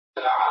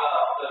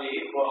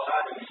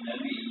وخاتم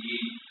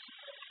النبيين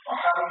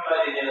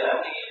محمد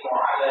الأمين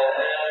وعلى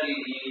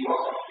آله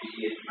وصحبه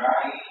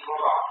أجمعين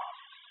وبعد.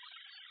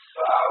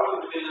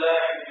 فأعوذ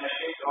بالله من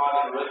الشيطان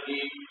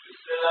الرجيم.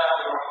 بسم الله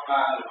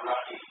الرحمن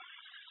الرحيم.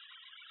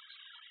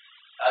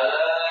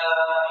 ألا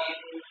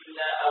إن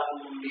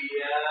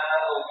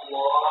أولياء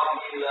الله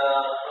لا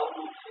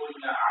خوف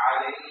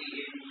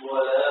عليهم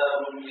ولا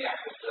هم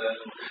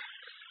يحزنون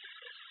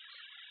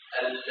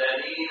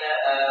الذين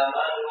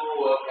آمنوا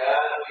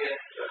وكانوا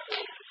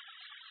يتقون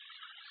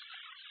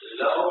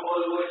لهم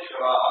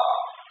البشرى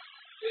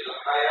في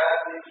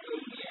الحياة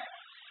الدنيا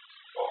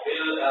وفي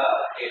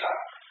الآخرة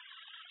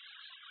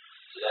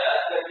لا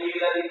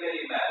تبديل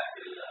لكلمات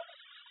الله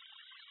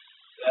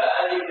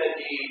ذلك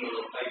دين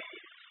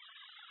القيم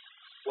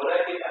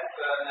ولكن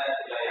أكثر الناس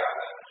لا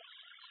يعلمون.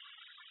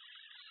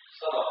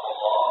 صدق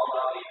الله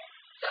العظيم.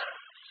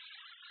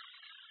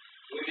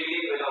 We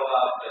believe with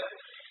Allah that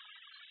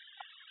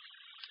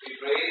we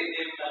praise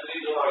Him and we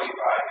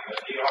glorify Him,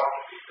 and He ought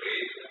to be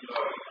praised and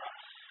glorified.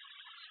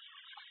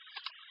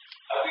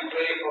 And we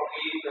pray for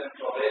peace and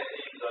for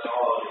blessings on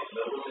all His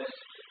noble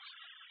messengers,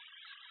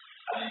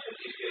 and in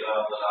particular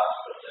the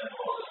last of them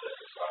all, the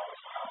blessed Prophet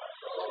Muhammad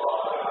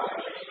sallallahu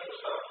alaihi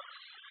wasallam.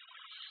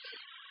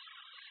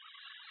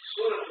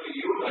 Surah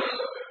Yunus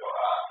of the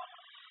Quran,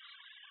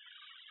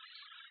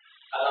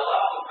 and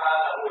Allah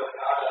subhanahu wa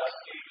ta'ala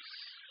speaks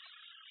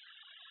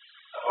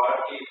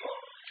about people.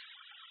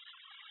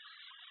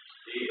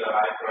 These are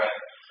my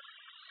friends.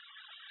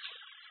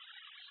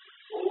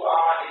 Who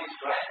are His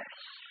friends?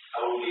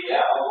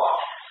 Awliya Allah.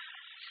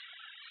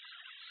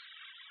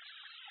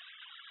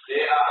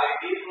 They are a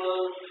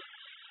people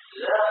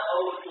لا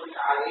خوف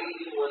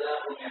عليهم ولا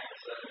هم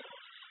يحزنون.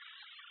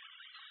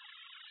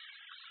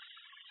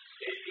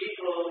 A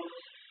people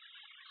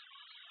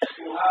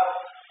who have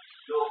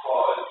no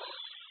cause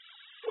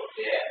for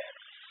fear.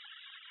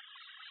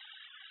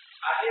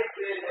 And if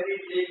there is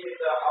anything in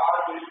the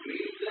heart which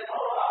grieves them,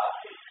 Allah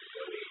takes it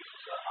away from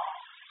the heart.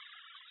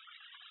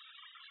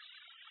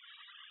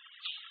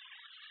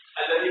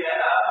 الذين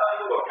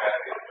آمنوا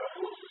وكانوا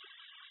يتقون.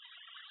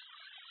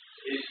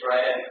 His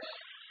friends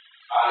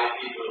are the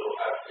people who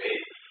have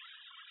faith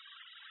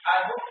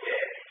and who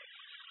care.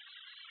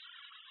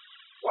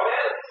 What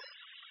else?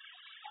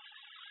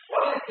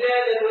 What is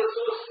there that is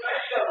so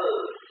special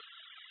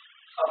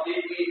of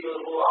these people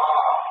who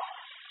are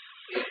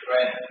His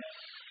friends?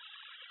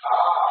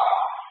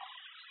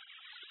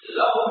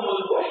 لهم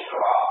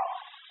البشرى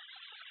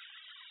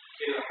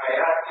في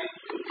الحياة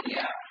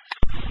الدنيا.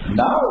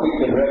 Now we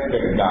can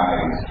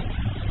recognize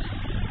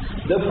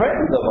the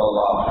friends of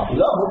Allah.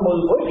 لهم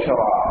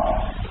البشرى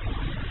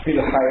في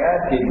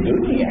الحياة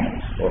الدنيا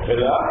وفي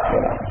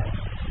الآخرة.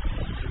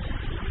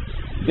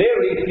 They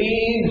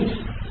received,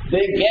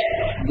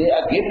 they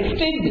are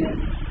gifted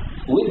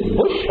with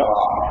bushra.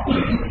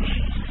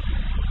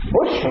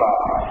 Bushra.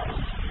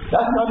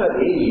 That's not an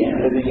alien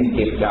living in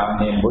Cape Town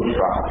named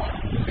Bushra.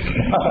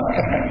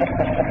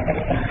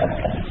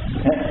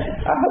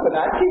 I have an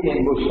auntie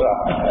named Bushra.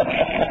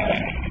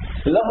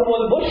 Lahum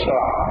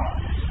al-Bushra.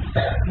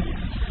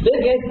 They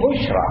get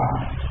Bushra.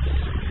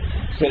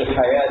 في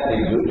الحياة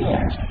الدنيا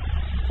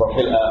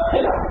وفي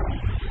الآخرة.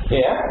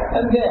 Here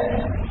and there.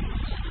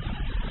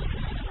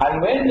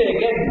 And when they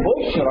get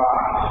Bushra,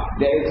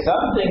 there is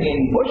something in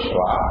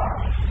Bushra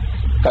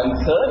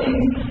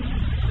concerning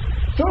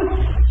truth.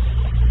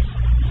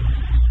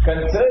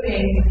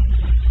 Concerning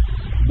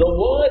the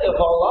word of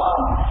Allah,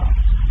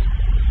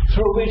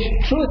 through which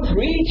truth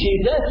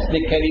reaches us,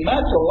 the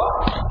kalimat of Allah.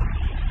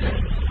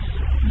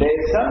 There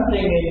is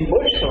something in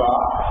Bushra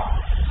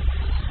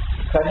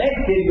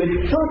connected with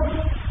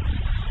truth,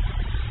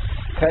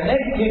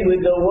 connected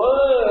with the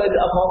word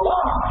of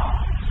Allah,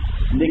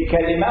 the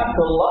kalimat of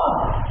Allah,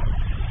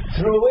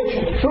 through which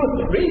truth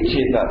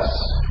reaches us.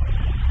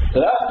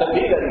 La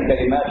tabdila li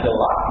kalimat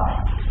Allah.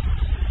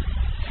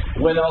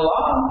 When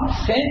Allah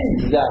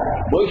sends that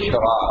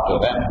bushra to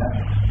them,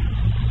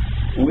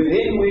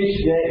 within which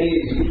there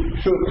is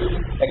truth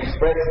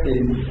expressed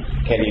in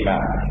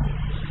kalimah,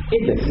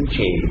 it doesn't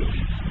change.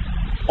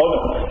 Oh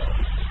no.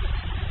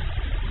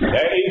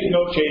 There is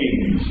no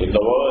change in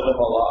the word of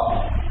Allah.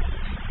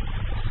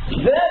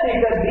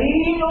 ذَلِكَ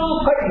دِينُ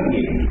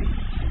الْقَيِّمِ.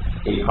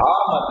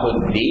 إِقَامَةُ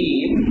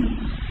الدِّينِ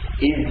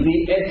is the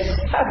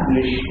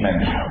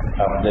establishment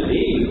of the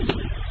deen.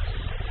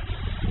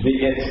 The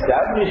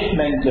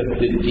establishment of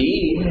the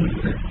deen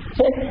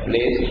takes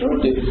place through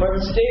different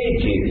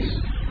stages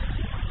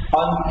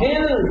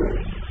until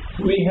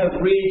we have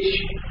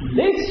reached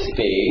this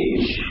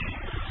stage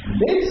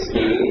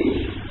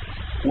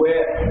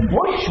where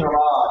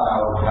Bushra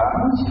now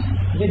comes.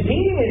 The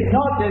deen is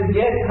not as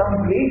yet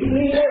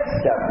completely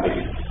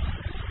established.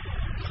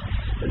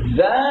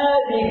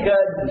 ذَلِكَ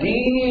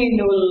الدِّينُ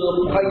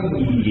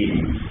الْقَيِّمِ.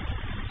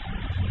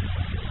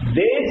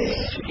 This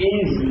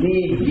is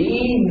the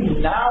deen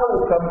now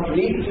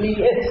completely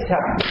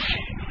established.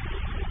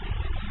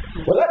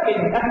 ولكن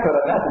أكثر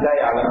الناس لا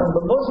يعلمون,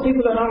 but most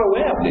people are not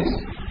aware of this.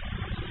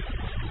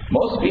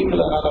 Most people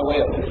are not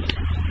aware of this.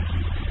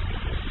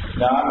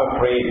 Now I'm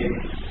afraid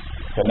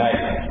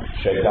tonight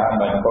Shaitan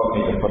might cause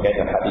me to forget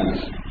a hadith.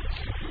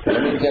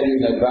 Let me tell you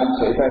in advance,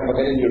 so if I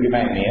forget it, you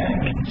remind me.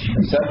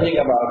 Something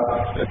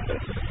about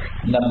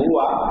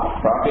Nabuwa,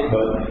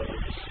 prophethood,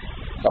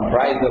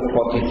 comprised of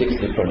 46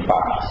 different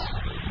parts.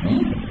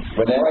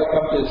 Whenever I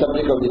come to the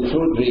subject of the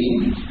true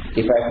dream,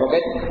 if I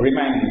forget,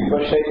 remind me,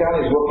 because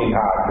Shaitan is working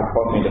hard to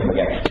cause me to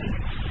forget.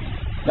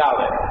 Now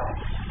then,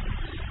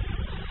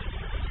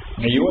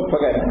 you won't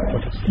forget.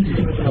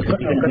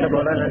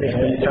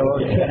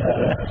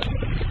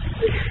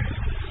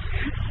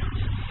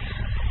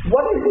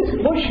 What is this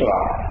bushra?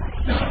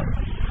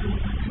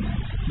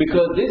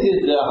 Because this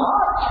is the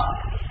heart.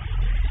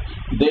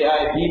 They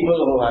are people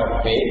who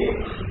have faith.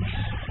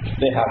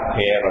 They have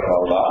fear of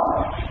Allah.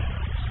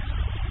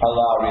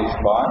 Allah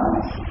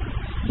responds.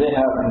 They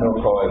have no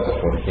cause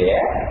for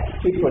fear.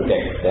 He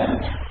protects them.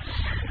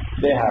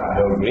 They have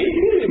no grief.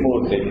 He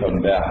removes it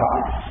from their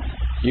heart.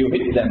 You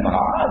hit them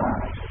hard.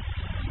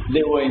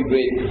 They were in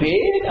great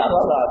pain, and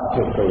Allah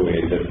took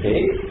away the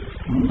pain.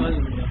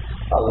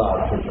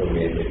 Allah took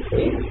away the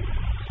pain.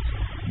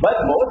 But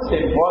most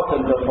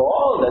important of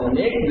all, that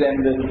makes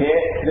them the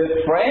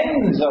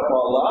friends of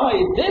Allah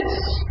is this.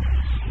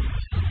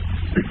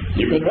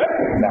 You can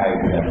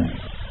recognize them.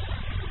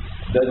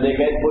 That they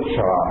get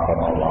bushra from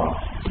Allah.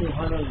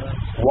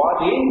 What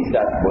is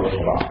that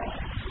bushra?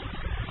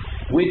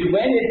 Which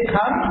when it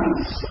comes,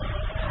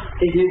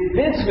 it is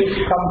this which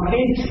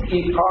completes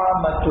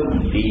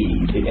iqamatul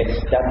deen, the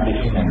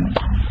establishment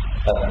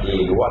of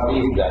deen. What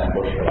is that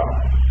bushra?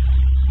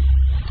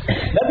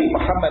 Nabi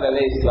Muhammad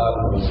alayhi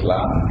salatu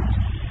wasalam,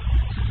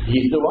 he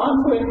is the one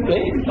who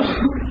explains.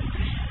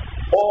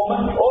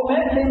 O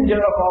Messenger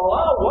of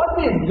Allah,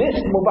 what is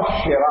this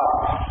mubashshirah?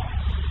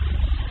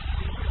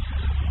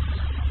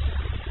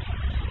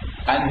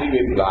 And he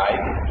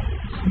replied,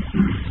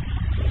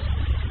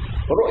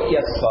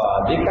 Ru'ya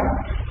sadiqa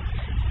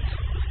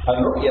and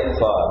Ru'ya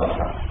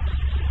sadiqa.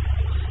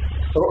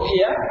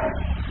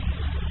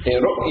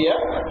 Ru'ya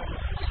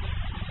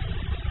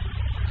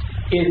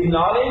is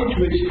knowledge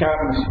which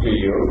comes to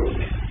you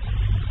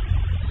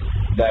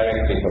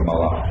directly from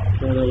Allah.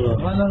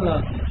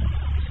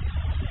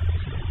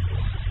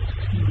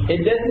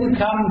 It doesn't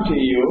come to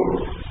you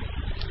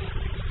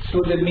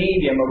through the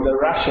medium of the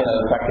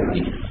rational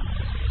faculty.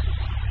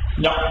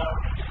 No.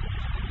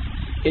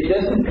 It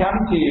doesn't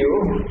come to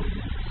you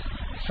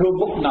through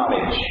book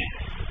knowledge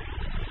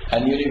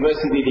and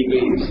university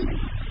degrees.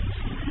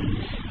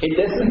 It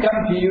doesn't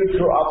come to you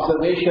through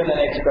observation and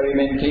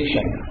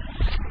experimentation.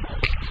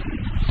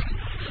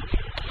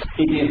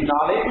 It is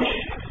knowledge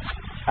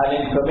and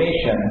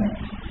information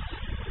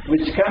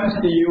which comes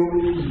to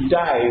you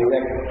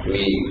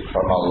directly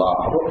from Allah.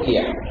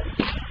 Ruqya.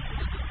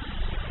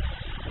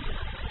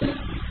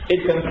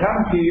 It can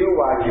come to you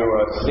while you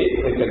are asleep.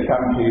 It can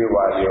come to you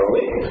while you are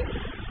awake.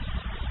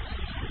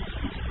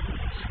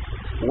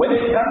 When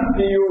it comes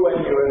to you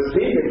when you are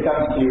asleep, it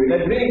comes to you in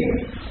a dream.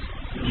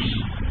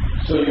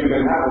 So you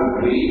can have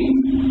a dream.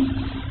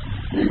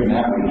 You can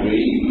have a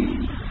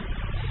dream.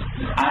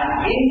 And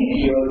in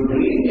your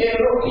dream, a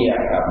ruqya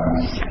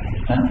comes.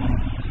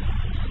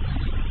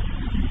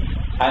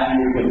 And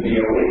you can be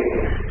awake.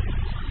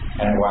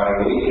 And while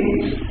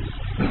awake,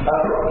 a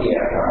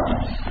ruqya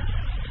comes.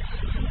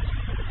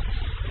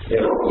 A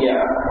ruqya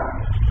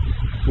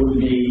would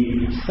be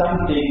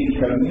something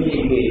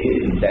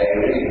communicated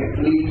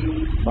directly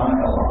by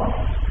Allah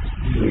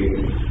to you.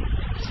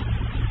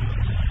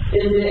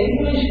 In the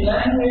English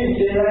language,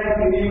 they like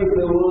to use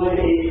the word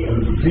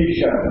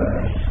vision.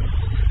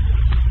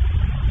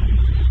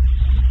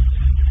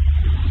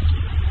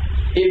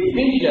 A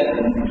vision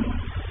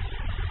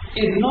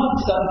is not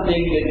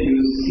something that you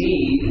see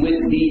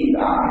with these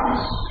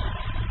eyes.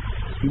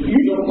 You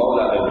don't call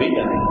that a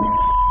vision.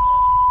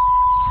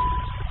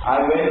 I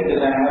went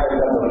and I had a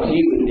cup of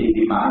tea with the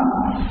Imam.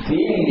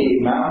 Seeing the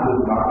Imam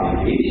was not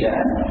a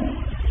vision.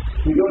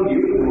 We don't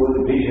use the word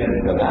vision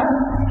for that.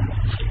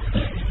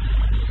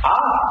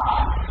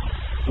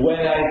 When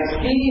I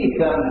see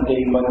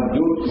something but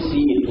don't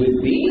see it with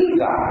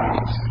these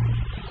eyes,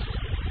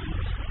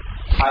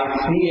 I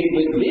see it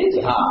with this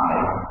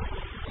eye,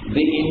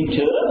 the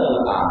internal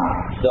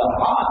eye, the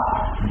heart.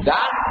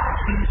 That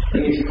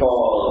is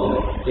called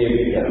a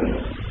vision.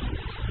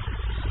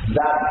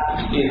 That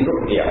is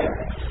ruqya.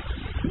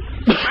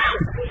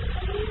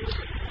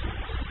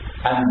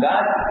 And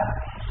that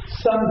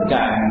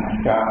sometimes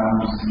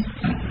comes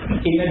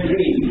in a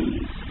dream.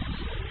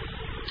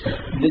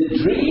 The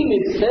dream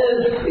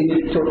itself in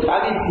its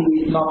totality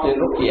is not a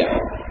ruqya,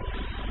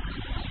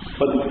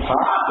 but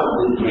part of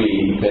the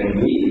dream can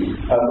be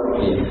a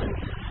ruqya.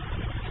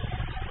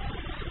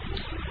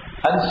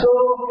 And so,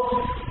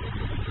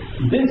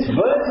 this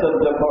verse of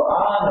the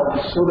Quran of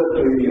Surah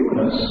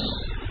Yunus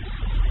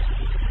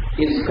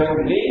is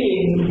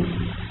conveying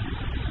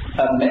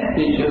a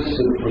message of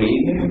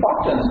supreme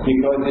importance,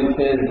 because it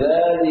says,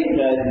 ذَلِكَ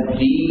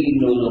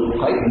الدِّينُ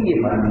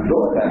الْقَيِّمُ, and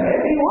those are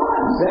heavy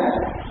words.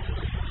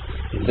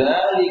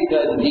 ذَلِكَ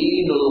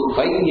الدِّينُ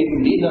الْقَيِّمُ,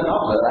 these are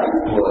not the right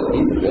words,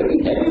 these are very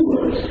heavy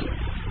words.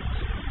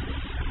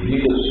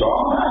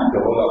 strong man to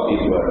hold up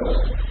these words.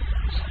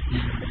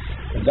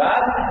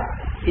 That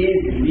is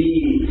the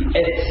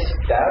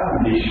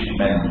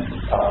establishment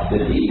of the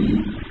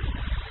deen.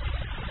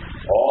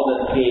 All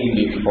that came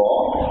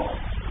before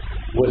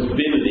was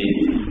building,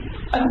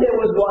 and there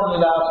was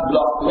one last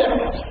block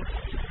left.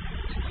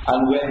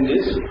 And when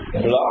this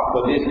block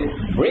or this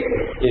brick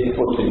is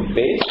put in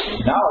place,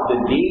 now the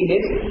deen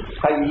is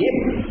qayyim.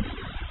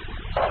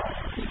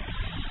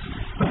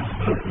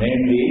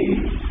 Namely,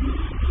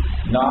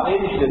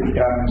 knowledge that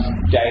comes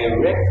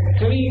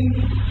directly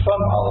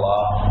from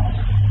Allah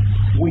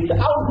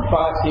without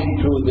passing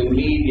through the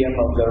medium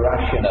of the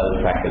rational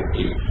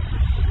faculty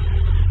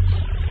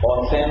or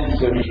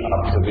sensory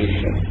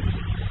observation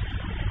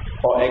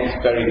or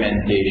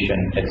experimentation,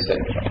 etc.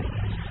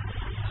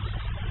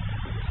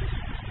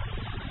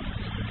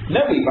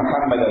 Nabi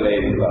Muhammad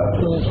alayhi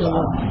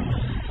wasallam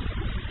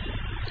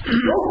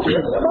spoke to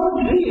us about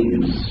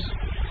dreams.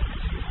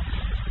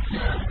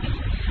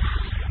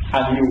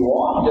 And he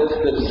warned us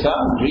that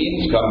some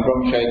dreams come from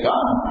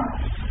shaitan.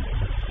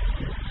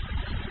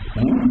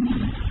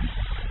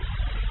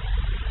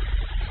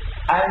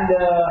 And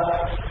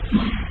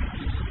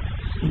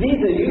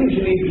these are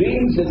usually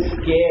dreams that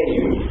scare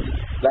you,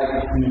 like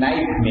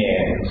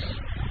nightmares.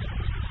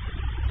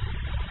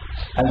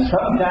 And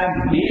sometimes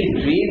these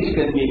dreams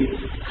can be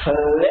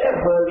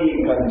cleverly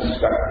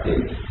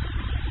constructed.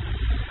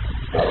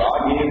 Allah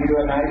gave you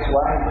a nice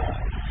wife,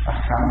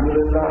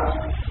 alhamdulillah.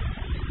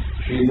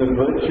 She's a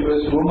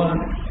virtuous woman,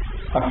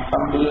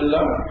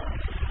 alhamdulillah.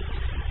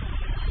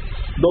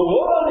 The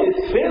world is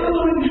filled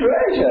with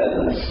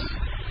treasures.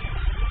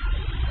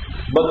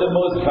 But the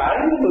most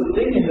valuable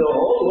thing in the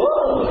whole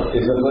world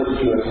is a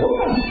virtuous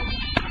woman.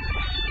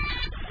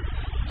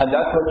 And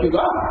that's what you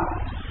got.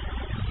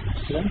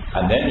 Yeah.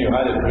 And then you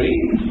had a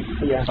dream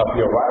of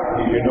your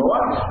wife, you know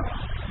what?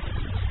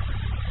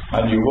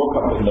 And you woke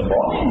up in the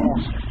morning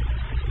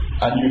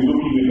and you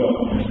look at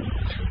her.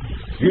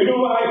 You know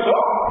what I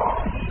saw?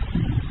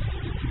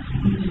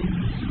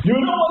 You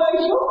know what I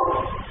saw?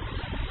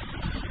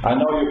 I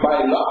know you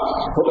buy locks,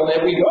 put on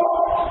every door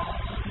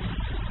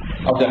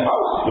of the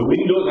house. The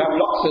windows have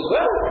locks as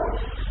well,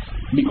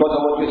 because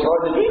of what you saw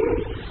in the dream.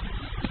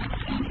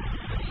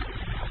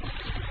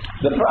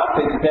 The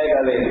Prophet said,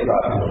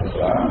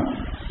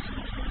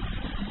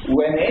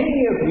 when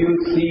any of you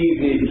sees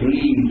a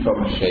dream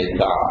from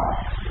shaitan,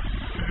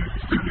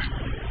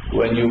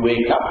 when you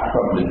wake up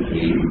from the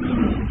dream,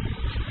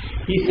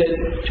 he said,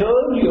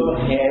 turn your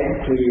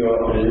head to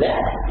your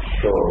left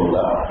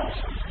shoulder.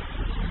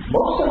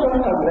 Most of us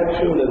have left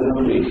shoulders,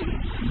 don't we?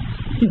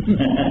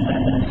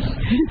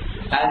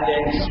 And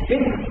then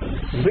spit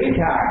 3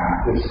 times.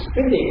 The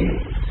spitting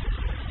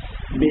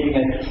being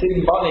a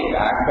symbolic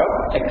act of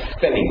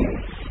expelling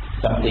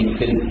something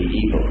filthy,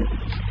 evil.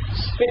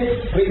 Spit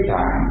 3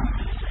 times.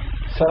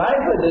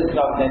 Saliva does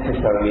not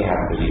necessarily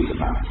have to leave the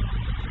mouth.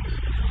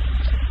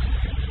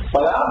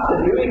 But after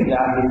doing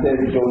that, he says,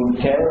 don't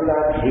tell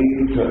that dream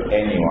to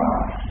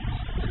anyone.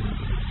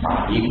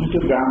 Not even to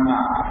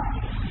grandma.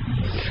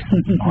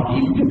 Not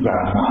even to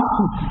grandma.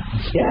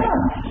 Yeah.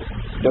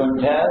 Don't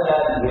tell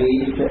that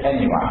dream to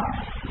anyone.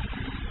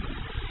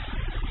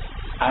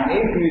 And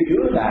if you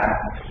do that,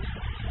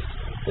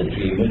 the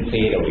dream will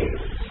fade away.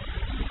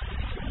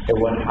 It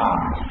won't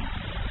harm.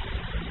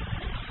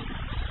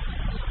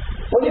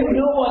 What if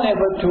no one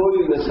ever told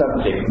you the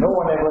subject? No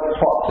one ever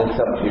taught the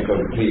subject of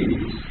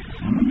dreams?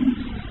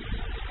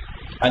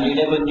 And you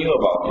never knew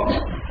about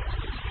it.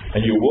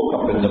 And you woke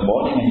up in the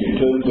morning and you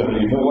told her,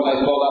 you know what I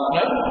saw last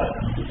night?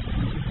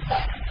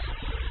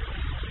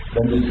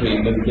 Then the dream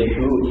will take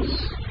roots.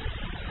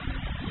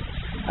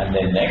 And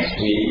then next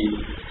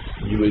week,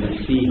 you will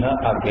see her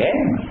again.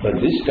 But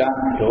this time,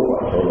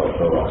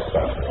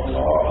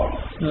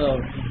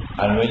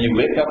 and when you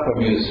wake up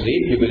from your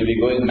sleep, you're going to be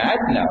going mad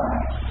now.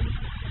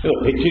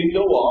 You're hitting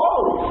the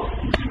wall.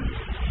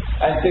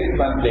 And 6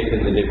 months later,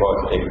 the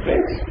divorce takes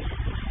place.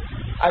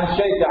 And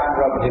Shaitan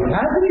rubs his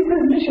hands and he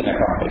says, mission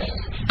accomplished.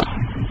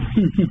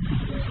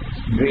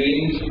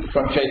 Dreams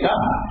from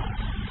Shaitan.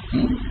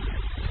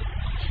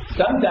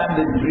 Sometimes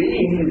the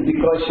dream is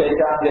because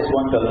Shaitan just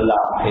wants to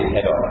laugh his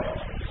head off.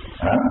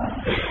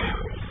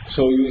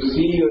 So you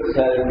see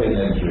yourself in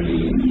a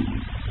dream,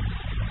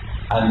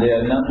 and there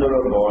are a number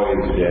of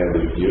boys there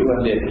with you,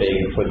 and they're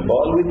playing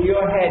football with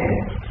your head.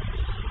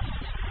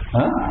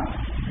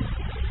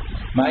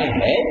 My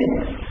head?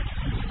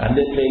 And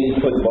they're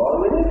playing football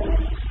with it?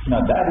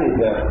 Now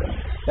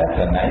that's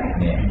a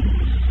nightmare.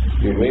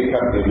 You wake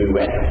up, you'll be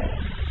wet.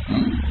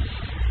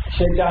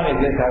 Shaitan is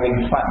just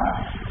having fun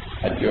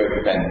at your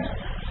expense,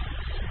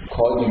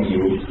 causing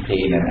you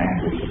pain and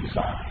anguish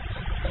inside.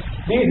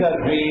 These are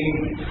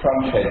dreams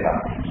from Shaitan.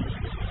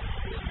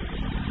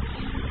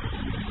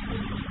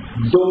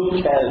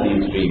 Don't tell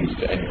these dreams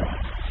to anyone.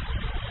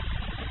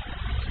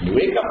 You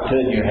wake up,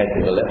 turn your head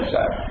to the left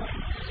side,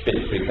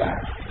 spit 3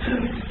 times.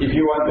 If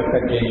you want to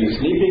continue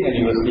sleeping and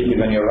you were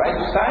sleeping on your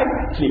right side,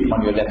 sleep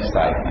on your left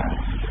side now.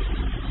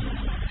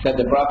 Said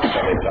the Prophet,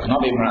 Maulana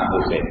Imran Nazar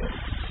Hosein.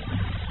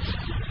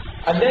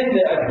 And then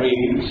there are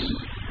dreams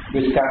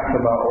which come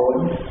from our own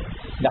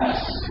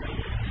nafs.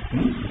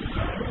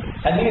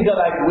 And these are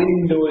like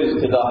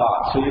windows to the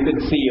heart, so you can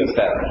see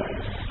yourself.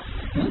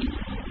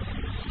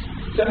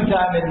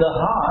 Sometime in the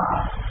heart,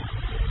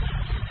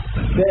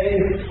 there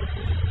is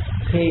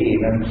pain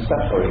and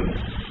suffering.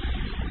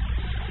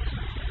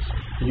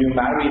 You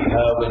married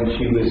her when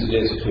she was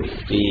just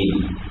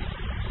 15.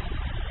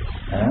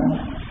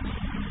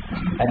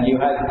 And you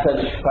had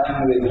such fun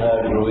with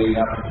her growing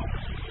up.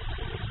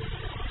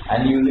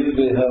 And you lived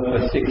with her for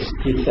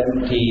 60,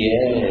 70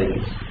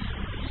 years.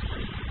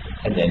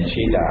 And then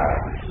she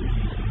died.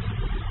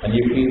 And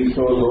you feel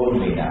so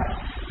lonely now.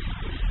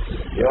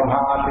 Your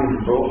heart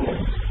is broken.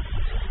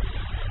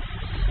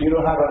 You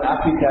don't have an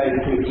appetite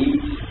to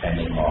eat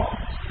anymore.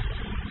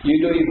 You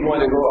don't even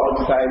want to go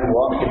outside,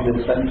 walk in the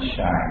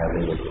sunshine a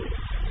little bit.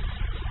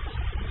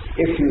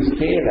 If you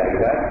stay like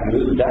that,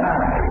 you'll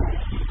die.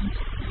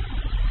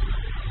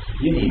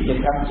 You need to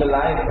come to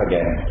life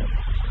again.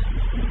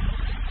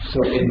 So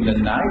in the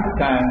night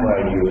time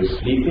while you were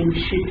sleeping,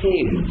 she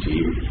came to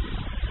you.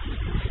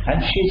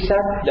 And she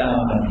sat down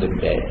on the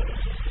bed.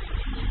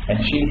 And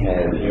she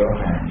held your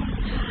hand.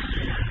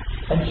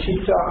 And she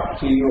talked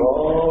to you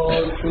all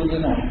through the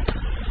night.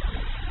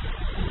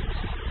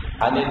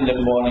 And in the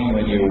morning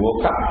when you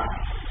woke up,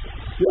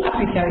 your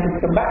appetite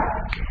has come back.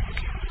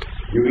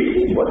 You're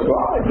eating. What's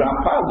wrong with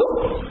Grandpa?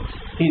 Look,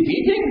 he's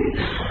eating.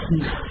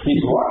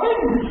 He's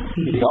walking.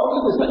 He's out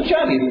in the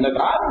sunshine. He's in the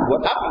garden.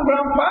 What happened,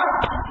 Grandpa?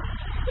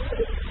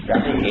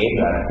 Granny came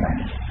last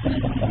night.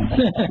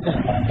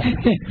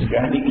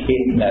 Granny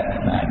came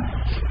last night.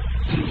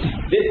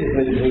 This is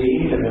the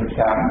dream that has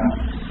come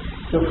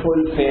to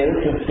fill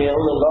the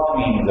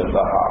longings of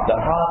the heart. The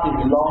heart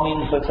is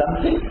longing for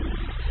something.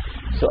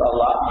 So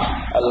Allah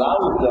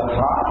allows the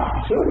heart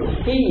to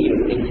heal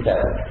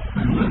itself.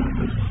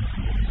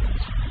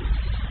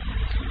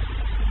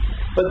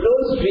 But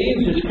those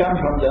dreams which come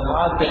from the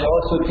heart can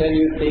also tell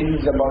you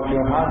things about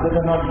your heart that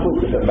are not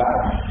good, that are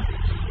bad.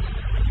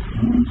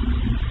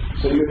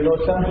 So you know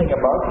something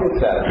about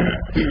yourself,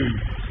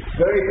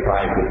 very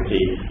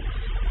privately.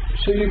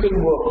 So you can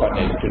work on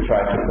it to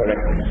try to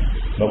correct it.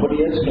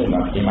 Nobody else knows.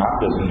 Imam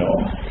doesn't know.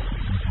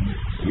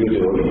 You're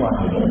the only one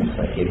who knows,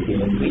 like a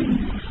human being.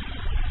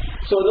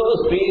 So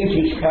those dreams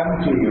which come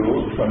to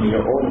you from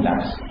your own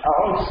nafs are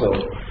also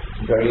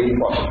very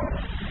important.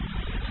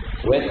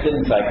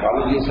 Western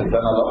psychologists have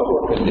done a lot of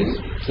work on this.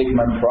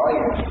 Sigmund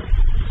Freud,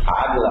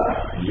 Adler,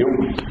 Jung,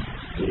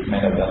 these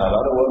men have done a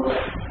lot of work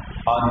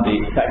on the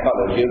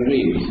psychology of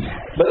dreams.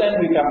 But then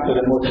we come to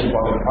the most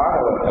important part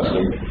of our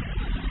subject,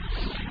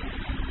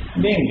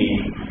 namely,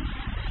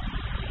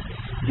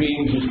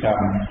 dreams which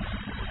come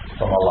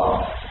from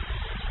Allah.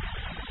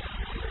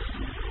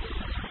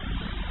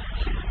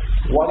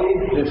 What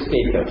is the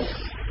status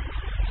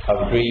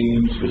of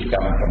dreams which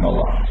come from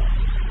Allah?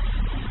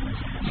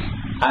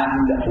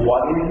 And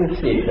what is the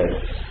status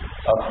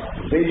of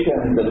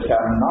visions that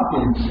come not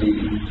in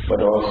sleep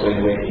but also in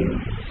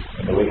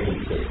the waking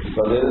state?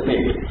 Because they're the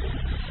same.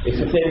 It's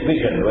the same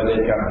vision whether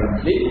it comes in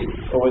sleep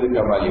or whether it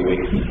comes while you're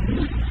waking.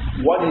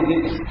 What is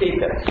its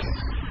status?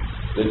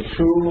 The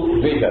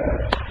true vision.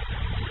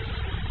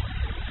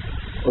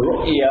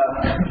 Ru'ya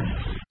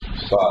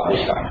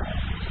Sadiqa.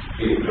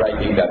 He was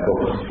writing that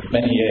book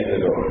many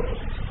years ago.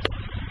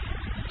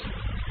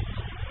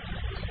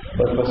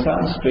 But for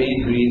some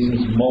strange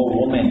reasons, more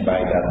women buy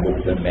that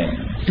book than men.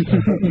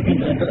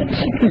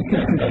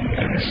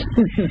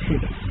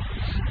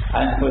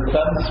 And for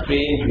some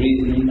strange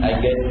reason,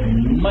 I get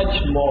much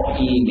more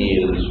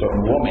emails from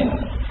women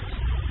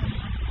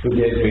to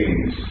their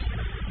dreams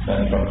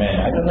than from men.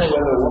 I don't know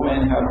whether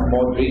women have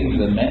more dreams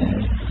than men.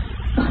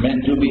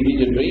 Men too busy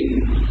to dream.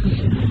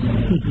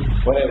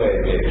 Whatever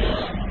it is.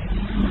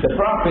 The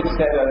Prophet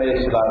said,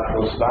 alayhi salatu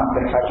wasalam,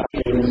 the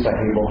hadith in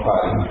Sahih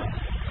Bukhari,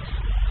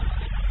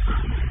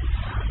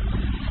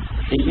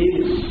 it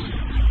is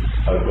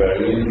a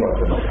very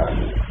important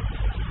hadith.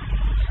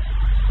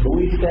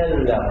 We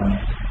seldom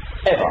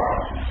ever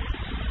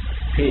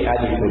pay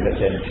adequate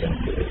attention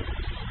to it.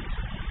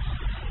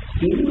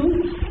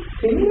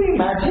 Can you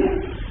imagine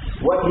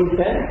what he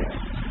said?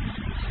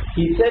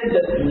 He said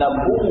that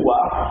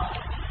Nabuwa,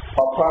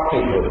 or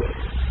prophethood,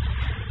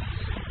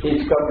 is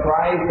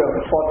comprised of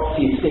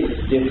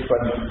 46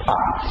 different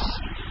parts.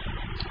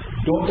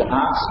 Don't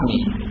ask me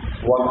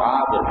what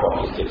are the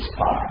 46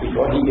 parts,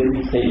 because he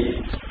didn't say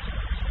it.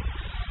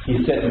 He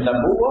said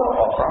Nabuwa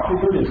or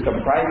prophethood is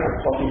comprised of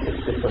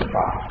 46 different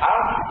parts.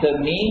 After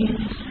me,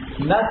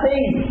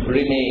 nothing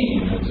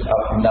remains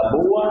of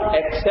Nabuwa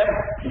except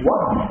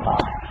one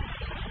part.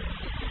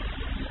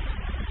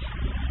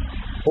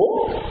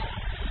 Oh,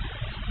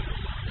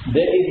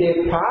 there is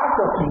a part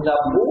of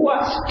Nabuwa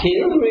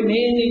still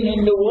remaining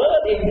in the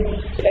world in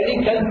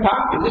Pelican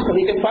Park. Is it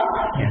Pelican Park?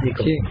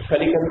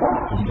 Pelican Park.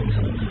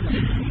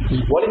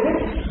 What is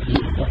it?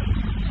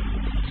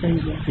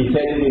 He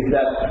said it is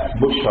that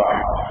Bushra.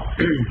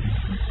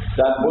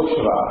 That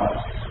Bushra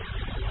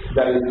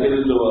that is still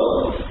in the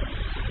world.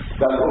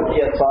 That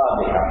Ru'ya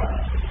Sadiqa.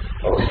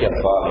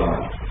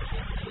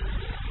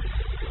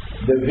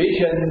 The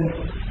vision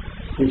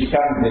which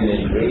comes in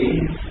a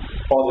dream,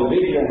 or the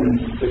vision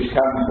which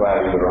comes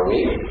while you're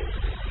awake,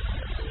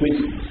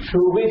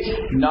 through which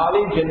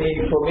knowledge and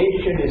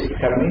information is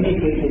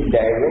communicated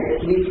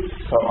directly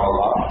from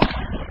Allah.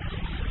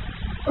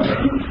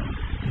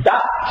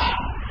 That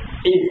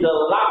is the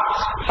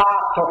last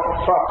part of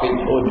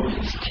prophethood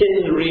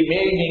still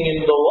remaining in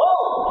the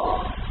world.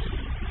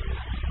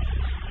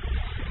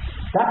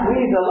 That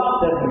weighs a lot,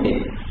 doesn't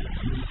it?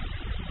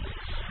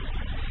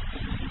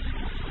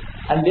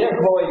 And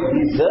therefore it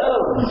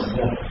deserves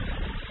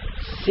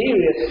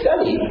serious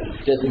study,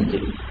 doesn't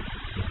it?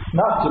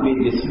 Not to be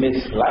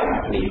dismissed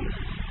lightly.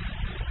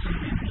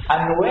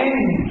 And when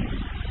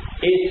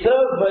a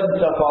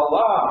servant of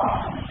Allah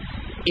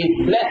is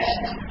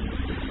blessed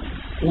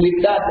with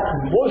that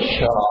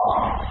bushra,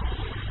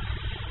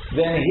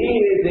 then he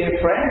is a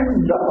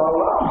friend of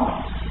Allah.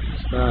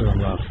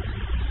 SubhanAllah.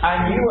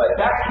 And you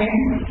attack him,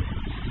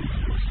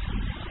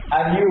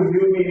 and you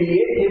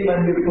humiliate him,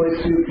 and you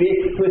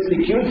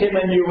persecute him,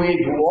 and you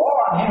wage war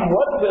on him,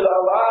 what will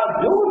Allah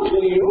do to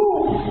you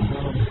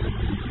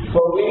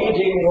for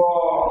waging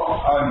war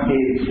on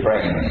his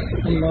friends?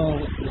 Allah.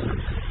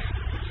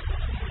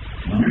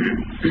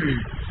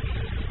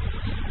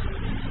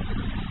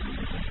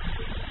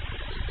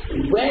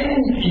 When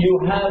you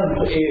have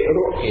a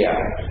ruqya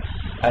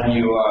and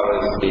you are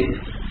asleep,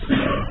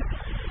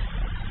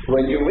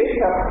 when you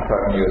wake up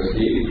from your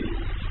sleep,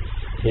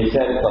 he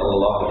said,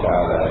 sallallahu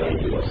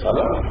alayhi wa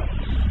sallam,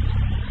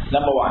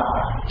 number one,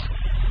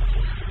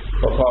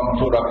 perform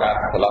 2 rakat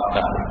salat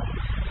nafil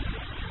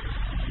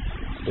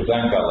to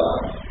thank Allah.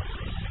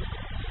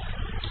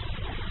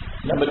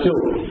 Number 2,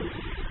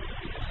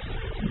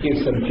 give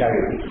some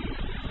charity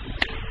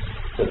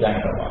to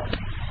thank Allah.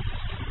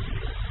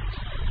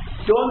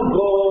 Don't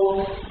go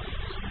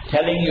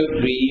telling your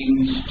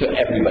dreams to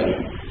everybody.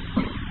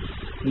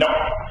 No.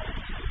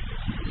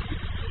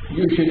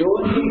 You should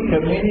only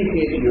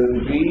communicate your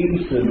dreams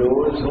to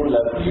those who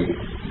love you,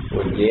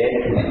 who dare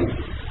to,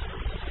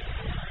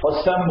 or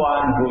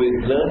someone who is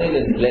learned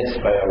and blessed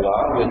by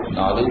Allah with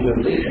knowledge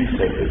of the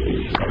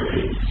interpretation of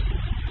dreams.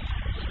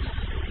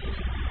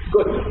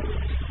 Good.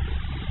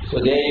 So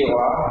there you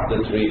are, the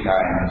 3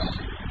 kinds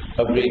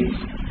of dreams.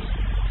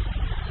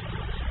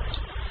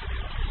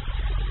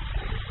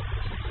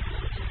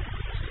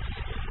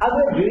 Are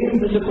there dreams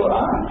in the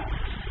Quran?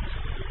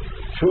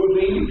 True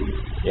dreams?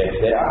 Yes,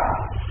 there are.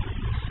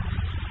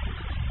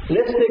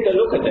 Let's take a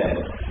look at them.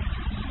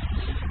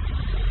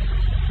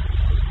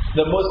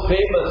 The most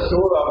famous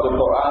surah of the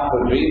Quran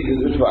for dreams is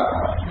which one?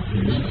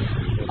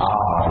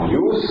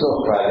 Yusuf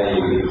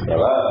alayhi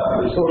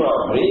salam, the surah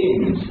of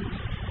dreams.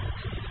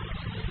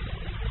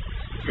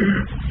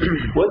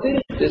 Was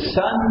it the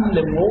sun,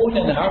 the moon,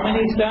 and how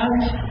many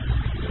stars?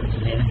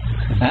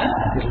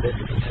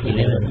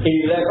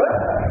 11.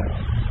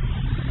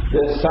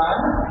 The sun,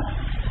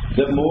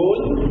 the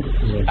moon,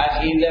 and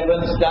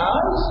 11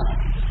 stars,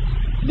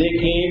 they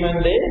came and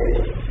they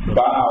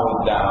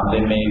bowed down, they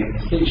made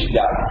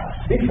sajda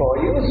before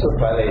Yusuf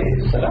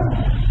alayhi salam.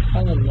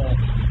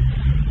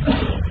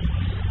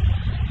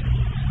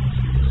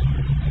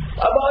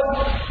 About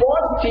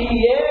 40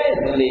 years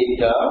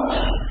later,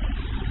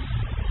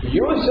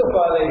 Yusuf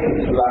alayhi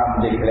salam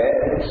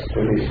declared to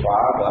his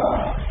father,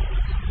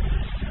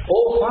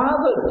 "Oh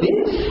father,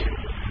 this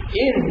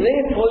is the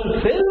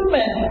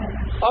fulfillment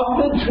of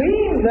the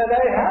dream that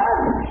I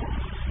had.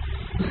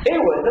 It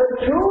was a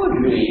true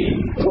dream.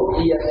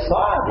 Ru'ya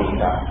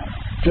sadiqa.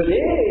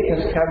 Today it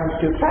has come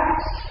to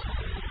pass."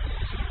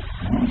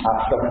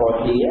 After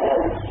 40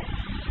 years,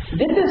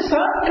 did the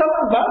sun come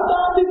and bow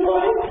down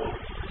before him?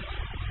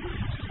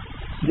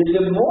 Did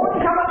the moon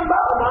come and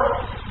bow down?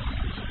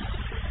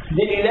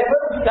 Did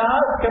 11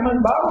 stars come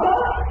and bow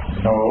down?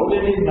 No,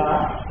 they did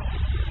not.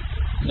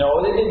 No,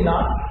 they did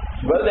not.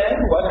 Well then,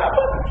 what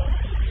happened?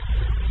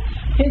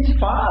 His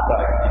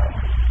father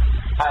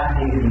and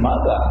his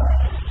mother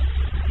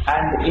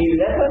and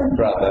 11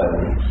 brothers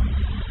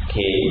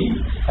came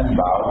and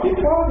bowed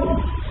before him.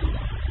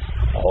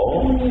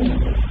 Oh.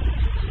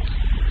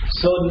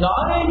 So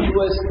knowledge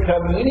was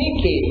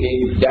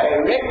communicated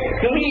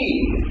directly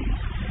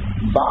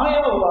by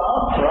Allah,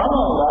 from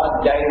Allah,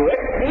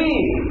 directly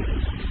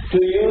to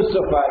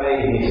Yusuf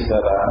alayhi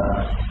salam.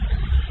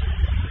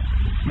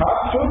 Not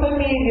through the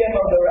medium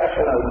of the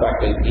rational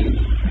faculty,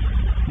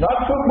 not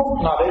through book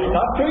knowledge,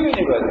 not through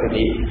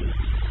university.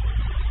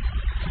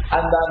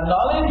 And that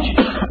knowledge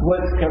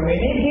was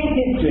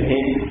communicated to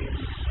him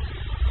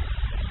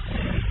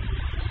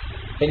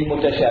in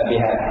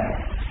mutashabihat,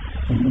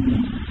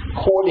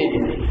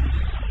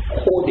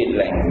 coded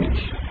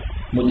language,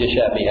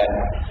 mutashabihat,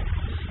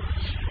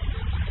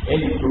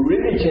 in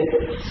religious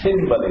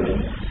symbolism.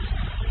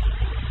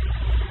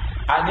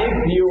 And if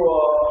you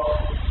were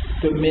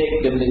to make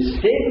the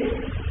mistake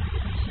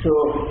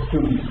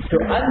to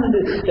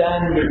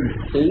understand it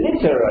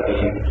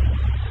literally,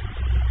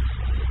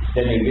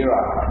 then you'll be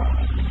wrong.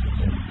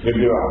 You'll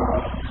be wrong.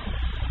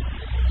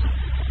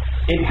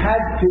 It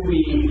had to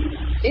be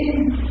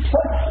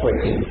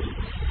interpreted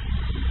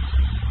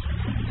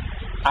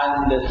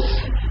And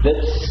the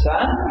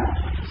sun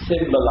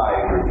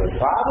symbolizes the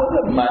father,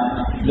 the man,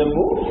 the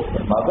moon,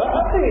 the mother,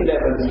 and the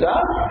 11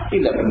 stars,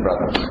 11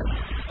 brothers.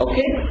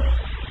 Okay?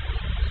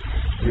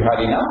 You had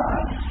enough?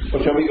 Or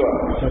shall we go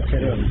on?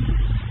 Okay.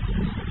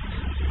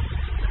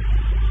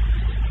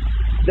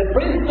 The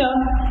prisoner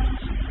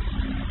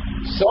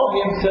saw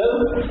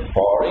himself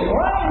pouring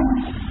wine.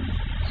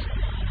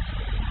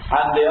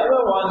 And the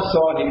other one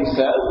saw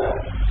himself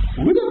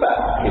with a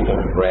basket of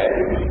bread,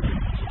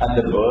 and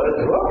the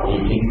birds were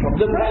eating from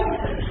the bread.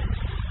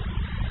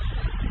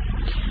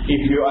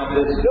 If you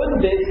understood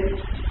this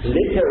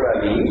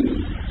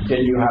literally,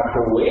 then you have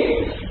to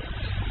wait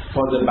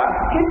for the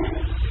basket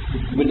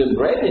with the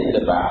bread in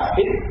the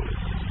basket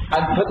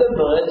and for the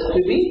birds to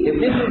eat. If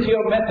this is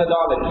your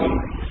methodology,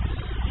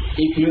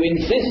 if you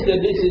insist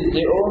that this is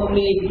the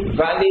only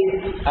valid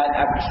and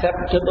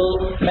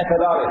acceptable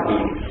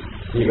methodology,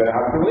 you're going to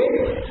have to wait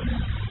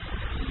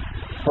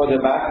for the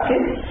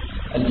basket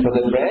and for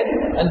the bread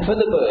and for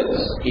the birds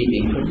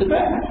eating from the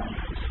bread.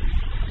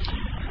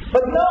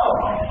 But no,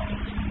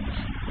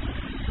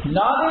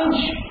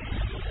 knowledge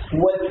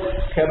was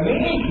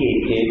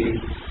communicated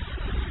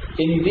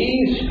in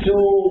these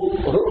two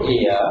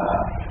ruqya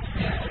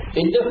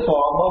in the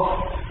form of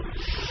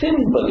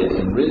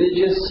symbolism,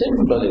 religious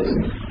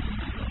symbolism.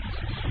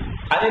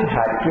 And it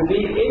had to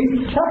be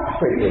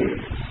interpreted.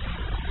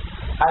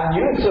 And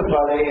Yusuf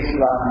alayhi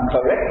salam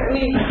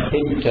correctly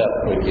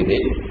interpreted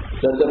it,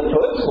 that the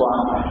first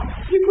one,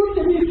 you're going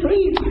to be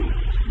free.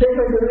 They're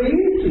going to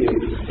release you.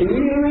 And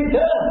you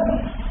return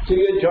to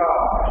your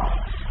job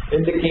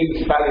in the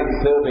king's palace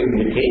serving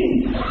the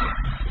king.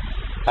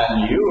 And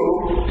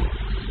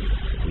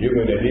you're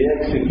going to be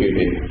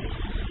executed.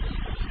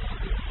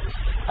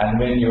 And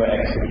when you are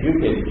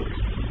executed,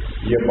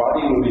 your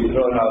body will be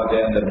thrown out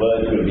there and the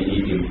birds will be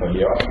eating from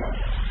your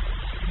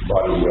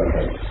body, your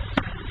head.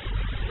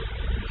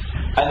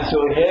 And so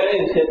here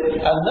is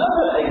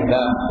another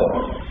example.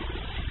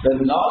 The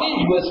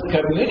knowledge was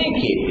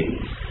communicated.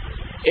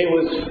 It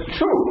was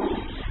true,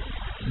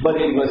 but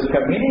it was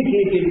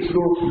communicated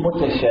through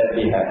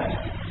mutashabihat,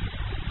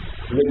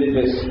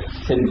 religious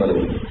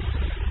symbolism.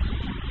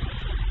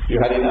 You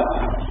had enough?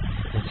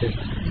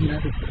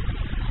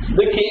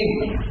 The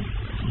king,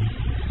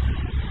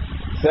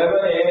 7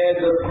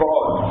 ears of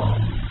corn,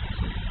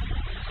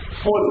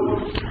 full,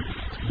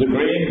 the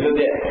grains are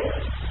there.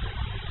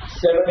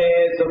 7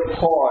 ears of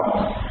corn,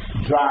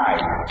 dry,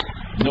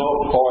 no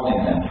corn in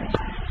them.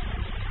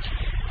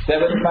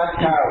 7 fat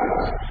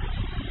cows,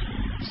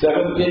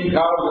 17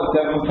 cows and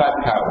 7 fat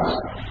cows.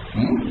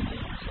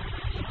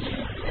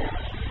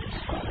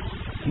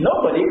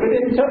 Nobody could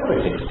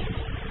interpret it.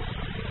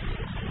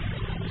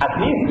 At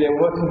least there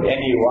wasn't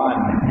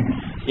anyone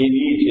in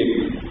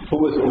Egypt who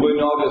was going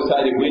out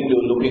outside a window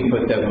looking for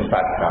 7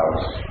 fat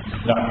cows.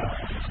 No.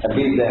 At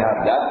least they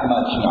have that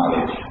much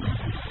knowledge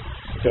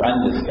to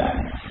understand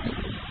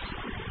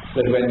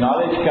that when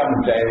knowledge comes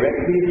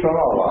directly from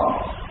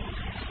Allah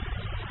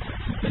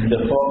in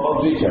the form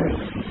of vision,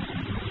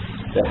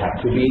 they have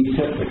to be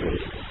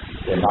interpreted.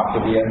 They're not to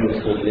be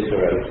understood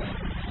literally.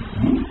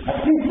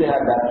 At least they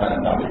have that much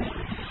knowledge.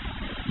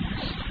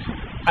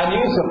 And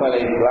Yusuf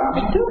alayhi salam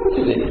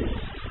interpreted it,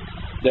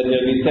 that there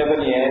will be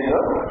 7 years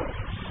of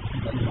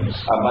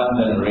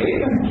abundant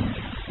rain and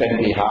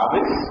plenty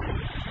harvest,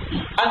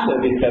 and there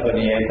will be 7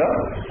 years of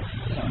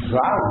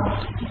drought.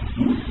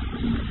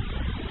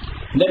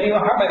 Nabi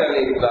Muhammad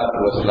alayhi salatu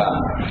wasalam,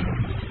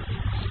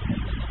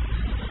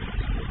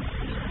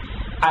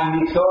 and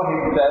he saw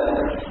himself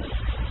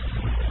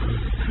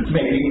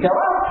making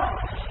tawaf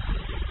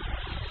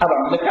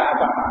around the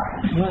Kaaba.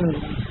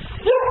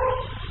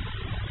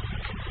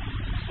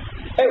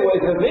 It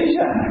was a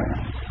vision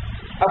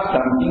of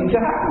something to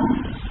happen.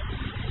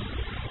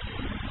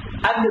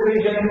 And the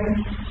vision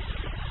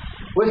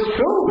was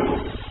true.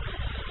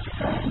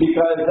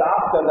 Because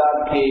after that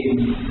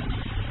came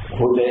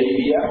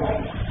Hudaybiyah,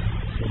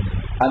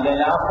 and then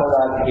after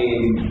that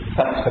came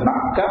Fath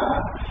Makkah,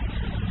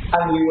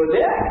 and we were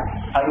there,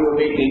 and we were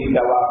making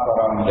tawaf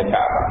around the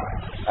Kaaba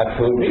at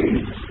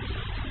Hudaybiyah.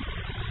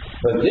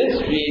 But this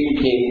dream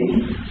came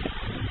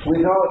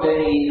without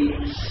any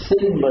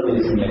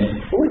symbolism in it.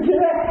 It was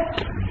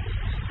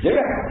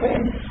direct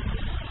thing.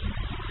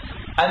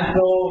 And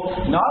so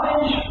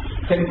knowledge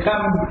can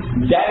come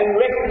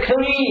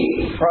directly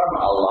from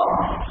Allah,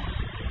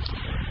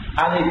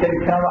 and it can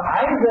come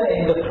either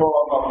in the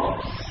form of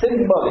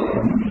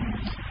symbolism,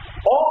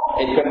 or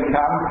it can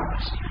come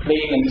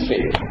plain and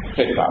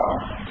straight out.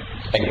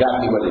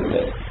 Exactly what it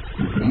says.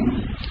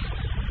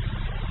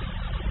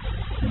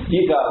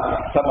 These are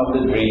some of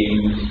the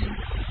dreams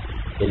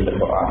in the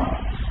Quran.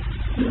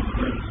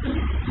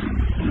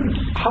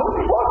 How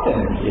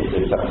important is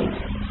this subject?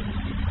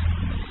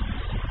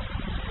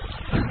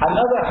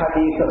 Another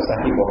hadith of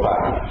Sahih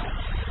Bukhari.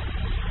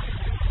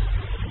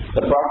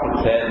 The Prophet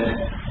said,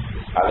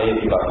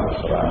 alayhi salatu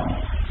wasalam,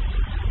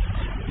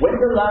 when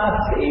the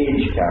last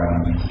age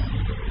comes,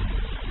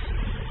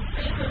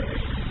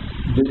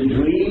 the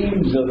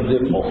dreams of the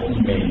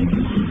mu'min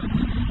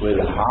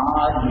will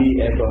hardly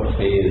ever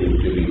fail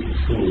to be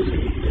true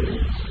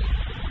religions.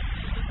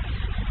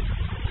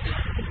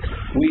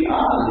 We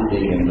are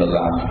living in the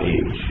last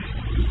age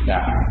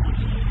now.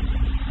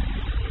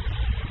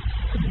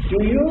 Do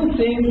you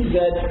think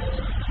that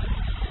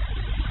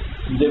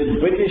the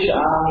British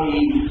army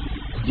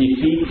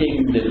defeating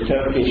the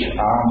Turkish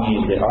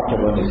army, the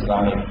Ottoman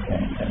Islamic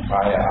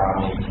Empire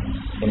army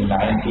in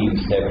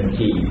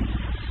 1917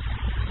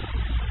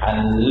 and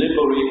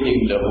liberating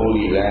the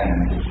Holy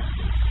Land,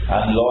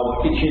 and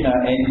Lord Kitchener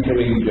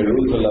entering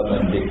Jerusalem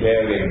and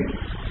declaring,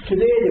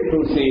 "Today the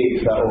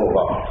Crusades are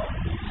over."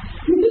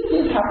 You think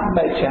this happened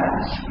by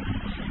chance?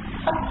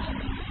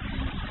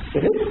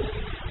 Did it?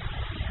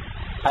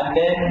 And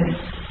then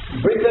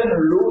Britain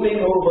ruling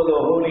over the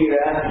Holy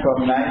Land from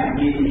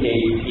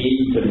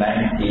 1918 to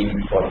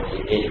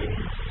 1948.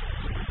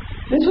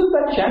 This was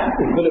by chance.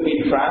 It could have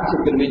been France, it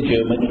could have been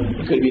Germany,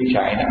 it could have been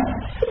China.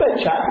 It's by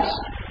chance,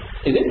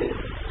 is it?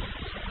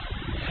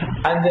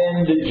 And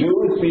then the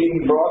Jews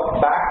being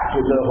brought back to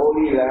the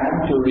Holy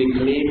Land to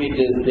reclaim it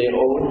as their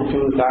own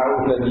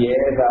 2,000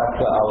 years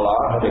after Allah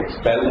had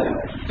expelled them.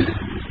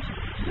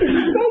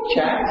 By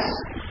chance.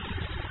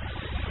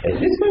 Is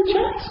this by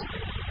chance?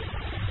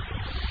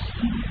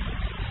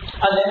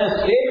 And then a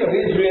state of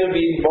Israel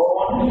being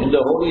born in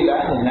the Holy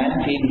Land in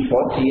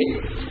 1948.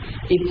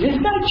 Is this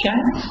by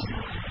chance?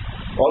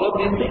 All of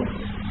these things.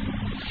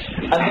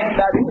 And then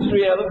that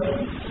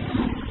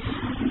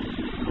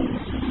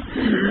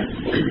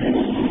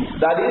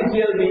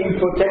Israel being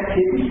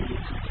protected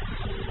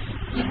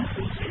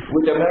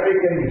with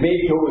American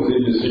vetoes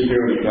in the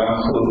Security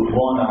Council,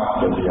 one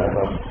after the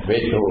other.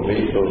 Veto.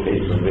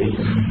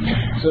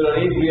 So that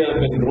Israel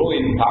can grow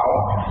in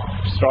power,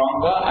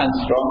 stronger and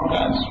stronger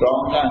and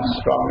stronger and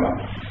stronger,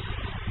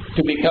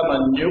 to become a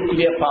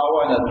nuclear power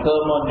and a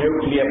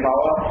thermonuclear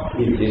power.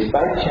 Is this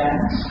by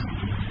chance?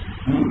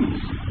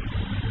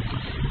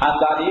 And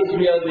that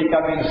Israel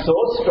becoming so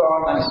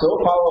strong and so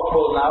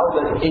powerful now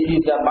that it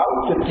is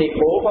about to take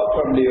over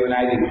from the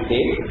United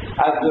States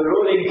as the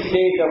ruling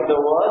state of the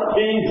world.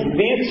 Is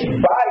this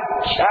by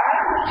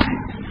chance?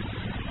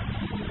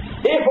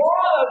 If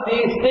all of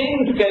these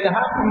things can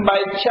happen by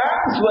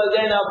chance, well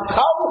then a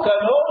cow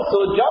can also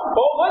jump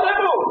over the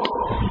moon.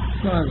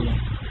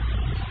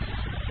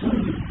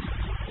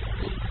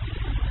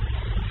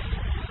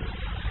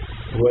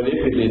 Well,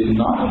 if it is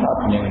not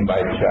happening by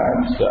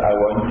chance, I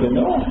want to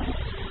know,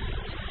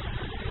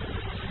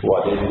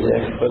 what is the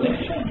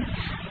explanation?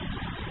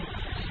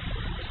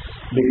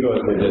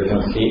 Because it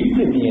doesn't seem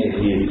to me as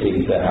these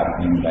things are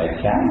happening by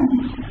chance.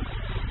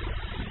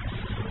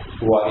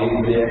 What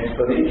is the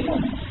explanation?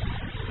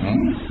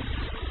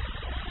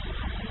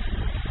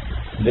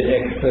 The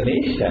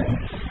explanation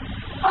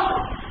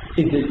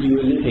is that you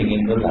are living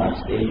in the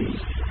last age.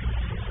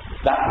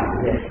 That is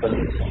the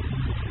explanation.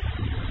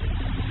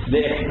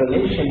 The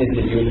explanation is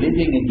that you are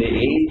living in the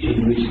age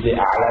in which the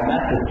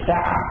alamat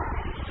al-sa'ah,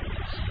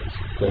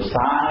 the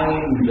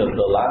signs of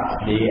the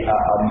last day,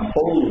 are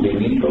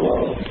unfolding in the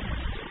world.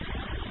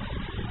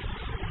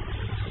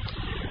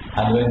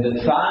 And when the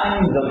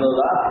signs of the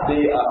last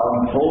day are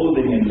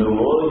unfolding in the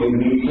world, you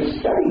need to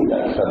study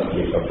that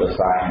subject of the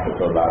signs of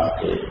the last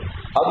day.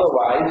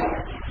 Otherwise,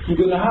 you're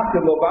going to have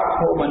to go back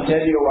home and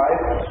tell your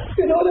wife,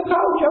 you know, the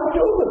cow jumped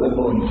over the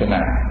moon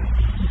tonight.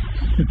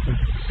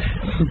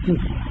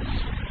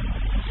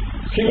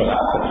 She will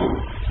laugh at you.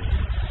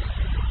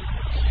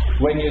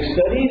 When you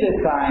study the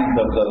signs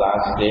of the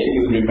last day,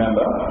 you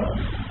remember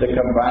the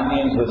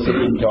companions were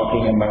sitting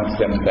talking amongst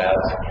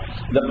themselves.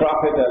 The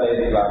Prophet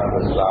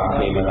ﷺ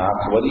came and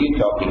asked, "What are you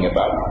talking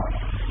about?"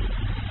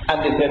 And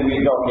they said,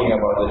 "We're talking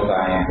about the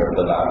signs of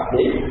the last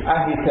day." And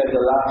he said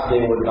the last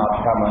day would not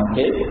come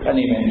until, and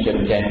he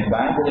mentioned 10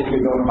 signs, and if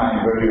you don't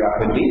mind very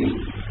rapidly,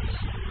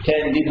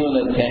 10, these are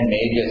the 10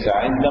 major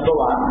signs. Number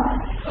 1,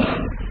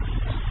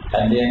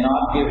 and they are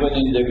not given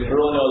in the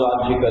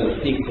chronological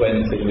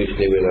sequence in which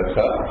they will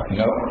occur.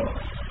 No.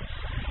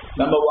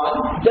 Number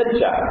 1,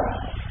 Dajjal.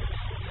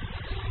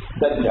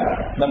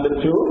 Number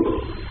 2,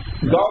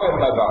 Gog and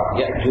Magog,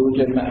 Ya'juj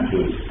and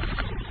Ma'juj.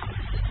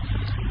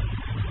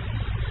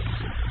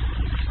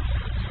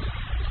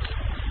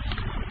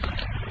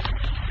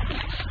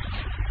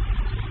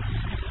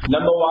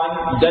 Number 1,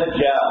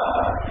 Dajjal.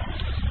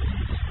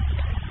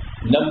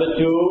 Number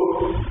 2,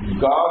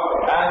 Gog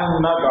and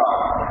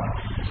Magog,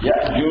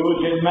 Ya'juj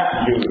and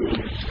Ma'juj.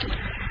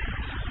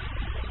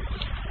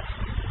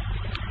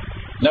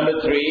 Number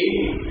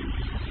 3,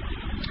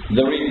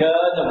 the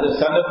return of the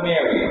Son of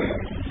Mary,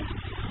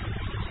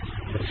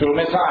 the true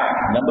Messiah.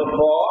 Number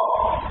 4,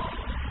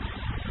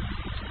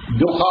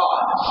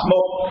 Dukhan,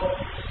 smoke.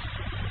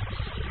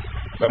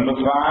 Number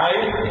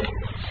 5,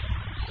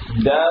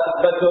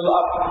 Dabbatul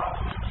Ard,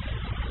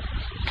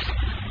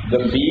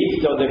 the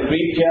beast or the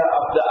creature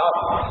of the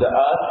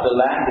earth, the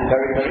land, the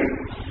territory.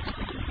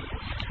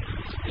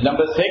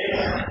 Number 6,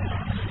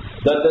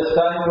 that the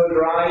sun will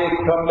rise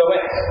from the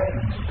west.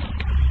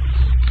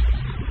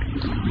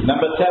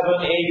 Number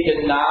 7, 8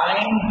 and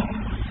 9,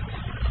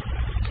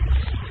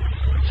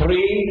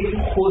 3,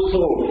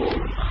 Khusuf,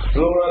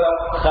 plural of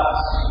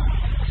khas.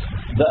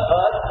 The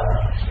earth,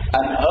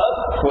 an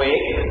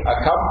earthquake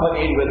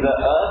accompanied with the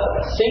earth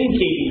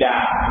sinking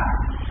down.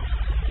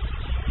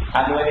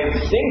 And when it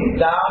sinks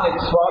down, it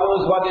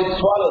swallows what it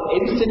swallows.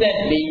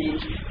 Incidentally,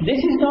 this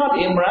is not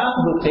Imran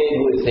Hussein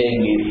who is saying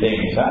these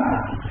things.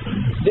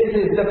 This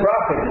is the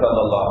Prophet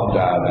sallallahu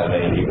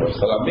alayhi wa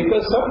sallam.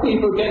 Because some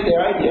people get the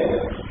idea,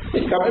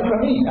 it's coming from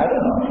me, I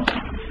don't know.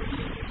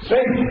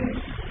 Strange.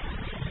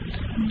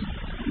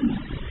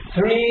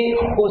 3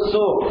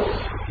 khusuf,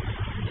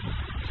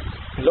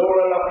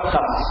 plural of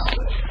khas,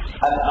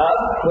 an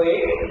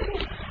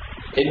earthquake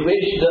in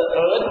which the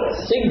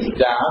earth sinks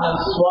down and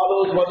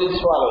swallows what it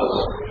swallows.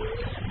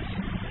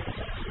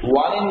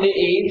 One in the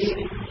east,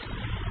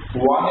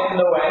 one in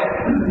the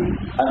west,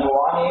 and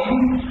one in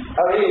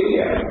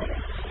Arabia.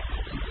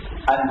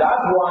 And that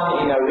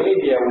one in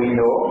Arabia, we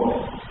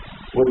know,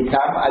 would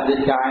come at the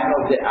time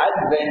of the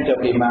advent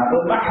of Imam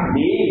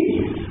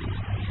al-Mahdi.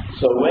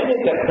 So when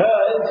it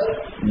occurs,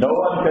 no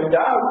one can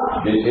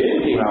doubt this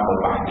is Imam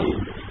al-Mahdi,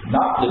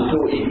 not the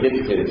 2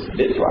 eclipses,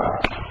 this one.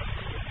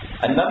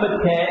 And number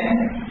 10,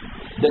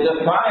 that a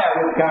fire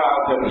would come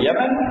out of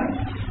Yemen,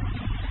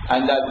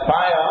 and that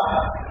fire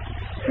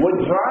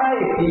would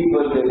drive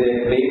people to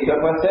their place of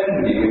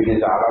assembly, which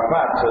is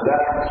Arafat. So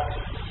that,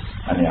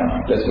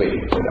 let's wait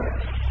for that.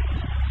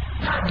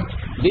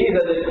 These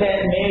are the 10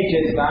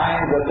 major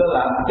signs of the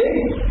last day.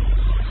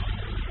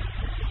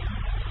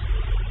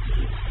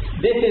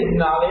 This is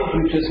knowledge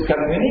which is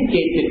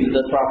communicated to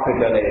the Prophet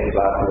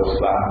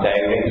ﷺ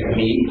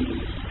directly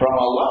from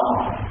Allah.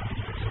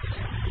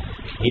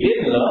 He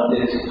didn't learn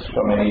this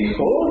from any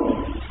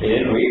school. He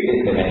didn't read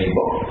this in any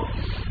book.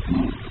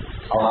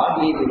 Allah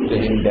gave it to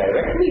him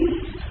directly.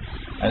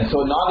 And so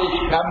knowledge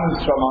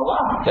comes from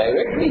Allah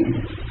directly.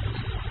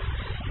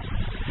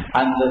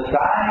 And the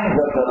signs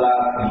of the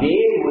last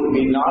day would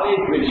be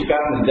knowledge which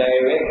comes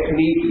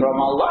directly from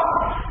Allah.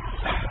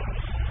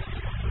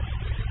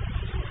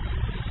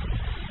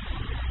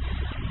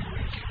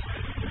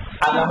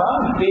 And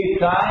among these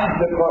signs,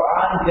 the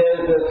Quran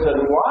tells us that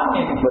one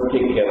in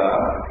particular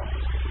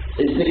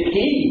is the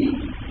key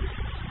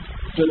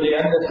to the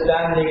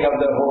understanding of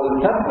the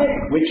whole subject.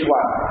 Which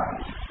one?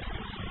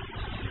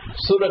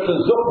 Surah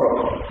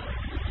Al-Zukhruf.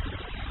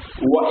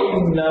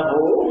 وَإِنَّهُ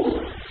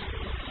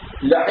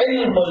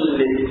لَعِلْمٌ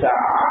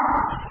لِلسَّاعَةِ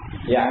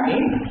Yani,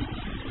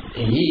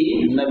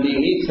 he, Nabi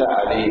Isa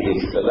alayhi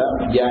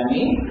salam,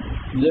 yani,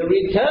 the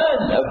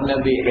return of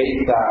Nabi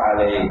Isa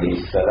alayhi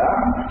salam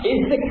is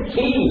the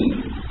key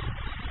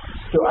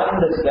to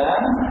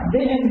understand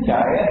the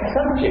entire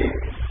subject.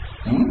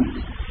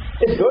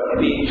 It's going to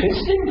be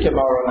interesting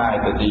tomorrow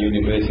night at the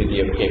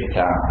University of Cape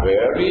Town.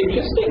 Very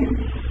interesting.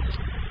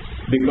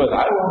 Because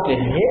I want to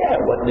hear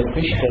what the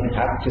Christians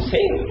have to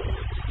say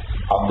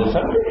on the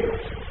subject.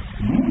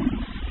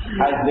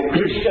 As the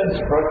Christians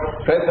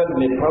present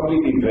may probably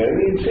be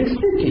very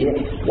interested to hear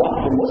what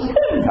the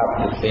Muslims have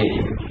to say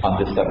on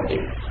the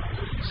subject.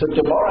 So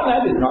tomorrow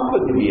night is not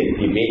going to be a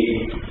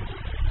debate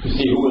to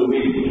see who will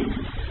win.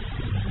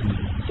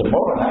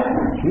 Tomorrow night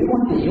we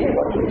want to hear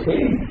what we're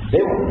saying. They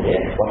want to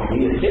hear what we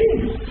are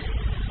saying.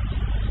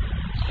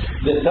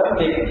 The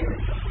subject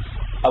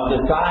of the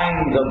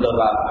signs of the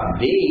last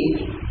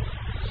day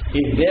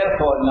is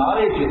therefore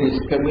knowledge that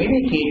is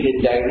communicated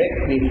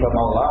directly from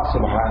Allah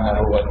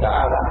subhanahu wa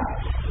ta'ala.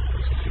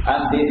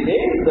 And this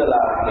is the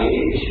last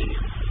age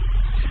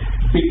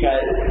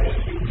because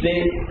the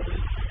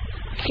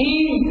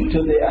key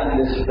to the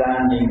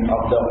understanding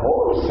of the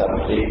whole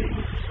subject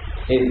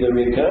is the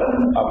return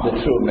of the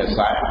true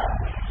Messiah.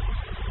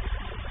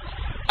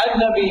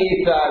 And Nabi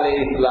Isa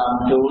alayhi salam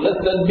told us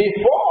that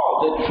before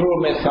the true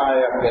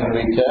Messiah can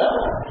return,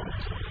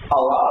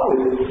 Allah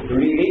will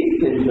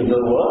release into the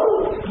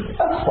world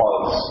a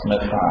false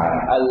Messiah,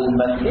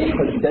 Al-Masih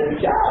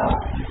al-Dajjal.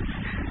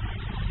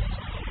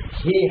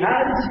 He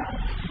has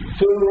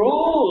to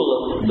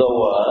rule the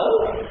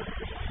world,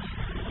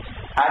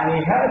 and he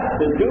has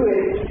to do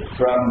it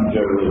from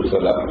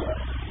Jerusalem.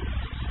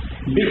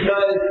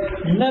 Because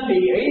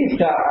Nabi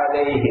Isa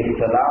alayhi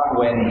salam,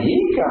 when he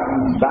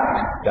comes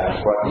back,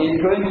 that's what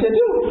he's going to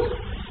do.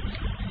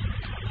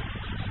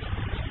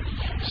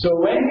 So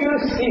when you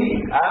see,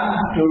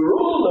 and to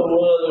rule the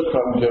world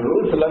from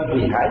Jerusalem,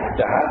 he has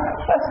to have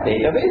a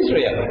state of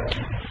Israel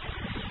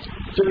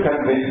to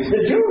convince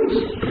the Jews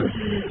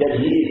that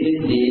he is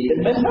indeed the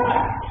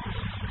Messiah.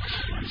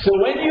 So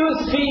when you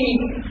see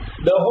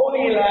the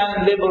Holy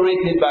Land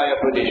liberated by a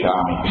British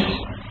army,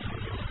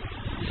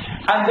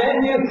 and then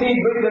you see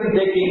Britain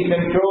taking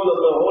control of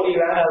the Holy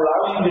Land,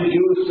 allowing the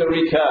Jews to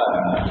return,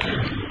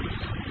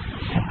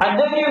 and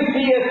then you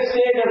see a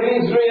state of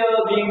Israel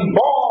being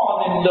born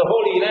in the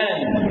Holy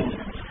Land.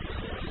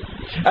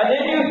 And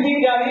then you see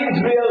that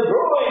Israel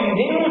growing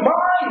day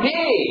by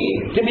day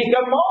to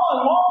become more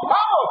and more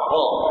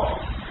powerful.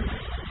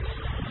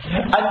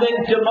 And then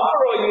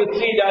tomorrow you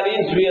see that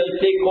Israel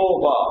take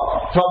over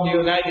from the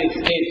United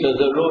States as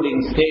the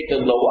ruling state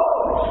in the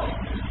world.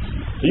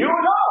 You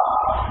know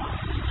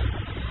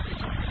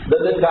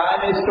that the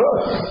time is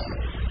close.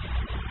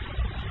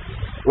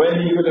 when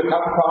he will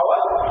come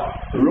forward,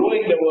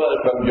 ruling the world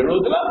from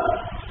Jerusalem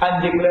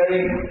and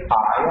declaring,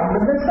 I am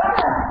the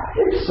Messiah.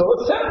 It's so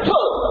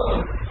simple.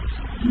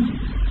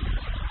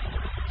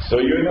 So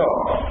you know,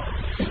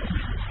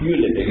 you're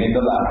living in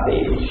the last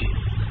age.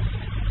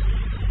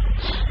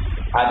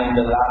 And in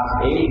the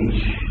last age,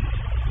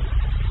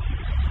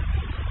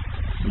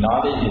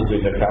 knowledge is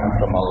going to come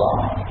from Allah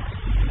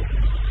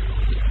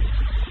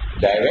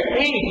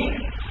directly.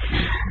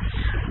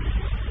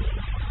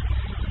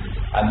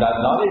 And that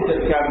knowledge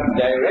that comes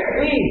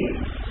directly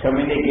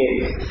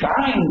communicates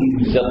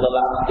signs of the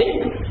last day.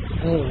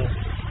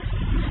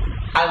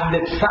 And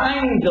the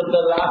signs of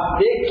the last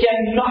day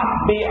cannot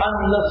be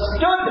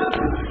understood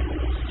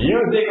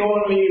using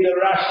only the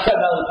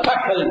rational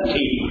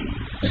faculty.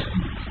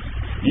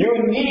 You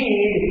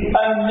need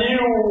a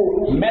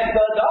new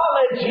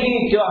methodology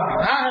to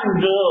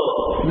handle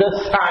the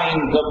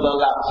signs of the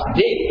last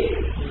day.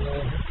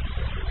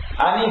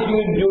 And if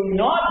you do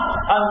not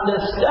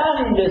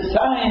understand the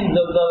signs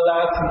of the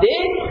last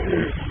day,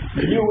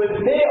 you will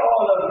say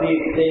all of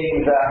these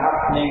things are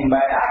happening by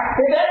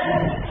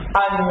accident.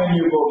 And when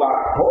you go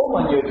back home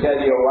and you tell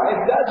your wife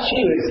that,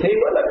 she will say,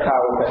 well, a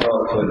cow can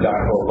also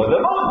jump over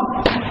the moon.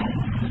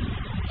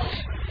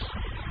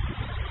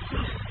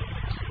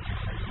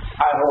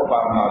 I hope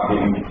I'm not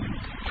being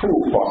too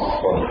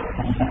forceful.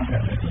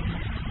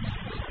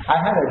 I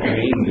had a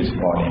dream this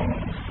morning.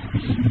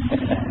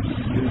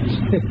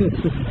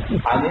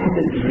 And in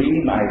the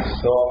dream I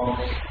saw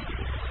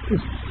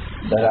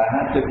that I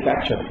had to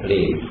catch a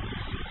plane,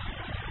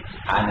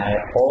 and I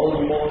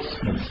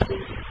almost missed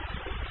it.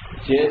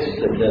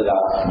 Just at the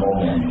last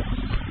moment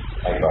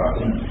I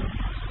got in.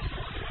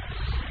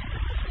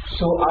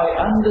 So I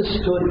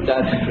understood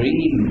that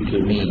dream to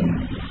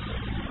mean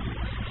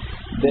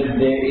that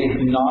there is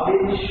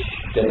knowledge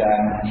that I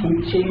am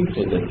teaching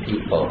to the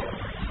people,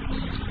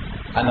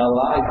 and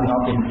Allah is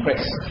not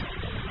impressed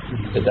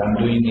that I'm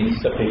doing it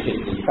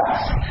sufficiently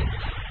fast.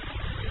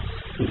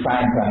 He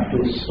finds I'm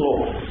too slow.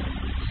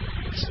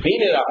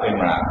 Speed it up,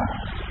 Imran.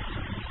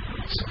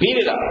 Speed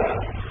it up.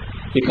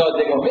 Because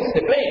they will miss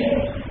the plane.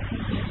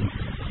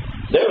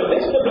 They will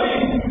miss the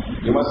plane.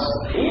 You must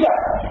speed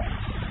up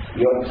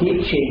your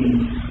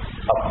teaching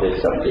of the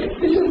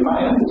subject. This is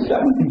my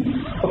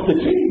understanding of the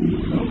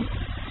dream.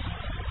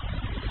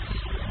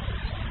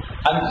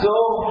 And so,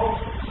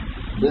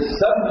 the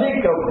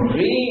subject of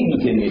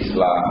dreams in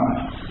Islam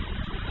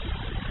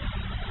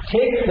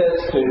takes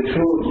us to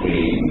true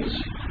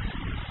dreams,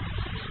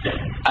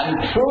 and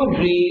true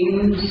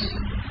dreams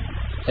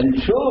and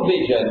true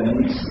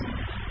visions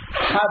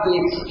have a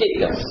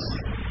status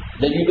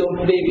that you don't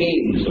play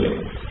games with.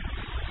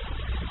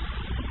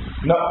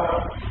 No,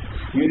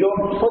 you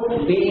don't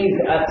put these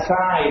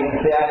aside and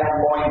say, I have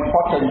more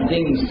important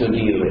things to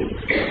deal with,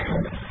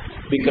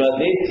 because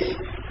this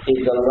is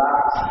the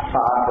last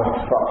part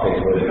of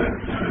prophethood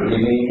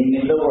remaining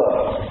in the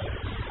world.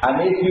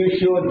 And if you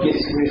show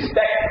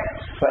disrespect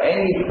for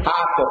any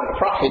part of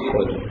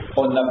prophethood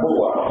or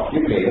Nabuwah,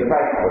 you pay the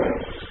price for it.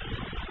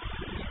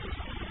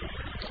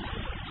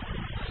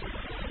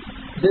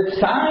 The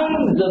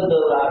signs of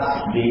the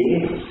last day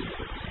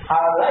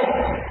are like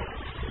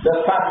the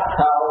fat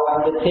cow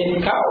and the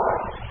thin cow.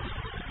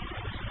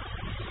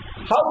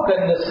 How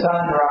can the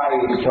sun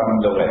rise from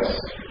the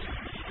west?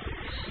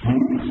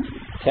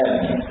 Tell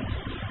me.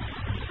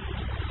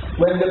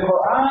 When the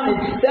Quran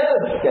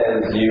itself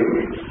tells you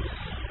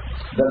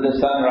that the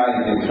sun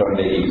rises from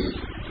the east,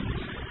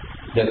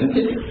 doesn't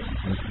it?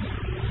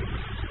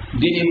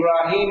 Did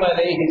Ibrahim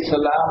alayhi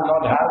salam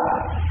not have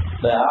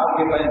the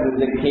argument with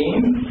the king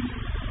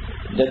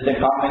that the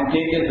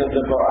commentators of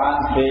the Quran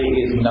say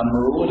is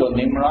Namrud or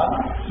Nimrod?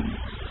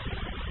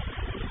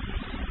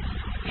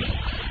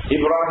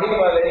 Ibrahim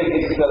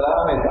alayhi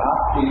salam is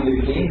asking the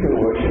king to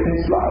worship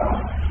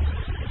Islam.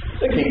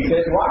 The king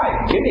says,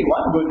 why? Give me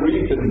one good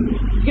reason.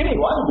 Give me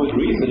one good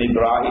reason,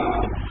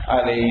 Ibrahim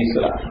alayhi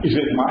salam. He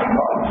says, my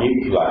God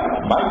gives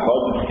life. My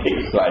God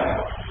takes life.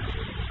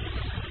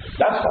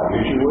 That's how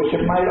you should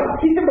worship my Lord.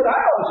 He said, but I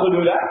also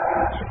do that.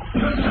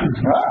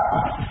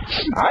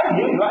 I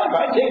give life,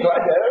 I take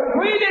life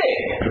every day.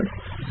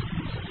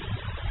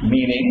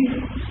 Meaning,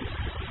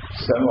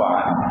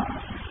 someone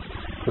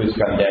who is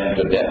condemned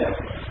to death,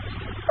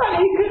 and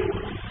he can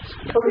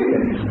forgive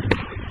him.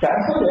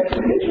 Cancel the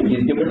execution,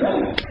 he's given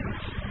life.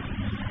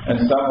 And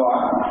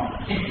someone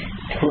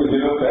who is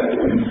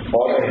innocent,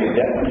 already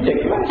dead,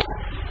 take life.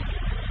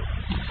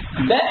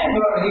 Then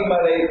Ibrahim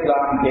alayhi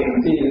salam came,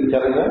 he is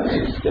telling us,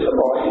 he's still a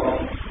boy.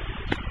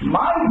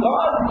 My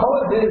God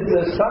causes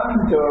the sun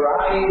to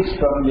rise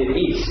from the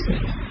east.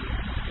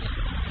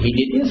 He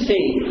didn't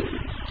say,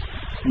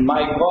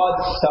 my God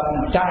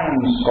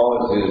sometimes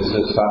causes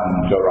the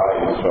sun to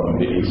rise from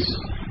the east.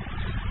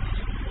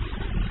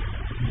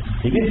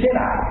 He didn't say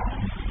that.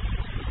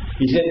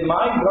 He said,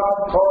 my God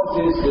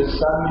causes the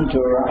sun to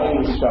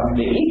rise from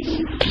the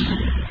east.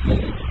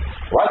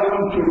 Why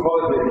don't you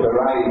cause it to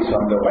rise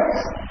from the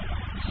west?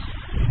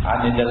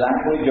 And in the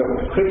language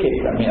of cricket,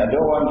 I mean, I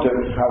don't want to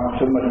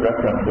have too much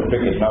reference to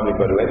cricket now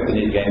because the West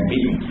Indies getting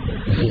beaten.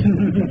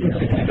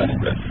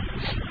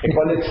 They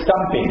call it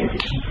stumping.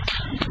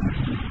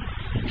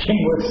 King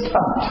was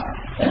stumped.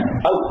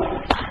 Out.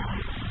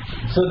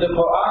 So the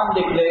Quran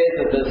declares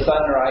that the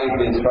sun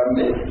rises from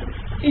the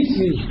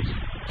east.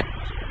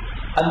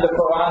 And the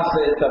Quran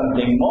says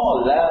something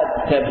more. La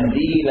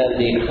tabdeela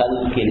li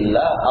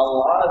khalqillah.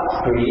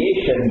 Allah's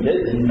creation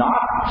does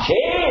not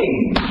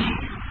change.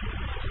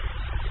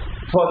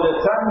 For the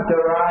sun to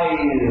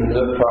rise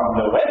from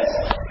the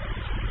west,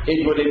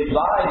 it would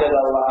imply that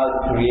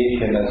Allah's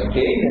creation has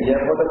changed, and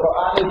therefore the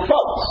Quran is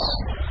false.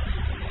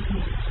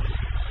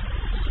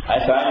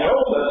 As I know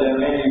that there are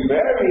many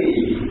very,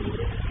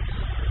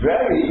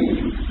 very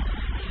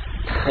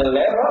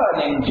clever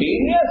and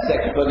ingenious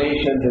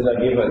explanations that are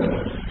given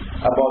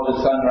about the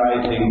sun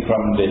rising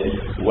from the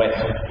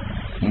west.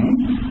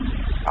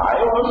 I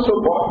also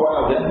bought one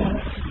of them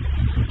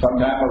some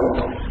time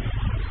ago.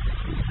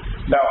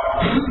 Now,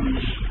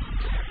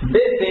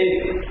 this is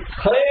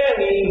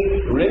clearly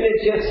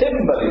religious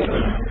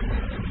symbolism.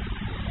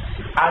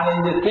 And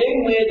in the same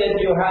way that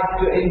you have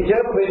to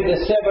interpret the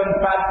 7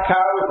 fat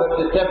cows and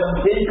the 7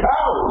 thin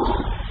cows,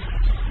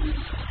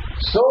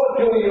 so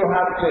too you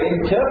have to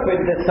interpret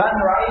the sun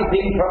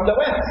rising from the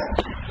west.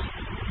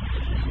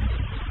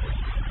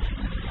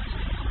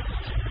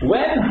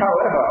 When,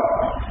 however,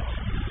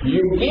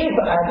 you give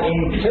an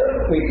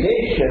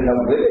interpretation of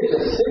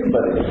religious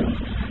symbolism,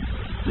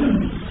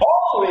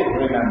 always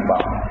remember,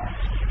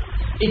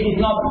 it is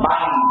not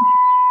binding.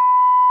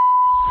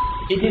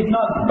 It is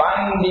not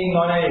binding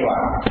on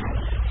anyone.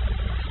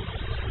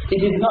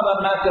 It is not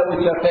a matter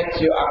which affects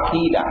your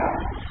aqidah.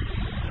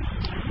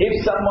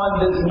 If someone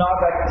does not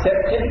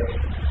accept it,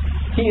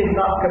 he is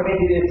not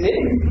committed a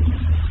sin.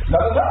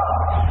 Not at all.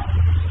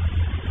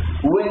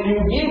 When you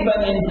give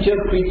an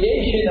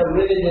interpretation of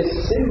religious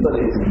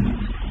symbolism,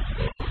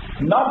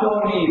 not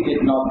only is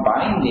it not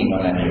binding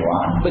on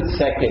anyone, but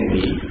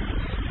secondly,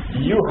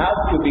 you have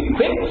to be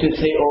quick to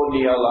say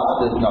only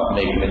Allah does not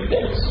make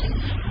mistakes.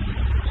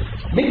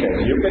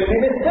 Because you can be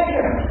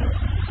mistaken.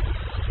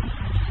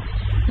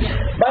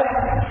 But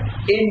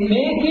in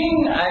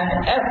making an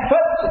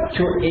effort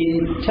to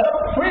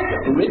interpret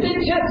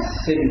religious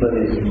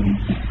symbolism,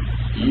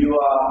 you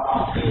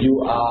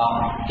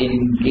are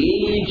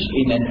engaged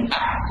in an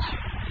act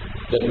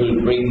that will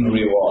bring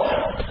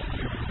reward.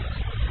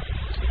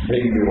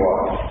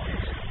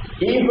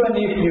 Even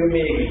if you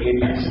make a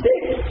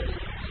mistake,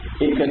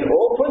 it can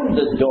open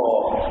the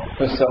door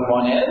for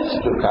someone else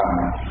to come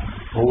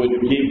who will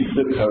give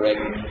the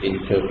correct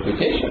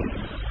interpretation.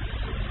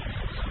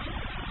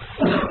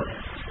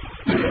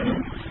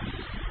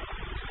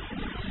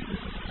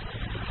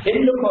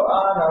 In the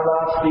Quran,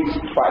 Allah speaks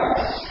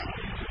twice,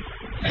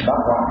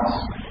 not once,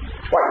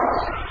 twice,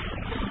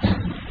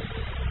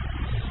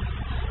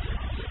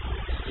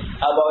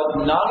 about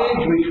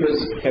knowledge which was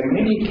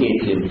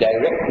communicated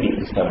directly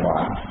to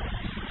someone,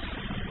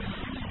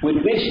 with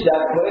which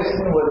that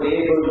person was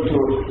able to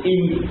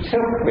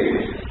interpret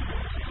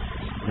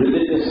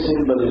religious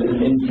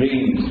symbolism in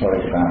dreams, for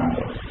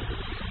example.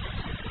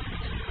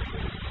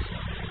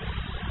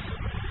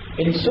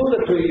 In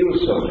Surah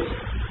Yusuf,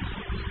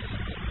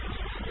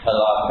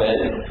 Allah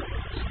said,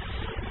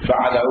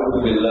 فَعَلَوْذُ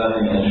بِاللَّهِ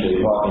مِنَ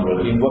الشَّيْطَانِ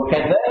الرَّجِيمِ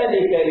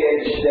وَكَذَلِكَ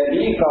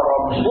يَجْتَبِيكَ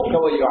رَبُّكَ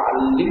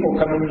وَيُعَلِّمُكَ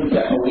مِنْ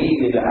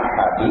تَأْوِيلِ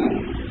الْأَحَادِيثِ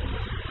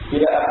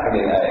إلى آخر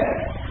الآية.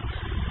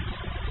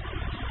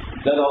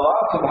 That Allah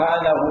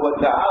subhanahu wa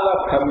ta'ala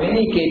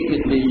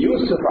communicated to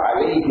Yusuf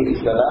alayhi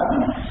salam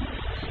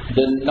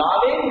the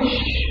knowledge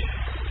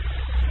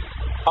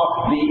of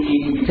the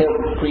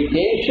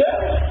interpretation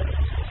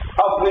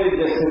of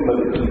religious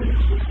symbolism.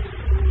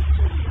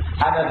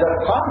 And as a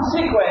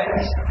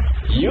consequence,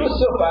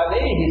 Yusuf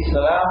alayhi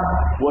salam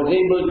was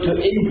able to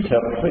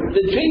interpret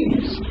the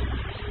dreams.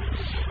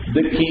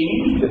 The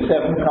king, the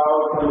 7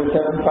 cows and the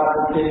 7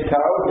 fatted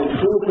cows, the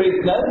 2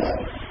 prisoners,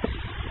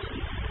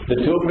 the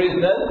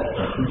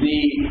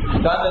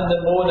sun and the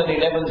moon and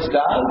 11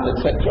 stars,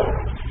 etc.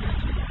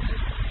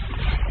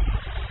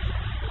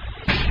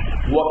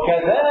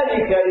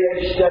 وَكَذَلِكَ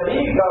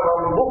يَجْتَبِيكَ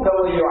رَبُّكَ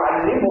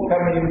وَيُعَلِّمُكَ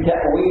مِنْ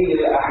تَأْوِيلِ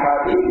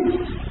الْأَحَادِيثِ.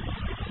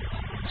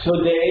 So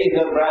there is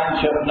a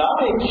branch of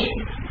knowledge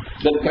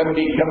that can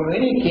be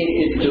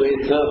communicated to a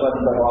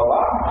servant of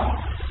Allah,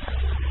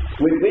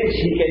 with which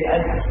he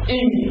can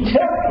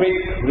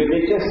interpret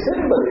religious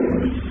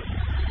symbolism.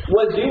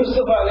 Was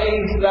Yusuf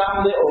alayhi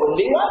salam the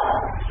only one?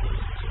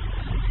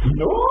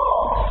 No.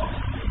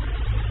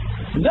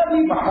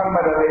 Nabi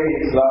Muhammad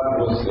alayhi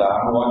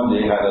salam one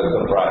day had a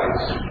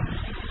surprise.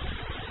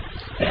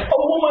 A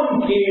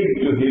woman came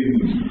to him,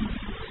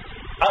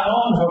 and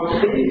on her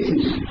face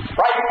is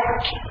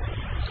fright.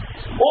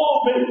 Oh,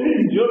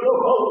 messenger of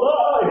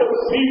Allah, I have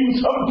seen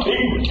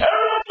something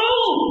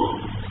terrible.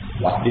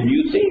 What did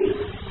you see?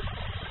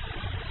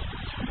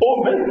 Oh,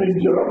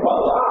 messenger of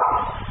Allah,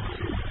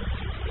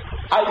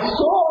 I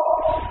saw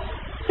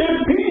a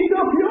piece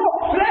of your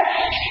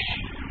flesh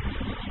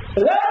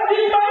land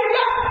in my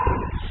lap.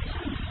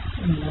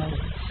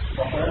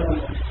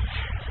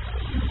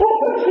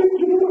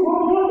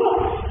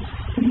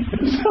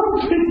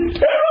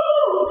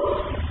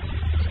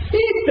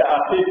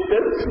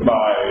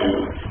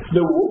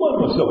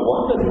 have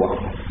wondered why.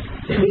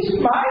 He's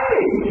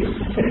smiling.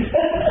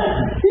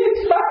 He's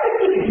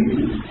smiling.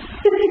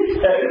 He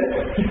said,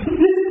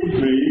 this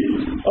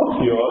dream of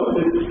yours,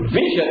 this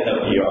vision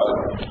of yours,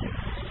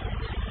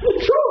 the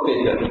true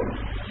vision.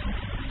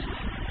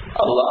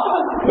 Allah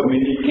has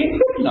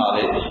communicated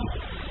knowledge.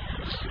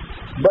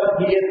 But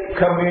He has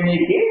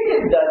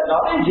communicated that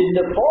knowledge in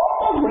the form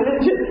of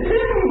religious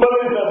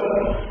symbolism.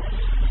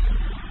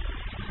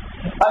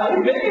 And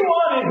if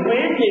anyone is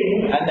waiting,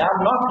 and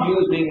I'm not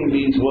using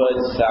these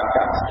words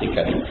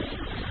sarcastically,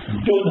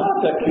 do not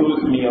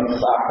accuse me of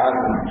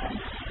sarcasm.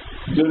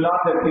 Do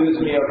not accuse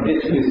me of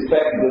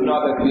disrespect. Do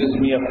not accuse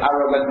me of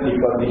arrogance,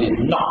 because it is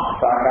not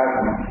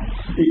sarcasm.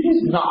 It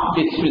is not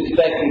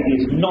disrespect. It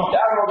is not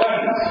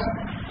arrogance.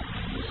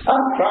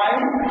 I'm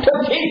trying to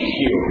teach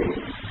you.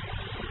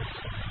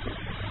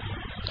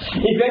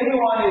 If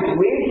anyone is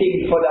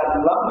waiting for that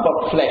lump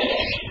of flesh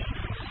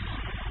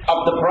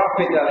of the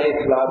Prophet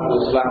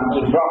ﷺ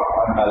to drop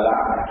on her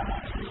lap,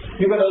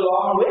 you've got a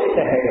long way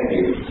ahead of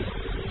you.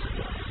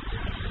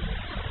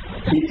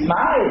 He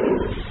smiled.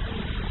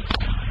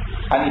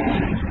 And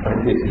what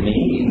this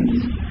means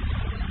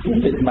is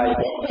that my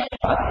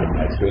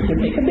Fatima is going to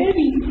make a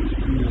baby.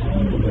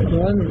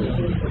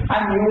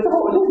 And you will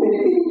hold the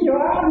baby in your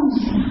arms.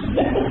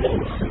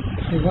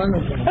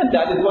 And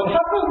that is what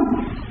happened.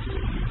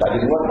 That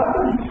is what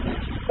happened.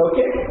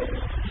 Okay?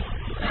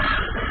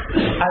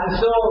 And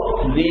so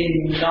the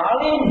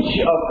knowledge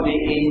of the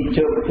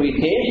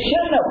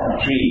interpretation of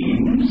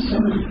dreams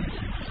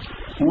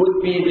would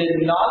be the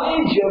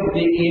knowledge of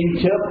the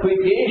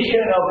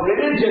interpretation of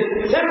religious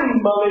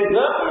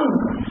symbolism,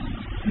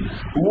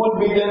 would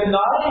be the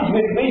knowledge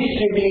with which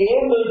to be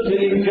able to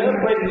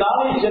interpret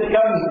knowledge that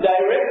comes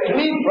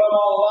directly from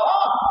Allah.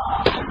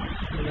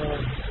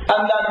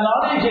 And that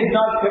knowledge is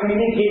not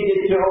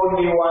communicated to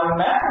only one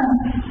man.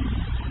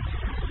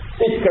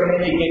 It's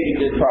communicated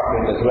to the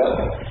Prophet as well.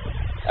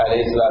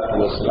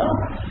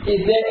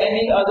 Is there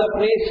any other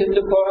place in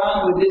the Quran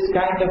with this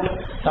kind of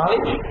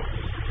knowledge?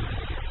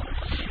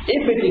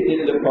 If it is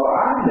in the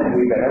Quran, then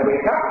we better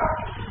wake up.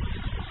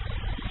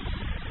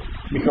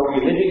 Because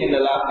we're living in the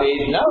last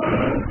age now.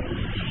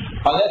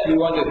 Unless we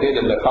want to say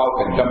that the cow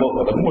can jump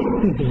over the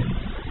moon.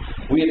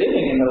 We're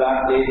living in the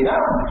last age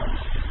now.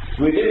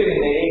 We're living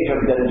in the age of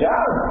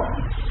Dajjal.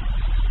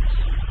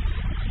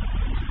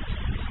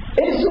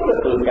 In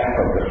Surah Al-Kahf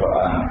of the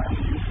Quran,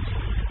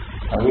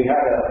 and we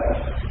had a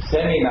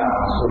seminar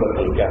on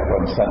Surah Al-Kahf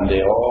on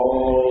Sunday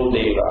all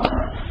day long.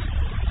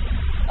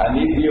 And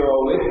if you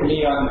are with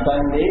me on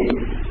Sunday,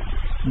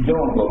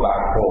 don't go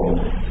back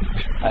home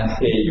and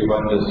say you've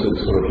understood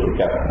Surah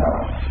Al-Kahf now.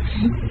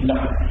 No.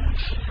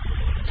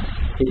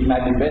 It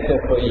might be better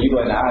for you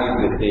and I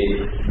to say,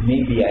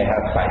 maybe I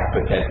have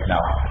 5%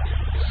 now.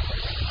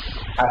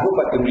 I hope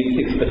I can reach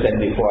 6%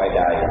 before I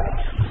die.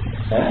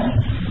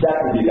 That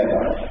will be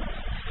better.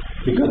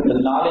 Because the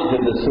knowledge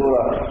of the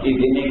surah is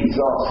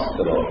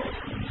inexhaustible.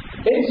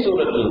 In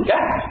Surah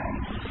Al-Kahf,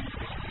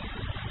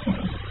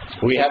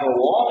 we have a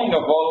warning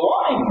of all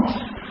warnings.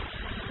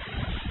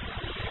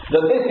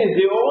 That this is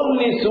the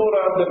only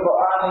surah of the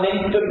Quran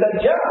linked to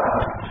Dajjal.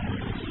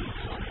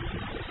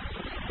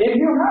 If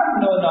you have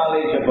no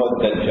knowledge about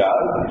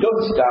Dajjal,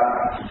 don't start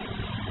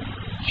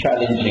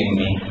challenging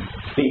me,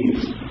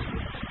 please.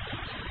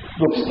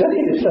 Go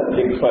study the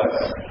subject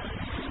first,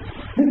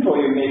 before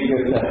you make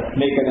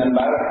an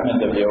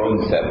embarrassment of your own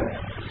self.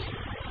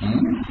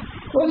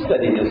 Go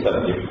study the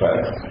subject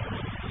first.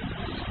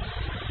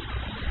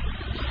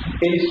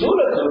 In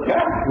Surah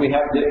Al-Kahf, we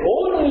have the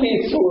only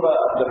surah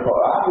of the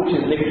Quran which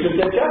is linked to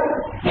Dajjal.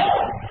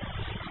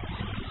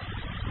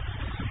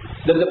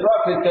 That the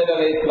Prophet said,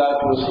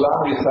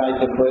 recite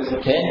the first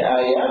 10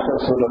 ayat of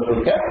Surah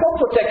Al-Kahf for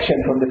protection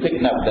from the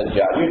fitna of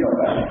Dajjal. You know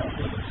that.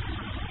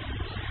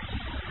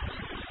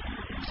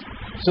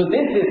 So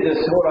this is the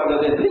surah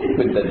that is linked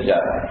with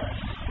Dajjal.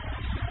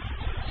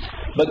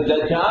 But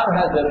Dajjal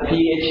has a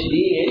PhD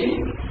in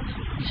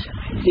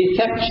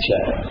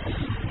deception.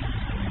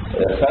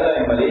 The fellow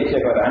in Malaysia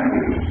got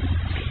angry.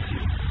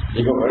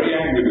 He got very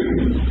angry with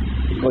me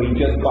because he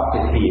just got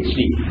his PhD.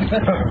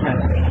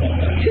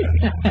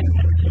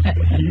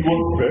 He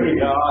worked very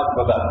hard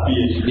for that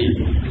PhD.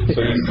 So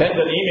he sent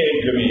an email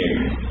to me.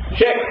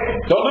 Check,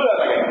 don't do that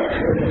again.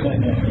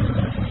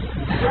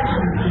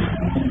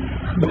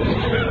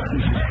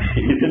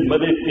 He's in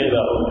Malaysia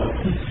now.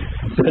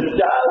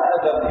 Dajjal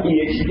has a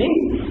PhD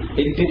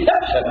in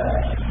deception.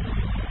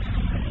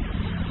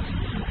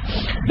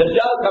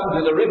 Dajjal comes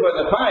with a river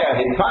and a fire.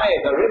 His fire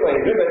is a river,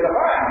 his river is a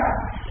fire.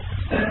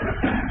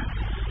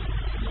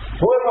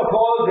 Whoever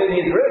falls in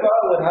his river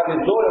will have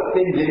his load of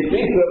sins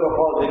increased. Whoever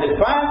falls in his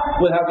fire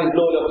will have his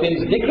load of sins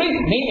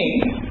decreased. Meaning,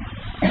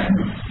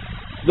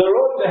 the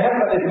road to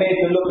heaven is made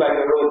to look like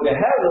the road to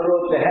hell. The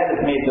road to hell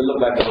is made to look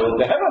like the road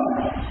to heaven.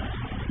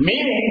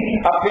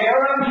 Meaning,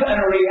 appearance and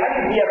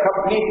reality are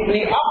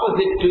completely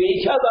opposite to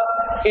each other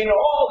in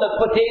all that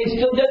pertains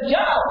to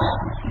Dajjal.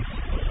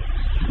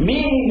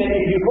 Meaning that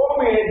if you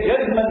formulate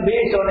judgment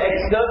based on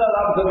external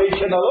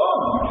observation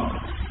alone,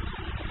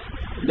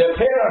 the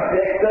appearance,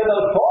 the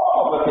external form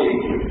of a thing.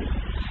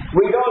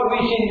 Without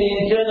reaching the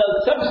internal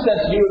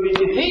substance, you will be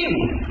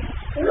deceived.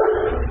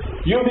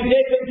 You will be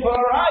taken for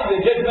a ride, the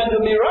judgment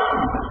will be wrong.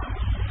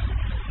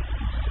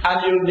 And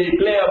you will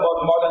declare about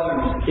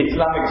modern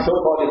Islamic,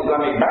 so-called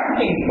Islamic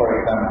banking, for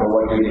example,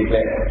 what you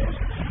declare.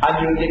 And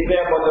you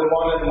declare about the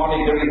modern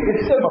monetary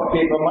system of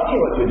paper money,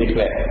 what you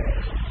declare.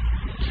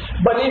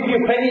 But if you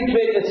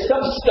penetrate the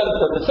substance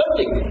of the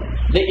subject,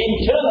 the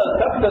internal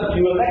substance,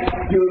 you will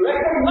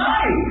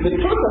recognize the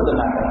truth of the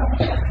matter.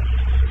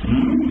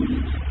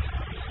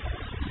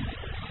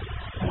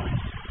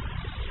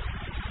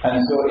 And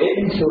so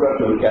in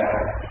Surah Al-Kahf,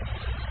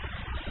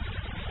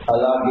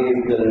 Allah gave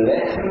the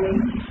lesson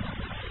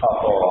of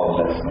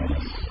all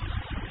lessons.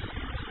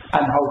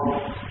 And how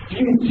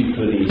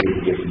beautifully He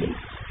given it.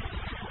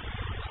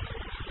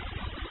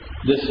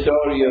 The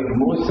story of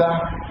Musa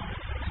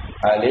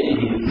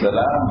alayhi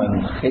salam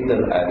and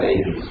Khidr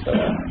alayhi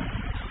salam,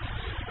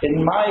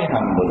 in my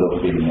humble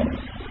opinion,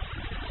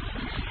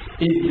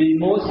 is the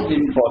most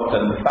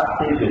important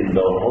passage in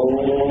the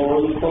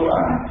whole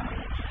Quran,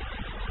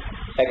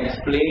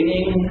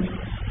 explaining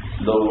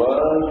the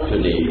world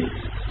today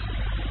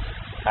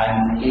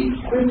and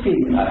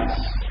equipping us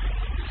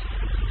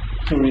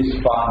to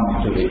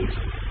respond to it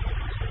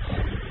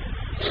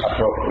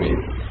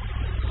appropriately.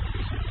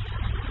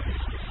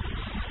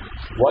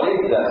 What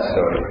is that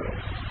story?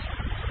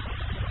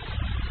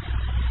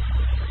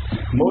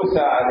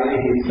 Musa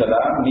alayhi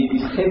salam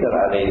meets Khidr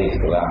alayhi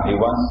salam. He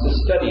wants to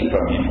study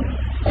from him.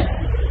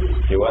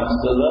 He wants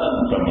to learn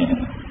from him.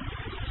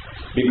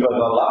 Because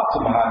Allah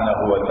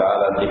subhanahu wa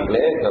ta'ala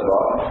declares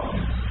about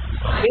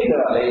Khidr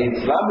alayhi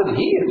salam that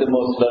he is the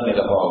most learned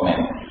of all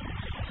men.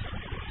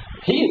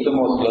 He is the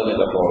most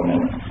learned of all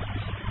men.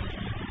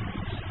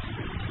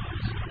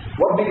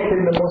 What makes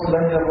him the most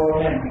learned of all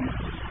men?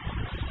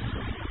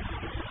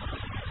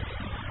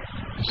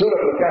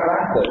 Surah Al-Kahf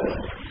answers,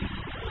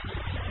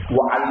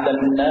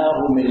 وَعَلَّمْنَاهُ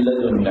مِنْ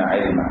لَدُنَّا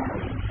عِلْمًا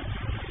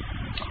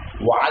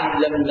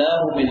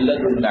وَعَلَّمْنَاهُ مِنْ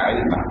لَدُنَّا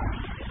عِلْمًا.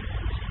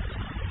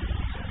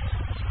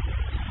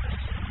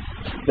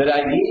 That I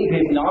gave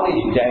him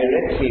knowledge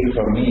directly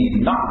from me,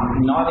 not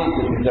knowledge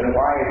that is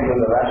acquired through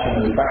the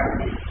rational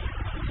faculty,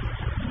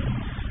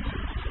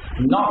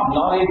 not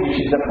knowledge which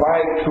is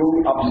acquired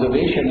through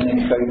observation and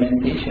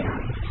experimentation.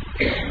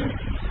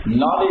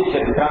 Knowledge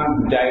that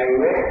comes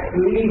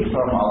directly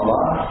from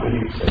Allah to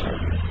Himself.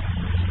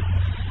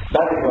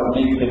 That is what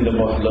makes him the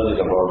most learned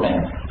of all men.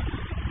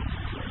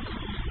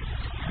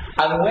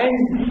 And when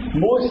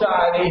Musa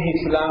alayhi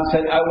salam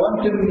said, I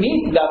want to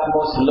meet that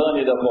most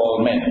learned of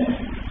all men,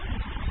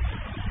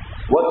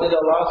 what did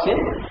Allah say?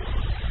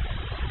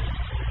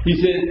 He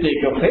says,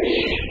 take a fish.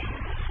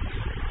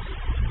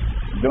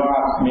 Don't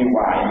ask me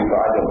why, because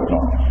I don't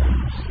know.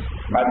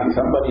 Maybe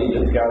somebody is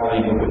just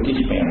gathering who could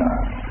teach me enough.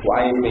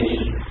 Why a fish?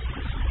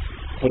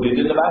 Put it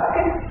in the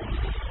basket.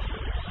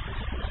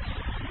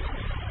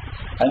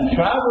 And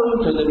travel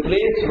to the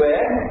place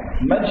where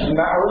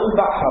Majma'ul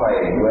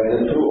Bahrain, where the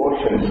two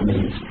oceans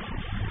meet.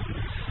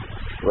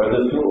 Where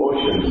the two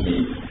oceans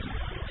meet.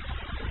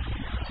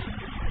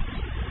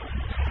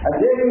 And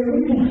there you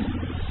meet.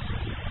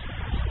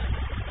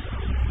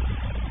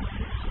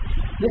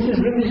 This is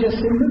religious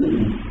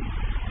symbolism.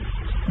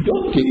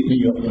 Don't take me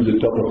up to the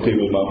top of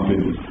Table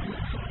Mountain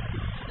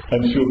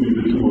and show me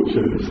the two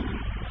oceans.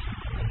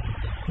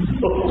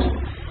 No.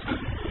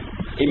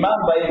 Imam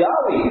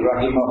Baydawi,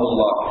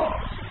 rahimahullah,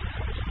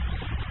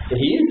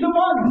 he is the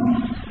one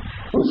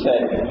who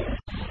said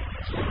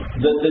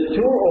that the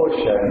two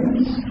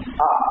oceans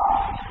are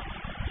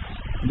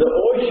the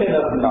ocean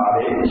of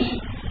knowledge,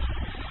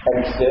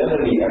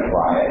 externally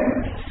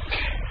acquired,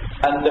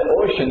 and the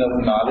ocean of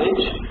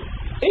knowledge,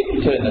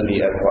 internally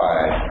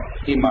acquired.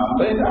 Imam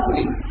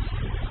Baydawi.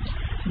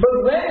 But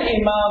when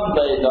Imam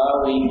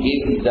Baydawi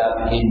gives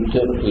that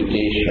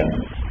interpretation,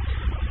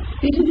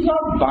 it is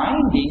not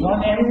binding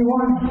on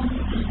anyone.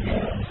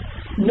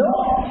 No,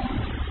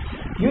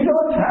 you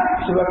don't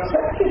have to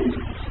accept it.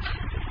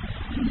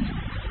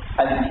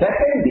 And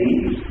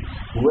secondly,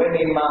 when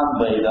Imam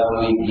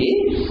Baydawi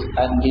gives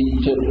an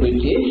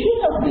interpretation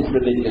of this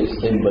religious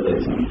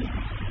symbolism,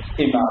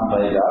 Imam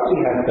Baydawi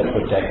has to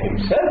protect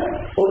himself.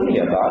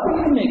 Only Allah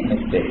will make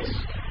mistakes.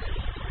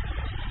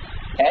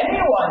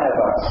 Any one of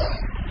us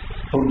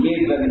who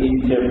gives an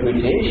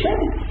interpretation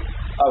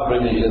of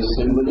religious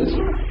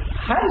symbolism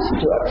has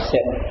to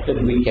accept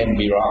that we can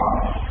be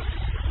wrong.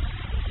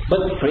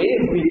 But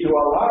praise be to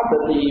Allah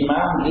that the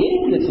Imam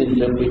gave this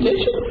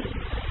interpretation,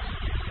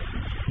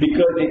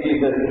 because it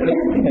is as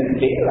plain as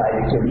daylight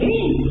to me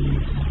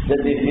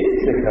that it is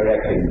the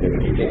correct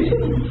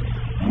interpretation.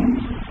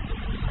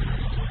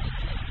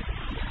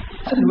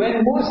 And when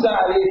Musa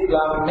alayhi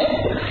salam met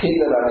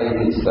Khidr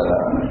alayhi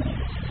salam,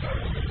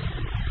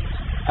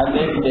 and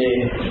then they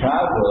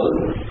traveled,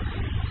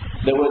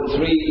 there were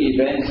three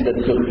events that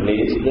took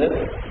place: the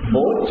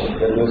boat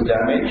that was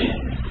damaged,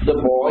 the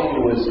boy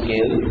who was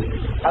killed,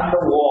 and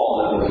the wall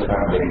that was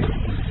crumbling.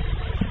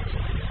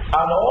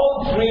 On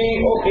all three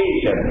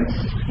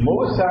occasions,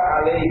 Musa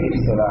alayhi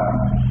salam,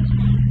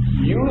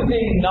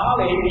 using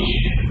knowledge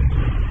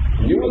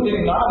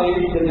using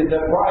knowledge that is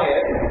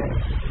acquired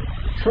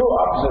through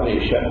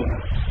observation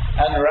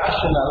and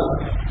rational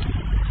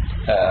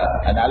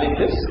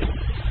analysis.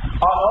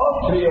 On all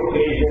three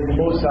occasions,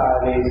 Musa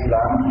alayhi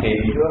salam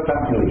came to a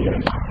conclusion.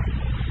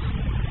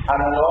 And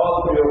on all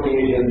three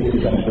occasions, his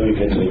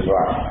conclusion was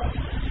right.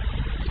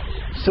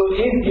 So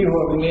if you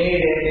have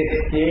made a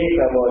mistake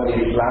about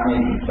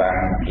Islamic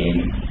banking,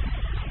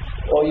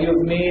 or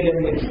you've made a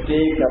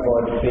mistake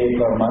about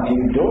paper money,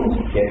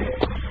 don't get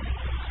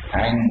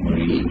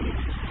angry.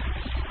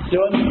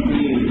 Don't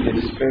feel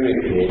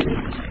dispirited.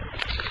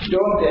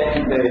 Don't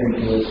enter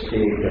into a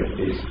state of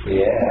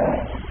despair.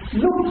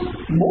 Look,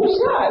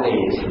 Musa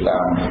alayhi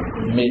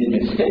salam made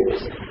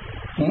mistakes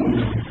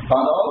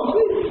on all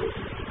three.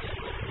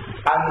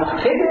 And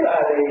Khidr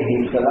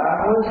alayhi salam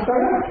was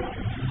correct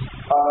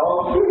on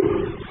all three.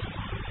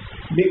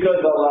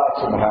 Because Allah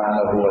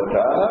subhanahu wa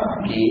ta'ala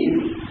gave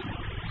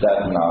that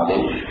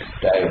knowledge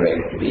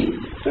directly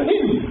to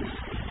him.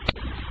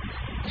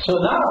 So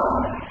now,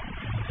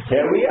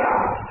 here we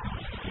are.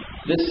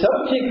 The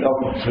subject of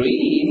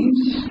dreams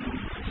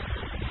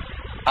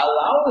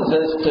allows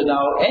us to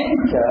now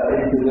enter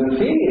into the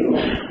field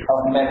of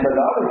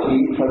methodology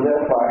for the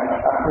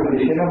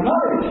acquisition of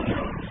knowledge.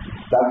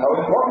 That's how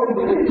important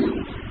it is.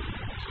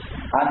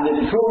 And the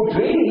true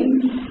dream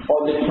or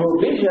the true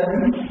vision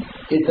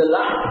is the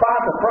last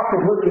part the Prophet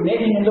will be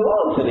making in the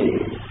world today.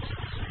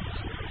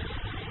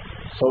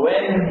 So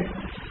when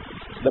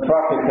the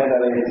Prophet said,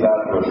 alayhi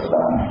salatu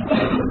wasalam,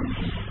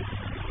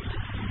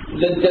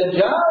 the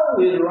Dajjal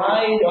will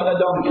ride on a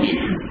donkey.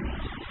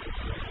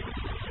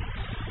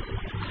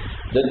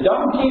 The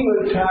donkey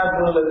will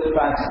travel as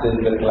fast as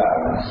the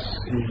clouds.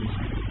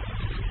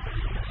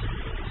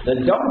 The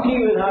donkey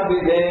will have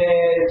his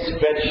head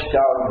stretched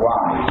out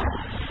wide.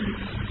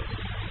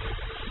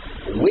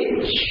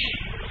 Which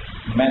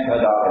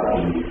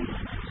methodology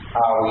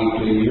are we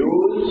to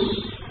use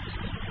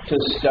to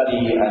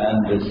study and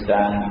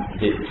understand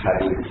this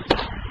hadith?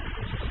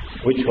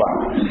 Which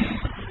one?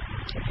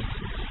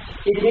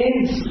 It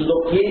is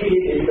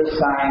located in the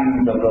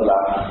signs of the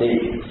last day,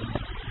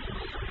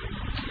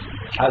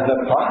 as a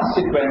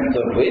consequence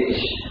of which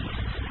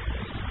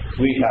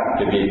we have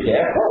to be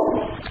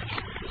careful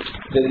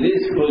that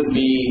this could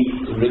be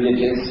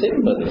religious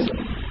symbolism.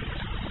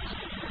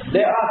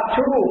 There are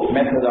two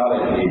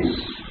methodologies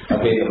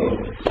available.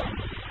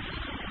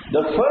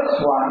 The first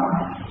one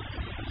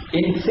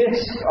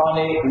insists on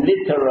a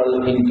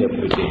literal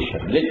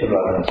interpretation,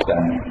 literal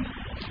understanding.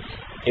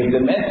 If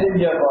the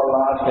Messenger of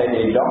Allah said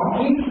a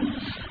donkey,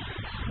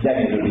 then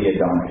it will be a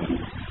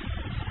donkey.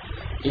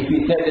 If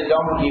he said the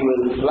donkey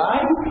will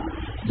fly,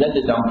 then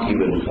the donkey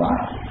will fly.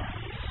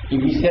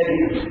 If he said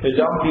the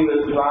donkey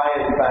will fly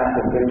as fast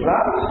as the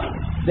clouds,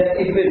 then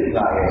it will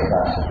fly as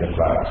fast as the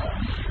clouds.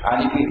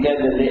 And if he said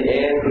that the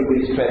air will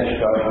be stretched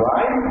out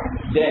wide,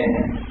 then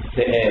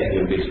the air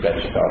will be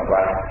stretched out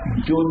wide.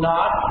 Do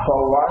not for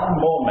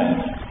one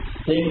moment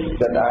think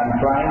that I am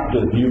trying to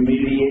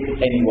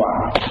humiliate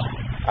anyone.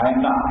 I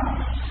am not.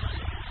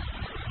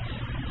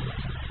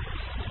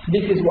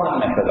 This is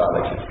one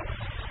methodology.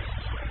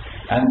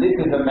 And this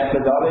is a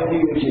methodology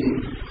which is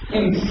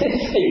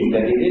insisting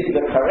that it is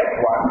the correct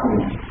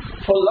one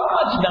for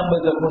large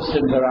numbers of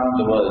Muslims around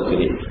the world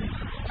today.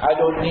 I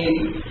don't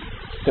need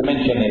to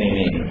mention any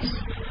names.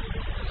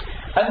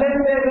 And then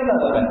there's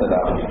another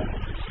methodology.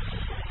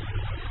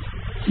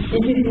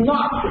 It is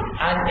not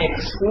an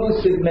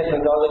exclusive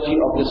methodology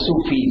of the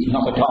Sufis,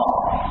 not at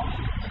all.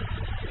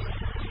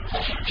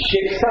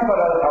 Sheikh Safar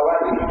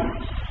al-Hawali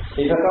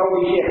is a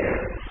Saudi Sheikh.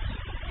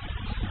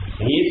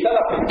 He is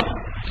Salafi.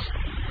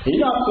 He is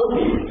not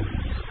Sufi.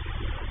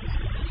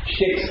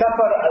 Sheikh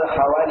Safar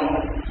al-Hawali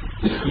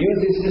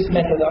uses this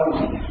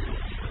methodology.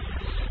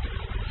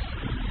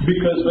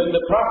 Because when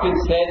the Prophet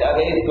said,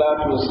 alayhi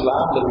salatu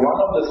wasalam, that one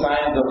of the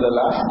signs of the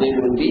last day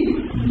will be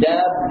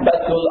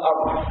dabbatul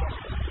ard,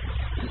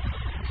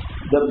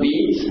 the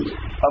beast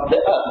of the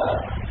earth.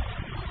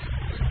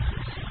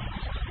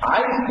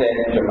 I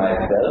said to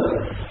myself,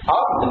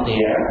 of the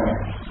year,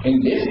 in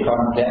this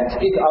context,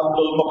 is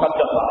Abdul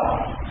Muqaddafa.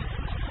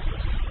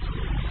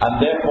 And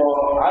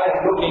therefore, I am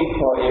looking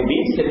for a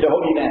beast in the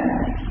Holy Land.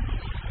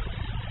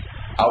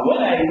 And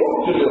when I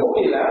looked to the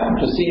Holy Land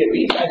to see a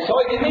beast, I saw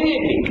it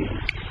immediately.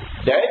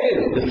 There it is,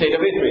 the state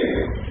of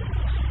Israel.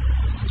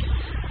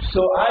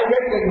 So I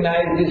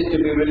recognize this to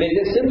be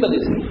religious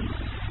symbolism.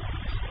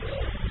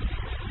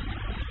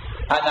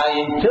 And I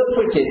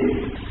interpreted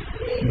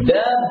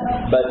the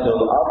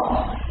battle of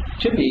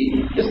to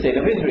be the state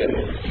of Israel.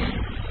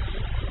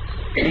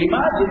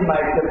 Imagine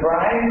my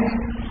surprise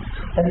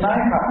and my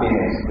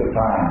happiness to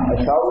find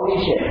a Saudi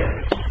Sheikh,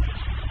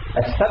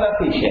 a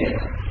Salafi Sheikh,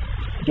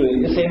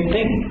 doing the same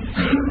thing.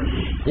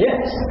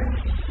 Yes.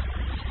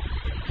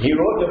 He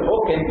wrote a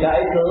book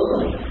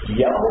entitled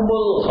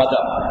Yawmul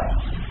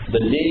Ghadab, the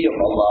day of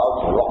Allah's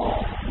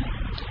wrath.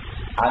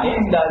 And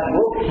in that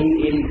book he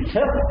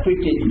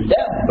interpreted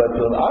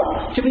Dabbatul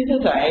Ard to be the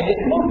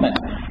Zionist movement.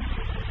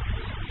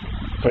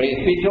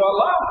 Praise be to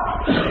Allah!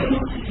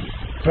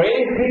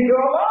 Praise be to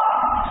Allah!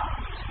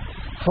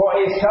 for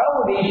a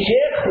Saudi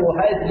sheikh who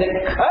has the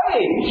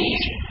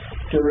courage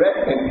to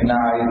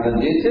recognize that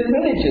this is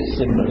religious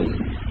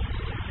symbolism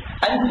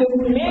and to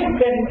make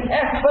an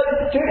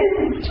effort to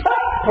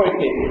interpret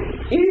it,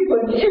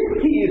 even if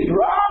he is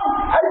wrong,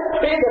 I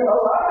pray that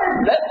Allah will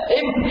bless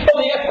him for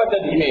the effort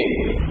that he made.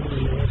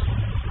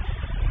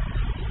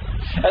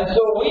 And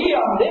so we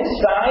on this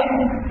side,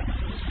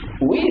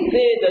 we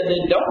say that the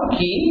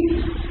donkey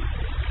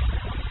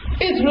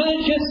is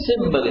religious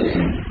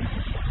symbolism.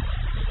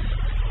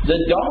 The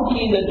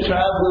donkey that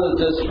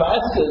travels as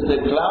fast as the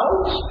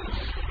clouds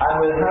and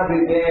will have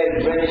his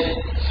legs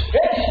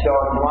stretched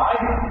out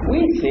wide, we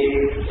say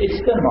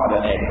it's the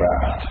modern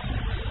aircraft.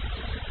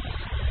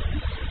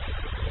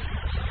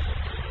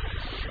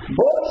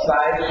 Both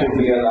sides should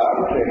be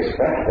allowed to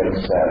express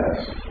themselves.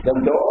 The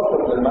doors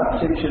of the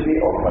masjid should be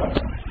open.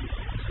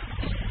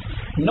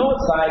 No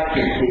side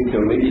should seek to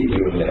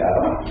ridicule the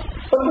other,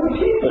 but the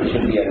people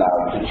should be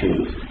allowed to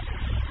choose.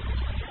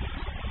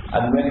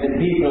 And when the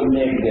people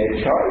make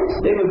their choice,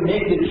 they will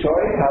make the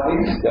choice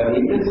having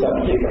studied the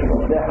subject of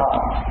what their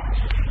heart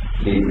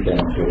leads them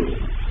to.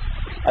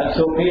 And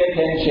so pay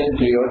attention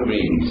to your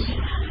dreams.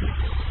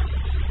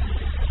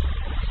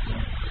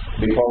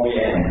 Before we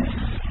end,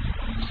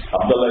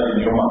 Abdullah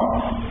ibn Umar.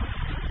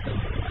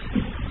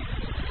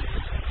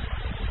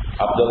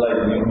 Abdullah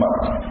ibn Umar,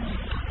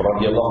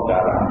 radiallahu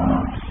ta'ala anhu.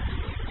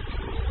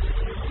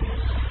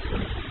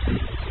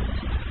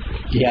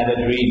 He had a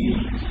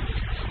dream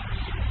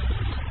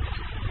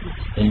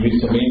in which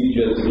some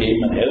angels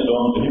came and held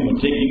on to him and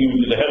taking him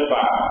to the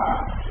hellfire.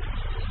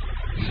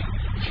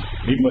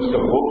 He must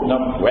have woken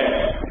up wet.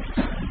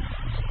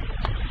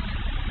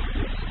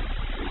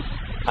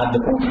 And the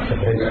Prophet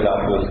heard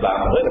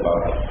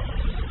about it.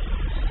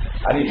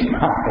 And he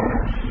smiled.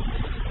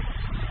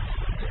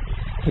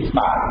 He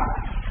smiled.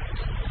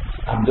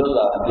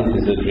 Abdullah,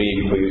 this is a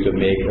dream for you to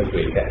make a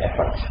greater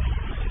effort.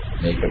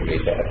 Make a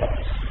greater effort.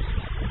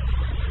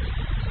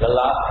 The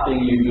last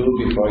thing you do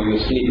before you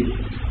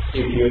sleep,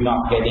 if you're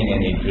not getting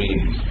any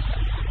dreams,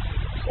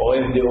 or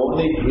if the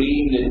only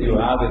dream that you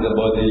have is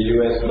about the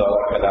US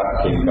dollar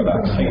collapsing.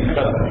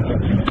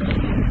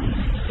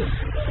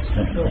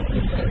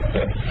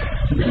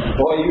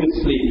 Before you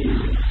sleep,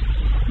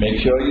 make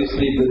sure you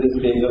sleep with the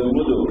state of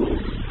wudu.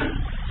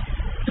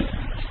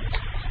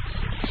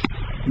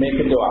 Make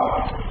a dua.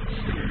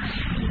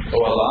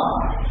 Oh Allah,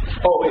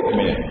 oh wait a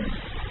minute.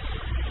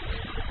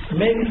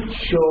 Make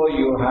sure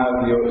you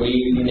have your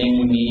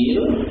evening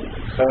meal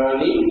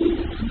early,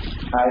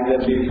 either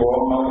before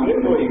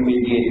Maghrib or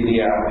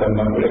immediately after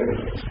Maghrib.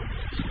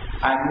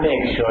 And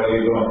make sure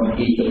you don't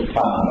eat a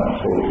pound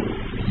of food.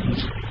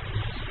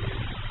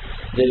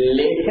 The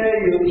later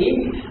you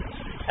eat,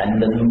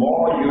 and the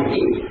more you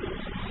eat,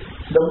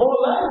 the more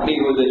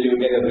likelihood that you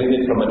get a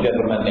visit from a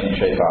gentleman named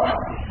Shaitan.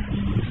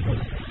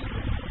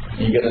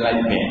 You get a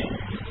nightmare.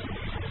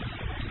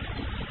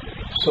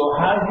 So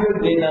have your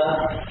dinner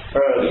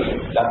early.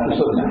 That's the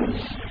sunnah.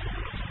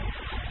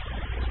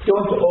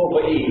 Don't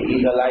overeat.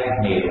 Eat a light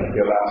meal,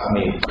 your last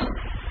meal.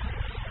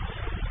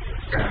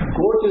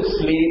 Go to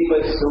sleep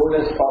as soon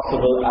as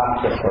possible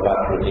after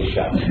Salatul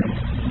Isha.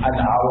 An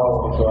hour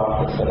or so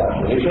after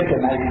Salatul Isha, it's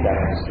a nice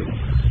time to sleep.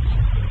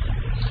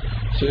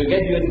 So you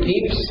get your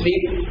deep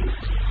sleep.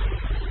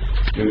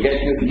 You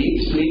get your deep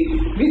sleep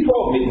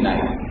before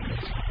midnight.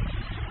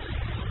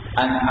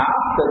 And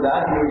after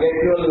that, you get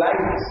your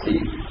light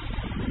sleep.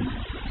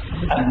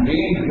 And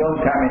dreams don't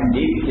come in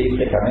deep sleep,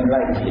 they come in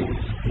light sleep.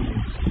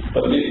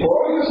 But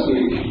before you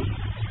sleep,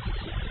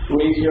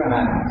 raise your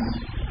hands,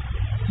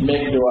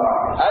 make dua,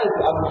 as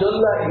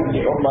Abdullah ibn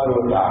Umar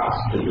was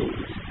asked to do.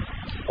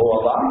 Oh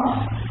Allah,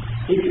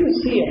 if you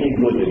see any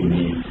good in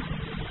me,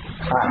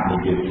 kindly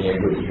give me a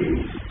good deed.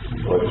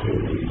 What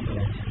should be?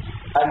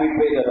 And we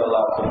pray that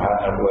Allah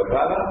subhanahu wa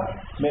ta'ala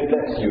may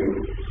bless you,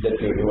 that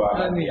your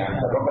dua may be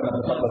answered. رَبَّنَا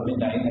تَقَبَّلْ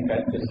مِنَّا إِنَّكَ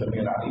أَنْتَ السَّمِيعُ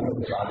الْعَلِيمُ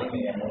وَتُبْ عَلَيْنَا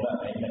يَا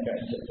مَوْلَانَا إِنَّكَ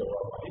أَنْتَ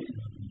التَّوَّابُ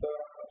الرَّحِيمُ.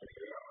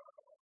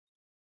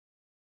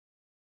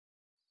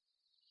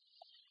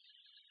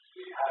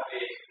 We have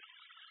a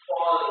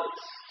false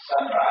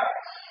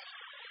sunrise,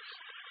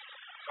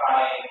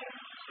 trying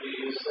to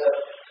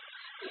usurp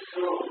the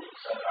true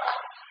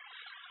sunrise.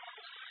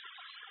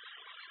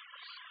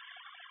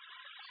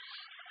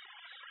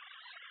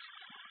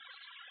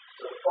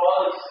 The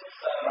false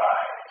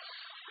sunrise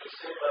to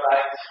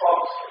symbolize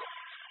falsehood,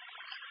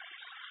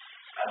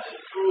 and the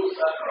true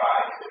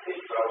sunrise, the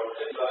picture, to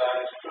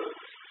symbolize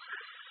truth.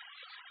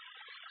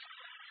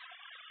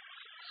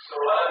 So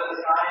one of the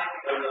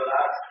signs of the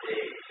last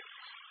day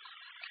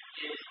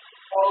is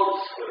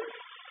falsehood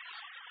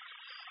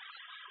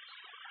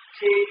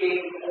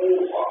taking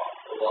over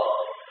the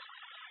world.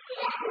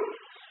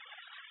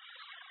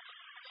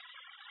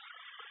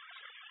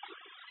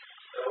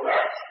 The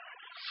West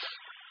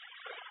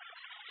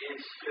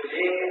is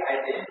today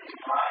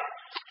identified.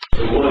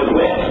 The word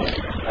West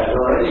has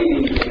already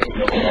been taken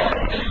over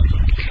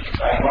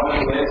by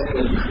modern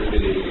Western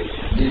civilization.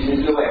 This is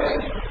the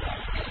West.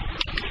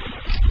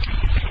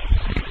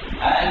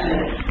 And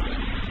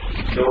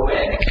the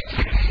West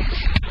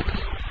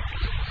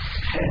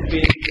has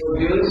been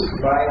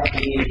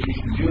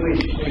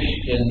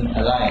Christian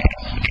alliance,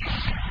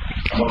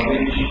 about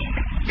which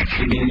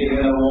we been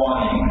given a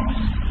warning.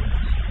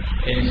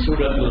 In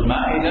Surah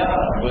Al-Ma'idah,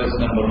 verse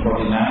number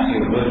 49,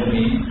 you've heard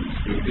me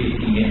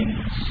repeating it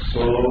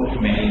so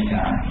many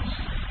times.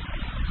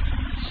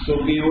 So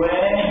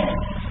beware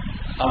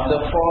of the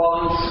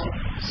false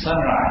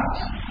sunrise.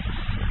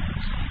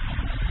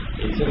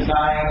 It's a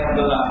sign of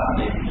the last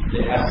day,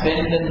 the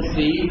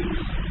ascendancy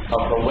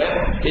of a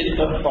well-built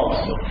of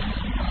falsehood.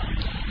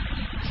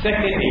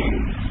 Secondly,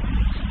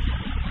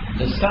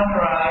 the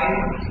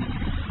sunrise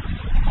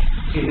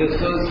is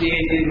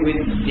associated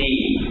with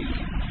day,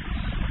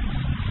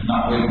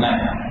 not with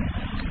night.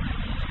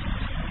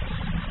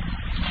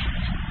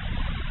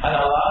 And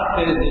Allah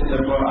says in the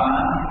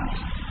Quran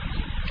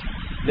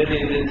that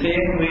in the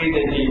same way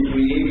that He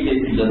created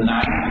the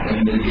night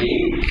and the day,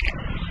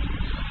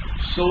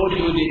 so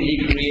too did He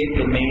create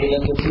the male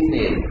and the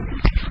female.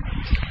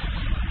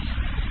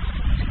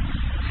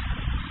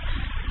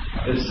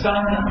 The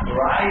sun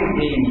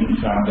rising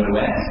from the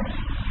west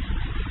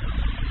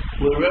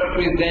will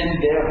represent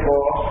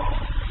therefore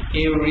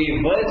a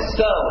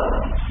reversal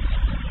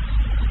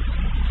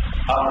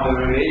of the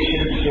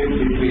relationship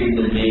between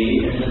the day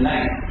and the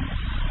night.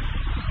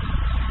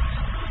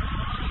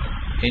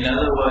 In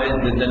other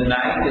words, the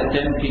night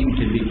attempting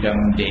to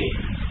become day,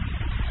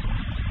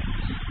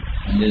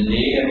 and the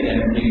day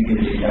attempting to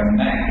become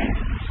night.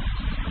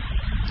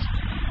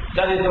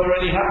 That is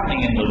already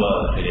happening in the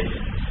world today,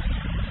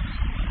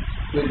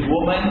 with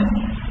women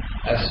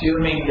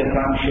assuming the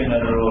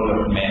functional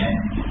role of men.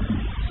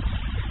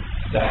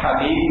 The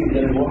hadith is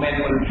that women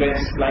will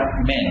dress like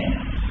men.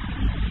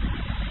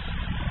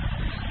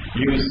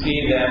 You see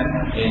them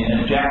in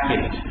a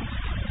jacket,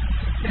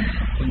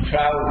 in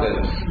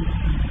trousers,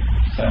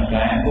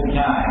 sometimes a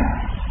tie.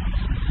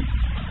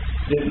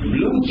 The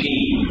blue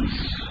jeans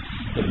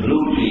of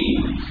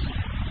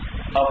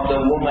the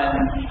woman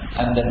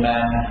and the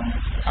man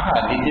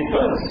hardly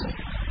differs.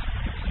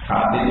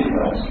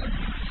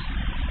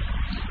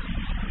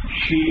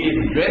 She is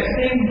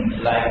dressing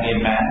like a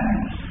man.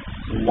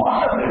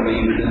 One of the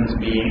reasons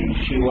being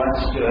she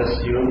wants to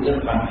assume the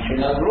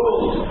functional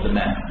role of the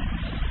man.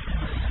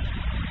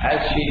 As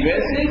she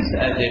dresses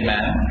as a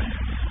man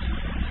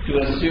to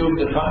assume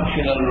the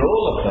functional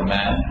role of the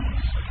man,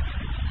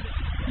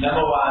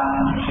 number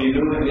one, she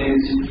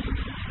loses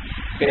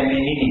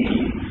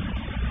femininity.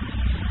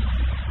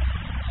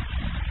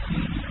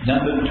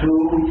 Number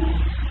two,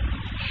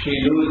 she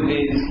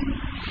loses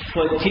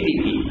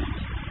fertility.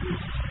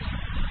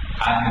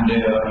 And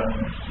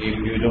if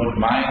you don't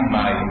mind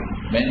my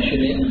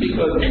mentioning,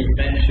 because it's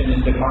mentioned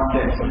in the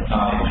context of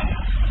knowledge,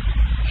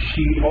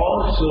 she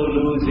also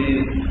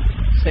loses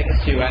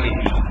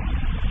sexuality.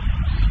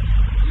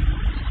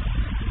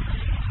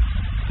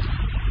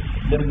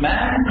 The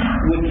man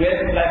would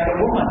dress like a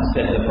woman,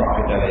 said the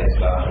Prophet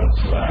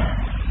ﷺ.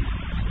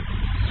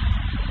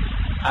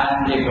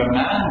 And if a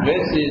man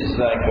dresses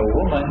like a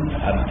woman,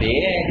 a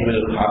beard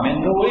will come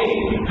in the way.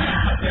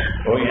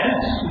 Oh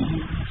yes.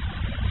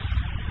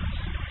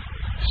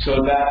 So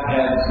that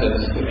helps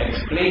us to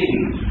explain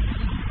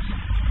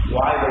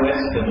why the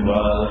Western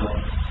world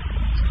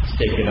has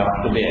taken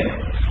off the beard,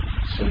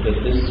 so that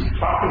this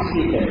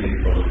prophecy can be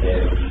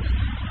fulfilled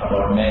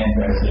about men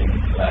dressing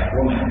like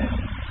women.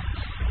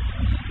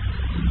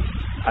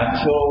 And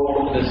so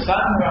the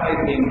sun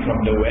rising from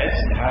the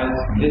west has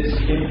this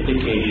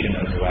implication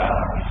as well.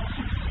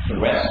 The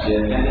west,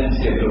 the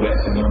tendency of the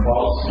west is a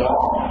false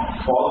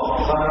dawn,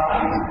 false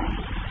sunrise,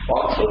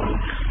 falsehood.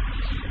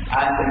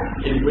 And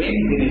it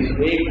brings in its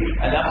wake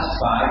an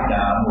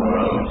upside-down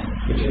world,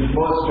 which is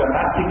most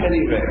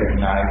dramatically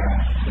recognized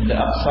in the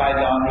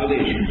upside-down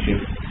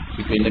relationship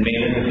between the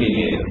male and the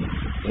female,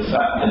 the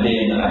sun, the day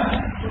and the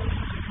night.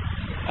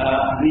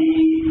 The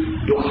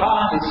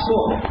dukhan is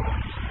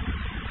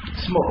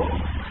smoke.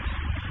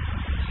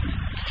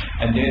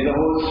 And there is a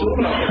whole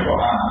surah of the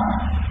Quran,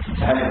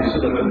 the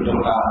surah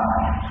al-Dukhan.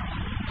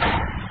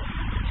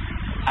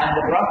 And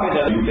the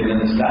Prophet, you can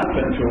understand,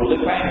 control the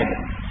climate.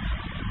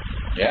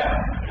 Yeah.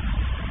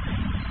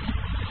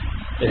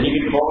 That he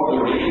can call the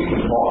rain to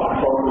fall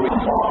and call the wind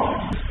to fall.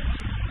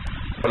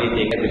 But he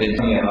takes evidence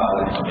about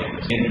something.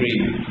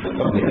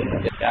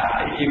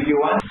 If you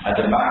want, at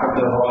the back of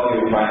the hall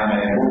you will find my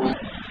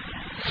books.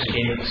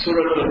 In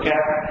Surah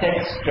Al-Kahf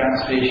text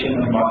translation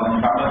and modern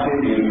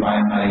commentary, you will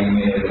find my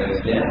email address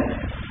there.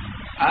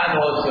 And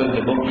also in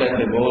the booklet,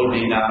 The Gold,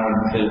 Dinar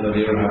and Silver,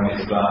 Dirham,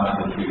 Islam and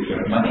the Future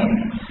of Money,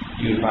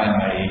 you will find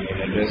my email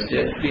address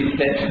there. Please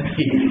send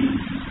me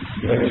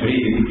your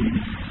dream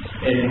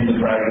in the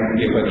private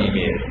paper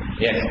email.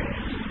 Yes.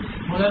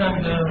 Maulana,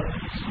 the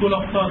School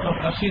of Thought of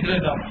Rashid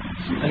Reza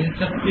and his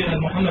tafsir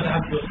Muhammad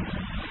Abdul.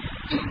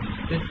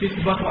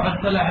 استثبت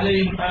وأرسل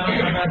عليهم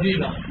طيرا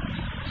أبابيل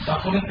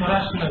according to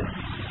rational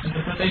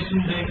interpretation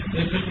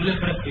they fit to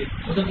literacy.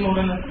 What does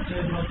Maulana say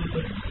about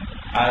this?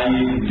 I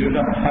do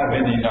not have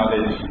any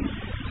knowledge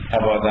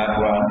about that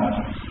one,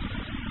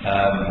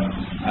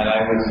 and I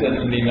will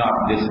certainly not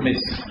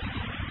dismiss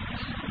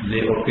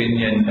the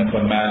opinion of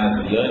a man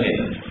as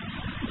learned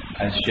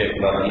as Sheikh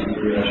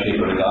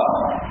Rashid Reza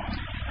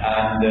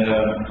and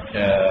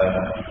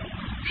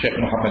Sheikh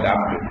Muhammad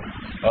Abdul.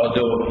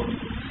 Although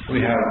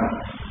we have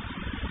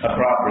a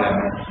problem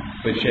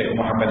with Sheikh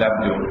Muhammad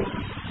Abdul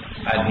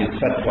and his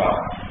fatwa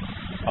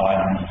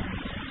on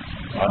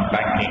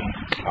banking,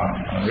 on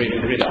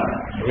riba.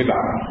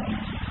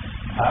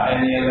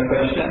 Any other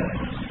question?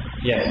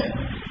 Yes.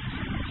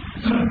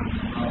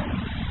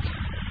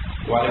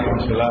 Wa alaikum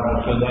salam wa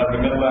rahmatullah.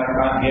 Remember, I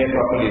can't hear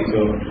properly,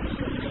 so.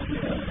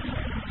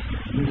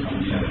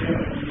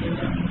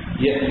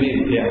 Yes,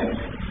 please, yeah.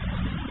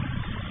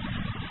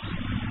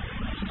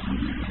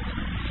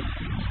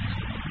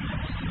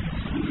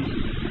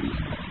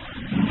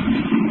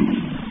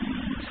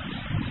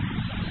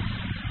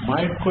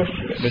 My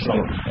question is,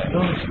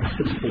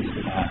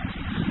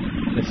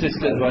 the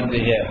sisters want to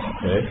hear.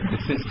 Okay. The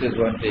sisters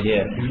want to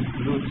hear.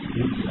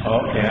 Okay,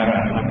 all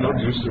right. I'm not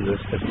used to this.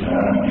 First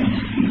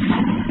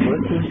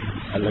is,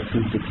 I'd like to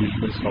introduce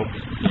myself.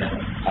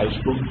 I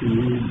spoke to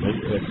you in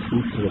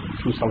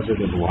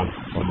 2001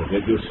 on the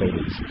radio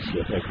service.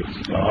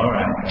 All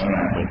right.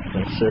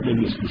 My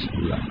surname is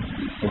Bismillah.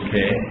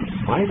 Okay.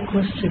 My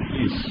question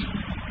is,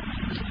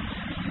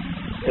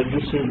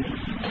 addressing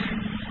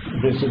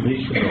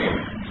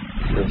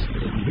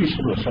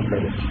vision of some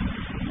direction.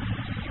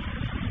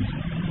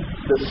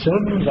 The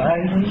sun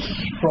rises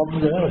from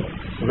the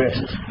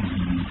west,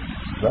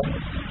 right?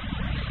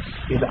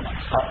 In the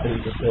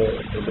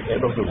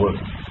end of the world,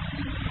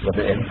 when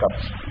the end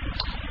comes.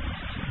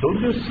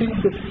 Don't you think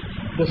that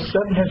the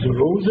sun has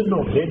risen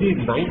already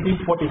in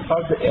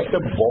 1945, the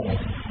atom bomb?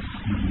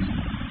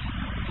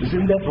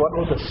 Isn't that one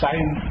of the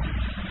signs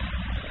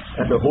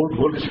and the whole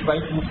world is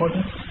frightened for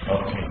that?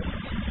 Okay.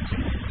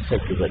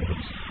 Thank you very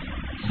much.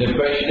 The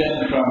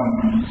question from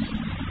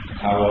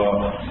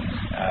our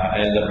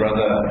elder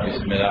brother,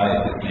 Bismillah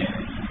is his name,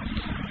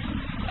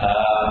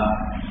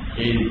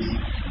 is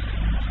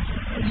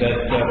that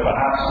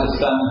perhaps the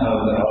sun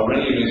has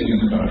already risen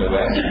from the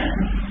west,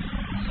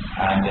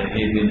 and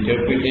his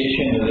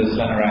interpretation of the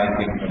sun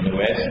rising from the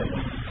west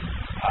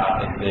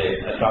is the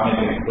atomic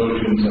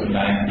explosions of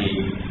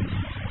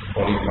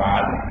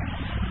 1945.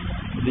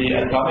 The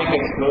atomic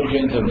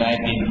explosions of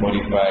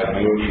 1945,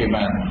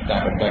 Hiroshima and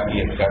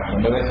Nagasaki, have come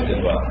from the Western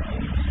world.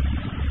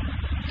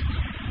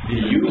 The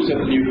use of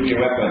nuclear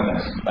weapons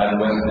by the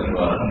Western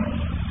world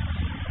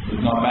was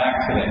not by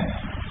accident.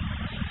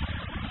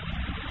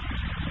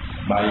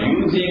 By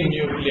using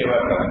nuclear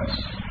weapons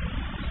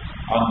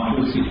on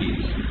two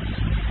cities,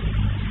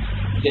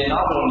 they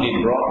not only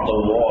brought the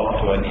war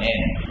to an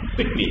end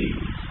quickly,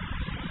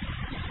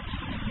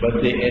 but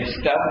they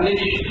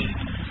established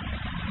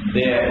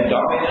their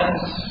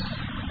dominance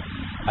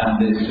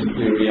and their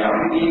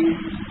superiority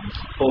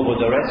over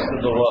the rest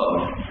of the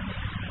world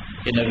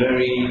in a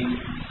very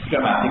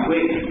dramatic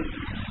way,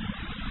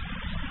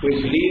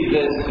 which leads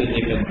us to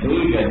the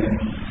conclusion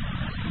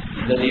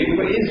that if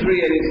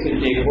Israel is to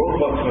take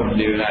over from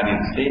the United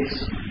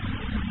States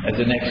as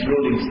the next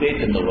ruling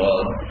state in the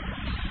world,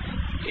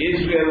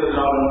 Israel will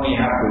not only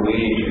have to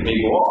wage a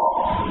big war,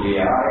 we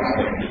are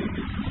expecting,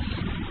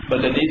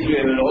 but that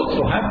Israel will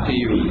also have to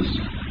use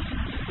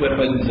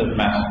weapons of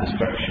mass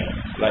destruction,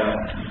 like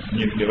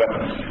nuclear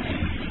weapons.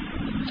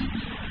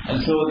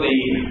 And so the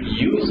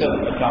use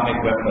of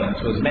atomic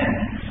weapons was meant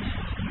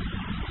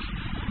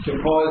to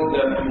cause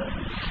the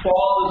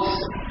false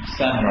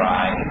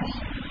sunrise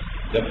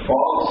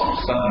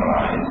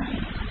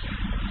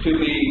to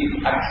be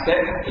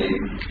accepted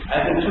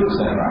as a true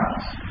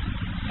sunrise.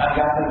 And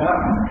that has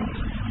happened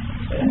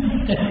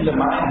in the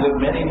minds of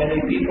many,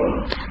 many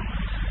people.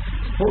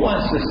 Who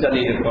wants to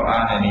study the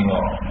Quran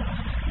anymore?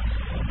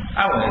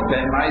 I want to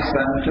send my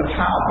son to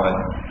Harvard.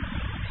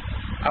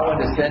 I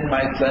want to send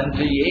my son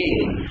to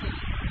Yale.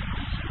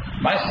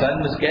 My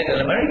son must get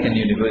an American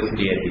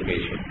university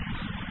education.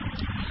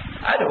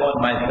 I don't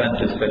want my son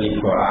to study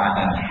Quran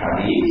and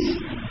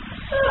Hadith.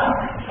 No,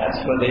 that's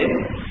for the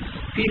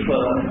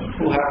people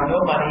who have no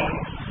money,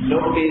 no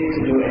place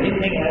to do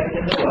anything else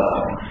in the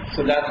world.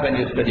 So that's when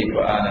you study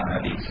Quran and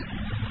Hadith.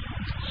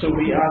 So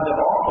we are the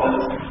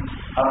authors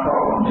of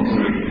our own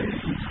misery.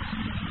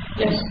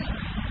 Yes.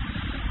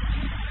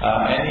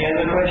 Any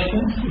other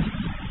questions?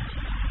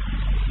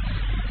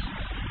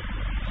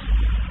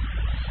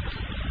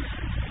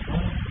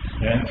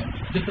 Yes.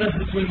 Difference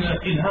between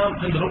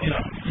ilham and ru'ya,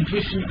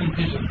 intuition and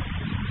vision.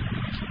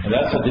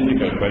 That's a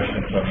difficult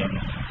question for me.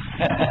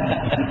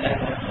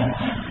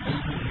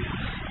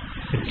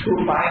 Too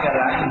fine a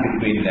line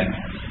between them.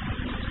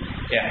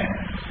 Yeah.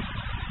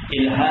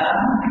 Ilham,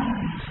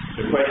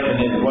 the question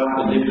is what's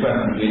the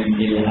difference between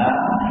ilham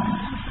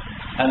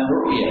and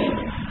ru'ya?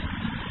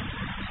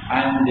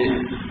 And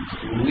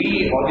we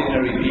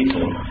ordinary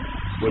people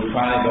would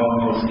find it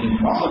almost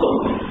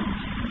impossible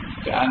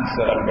to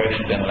answer a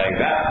question like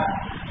that,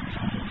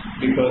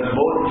 because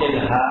both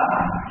ilham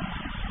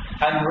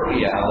and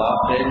ru'ya, Allah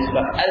says,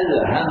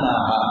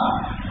 فَأَلْهَمَهَا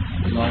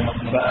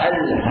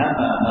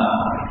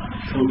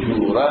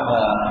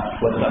فُجُورَهَا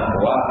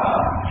وَتَقْوَاهَا.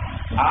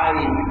 I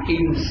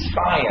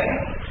inspired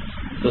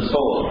the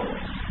soul.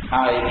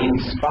 I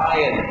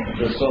inspired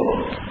the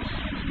soul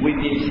with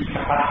its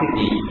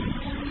capacity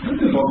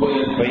good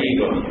and for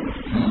evil.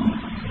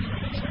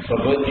 For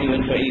virtue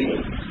and for evil.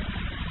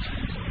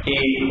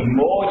 A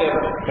mode of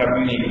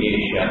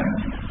communication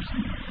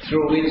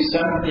through which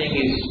something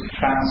is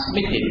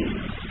transmitted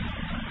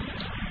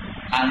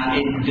and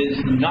it does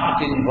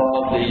not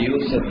involve the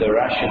use of the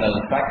rational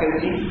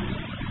faculty,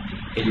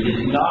 it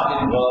does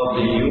not involve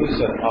the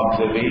use of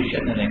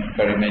observation and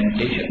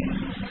experimentation,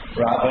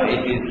 rather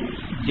it is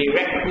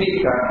directly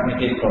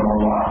transmitted from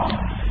Allah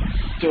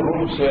to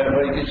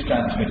whomsoever it is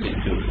transmitted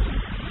to.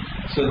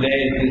 So there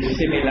is this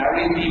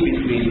similarity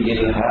between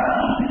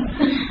ilham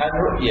and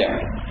ru'ya.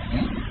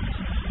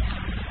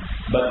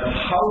 But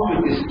how to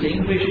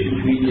distinguish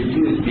between the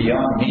two is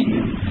beyond me.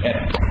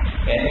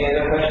 Any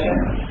other question?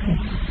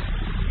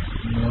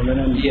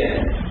 Yes.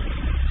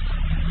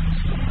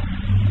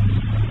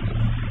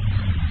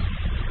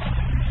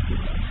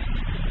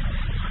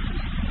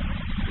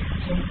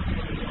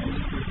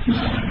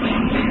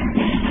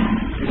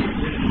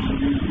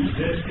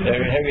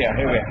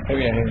 Here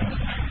we are.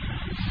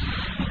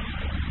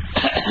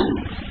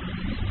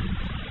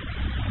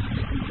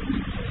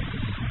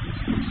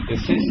 The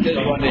sisters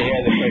want to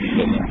hear the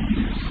question.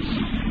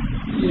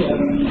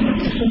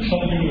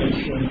 Something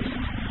that's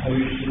I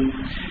wish to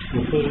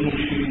refer to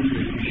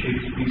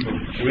appreciate people.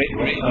 Right.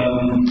 I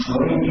want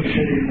to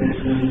share that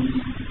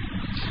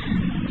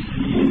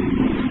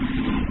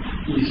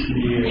is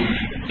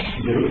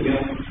the ru'ya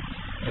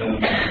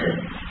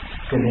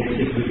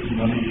connected with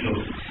knowledge of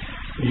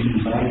in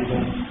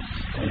Bible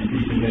and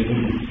in the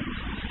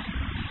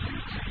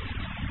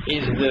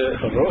Is the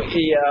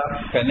ru'ya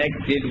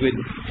connected with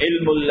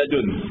ilmul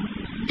ladun?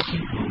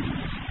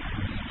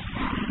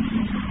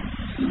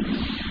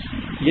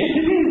 Yes,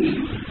 it is.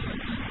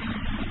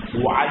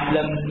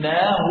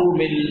 وَعَلَّمْنَاهُ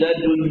مِنْ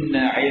لَدُنَّ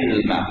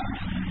عِلْمًا,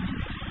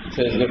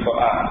 says the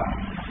Quran.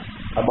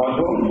 About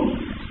whom?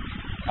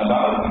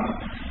 About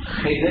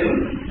Khidr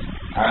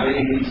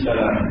alayhi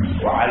salam.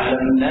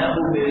 وَعَلَّمْنَاهُ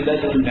مِنْ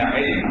لَدُنَّ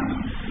عِلْمًا.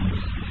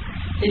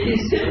 It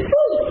is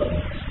simple.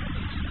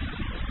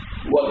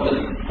 What the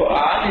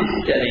Quran is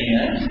telling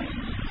us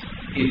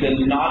is that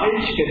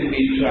knowledge can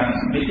be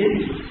transmitted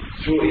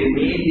through a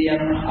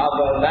medium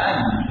other than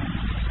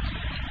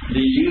the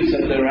use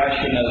of the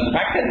rational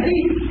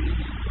faculty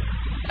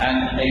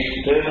and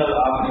external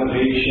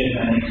observation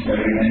and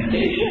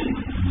experimentation.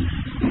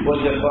 What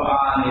the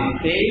Quran is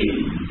saying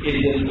is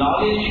that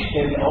knowledge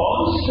can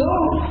also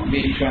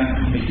be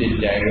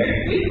transmitted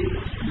directly,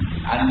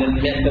 and the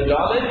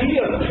methodology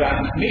of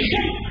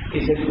transmission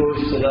is it goes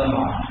to the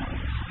heart.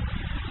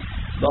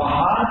 The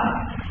heart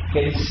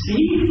can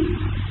see,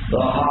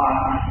 the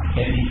heart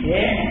can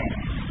hear,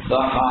 the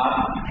heart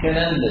can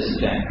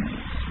understand.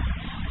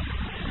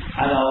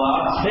 And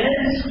Allah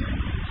says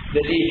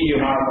that if you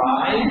have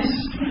eyes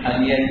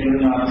and yet do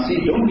not see,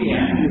 don't be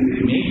angry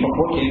with me for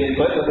quoting the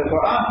verse of the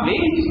Quran,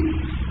 please.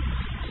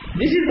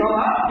 This is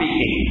Allah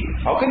speaking.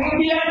 How can you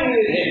be angry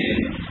with Him?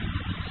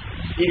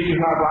 If you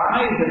have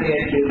eyes and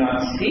yet do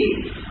not see,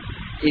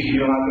 if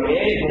you have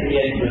ears and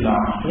yet do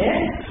not hear,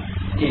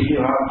 if you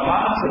have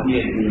hearts and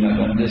yet do not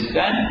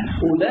understand,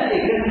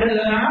 أُولَٰئِكَ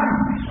كَالْأَنْعَامِ.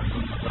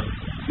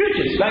 You're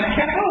just like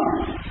cattle.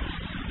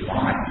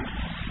 Why?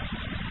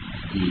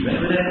 Even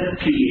with a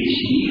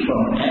PhD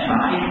from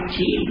MIT,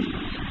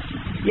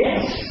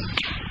 yes.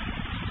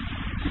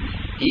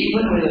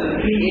 Even with a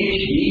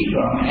PhD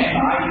from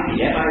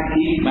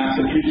MIT,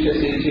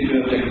 Massachusetts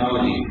Institute of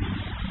Technology.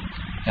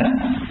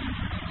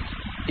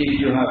 If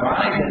you have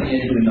eyes and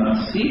yet do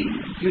not see,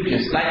 you're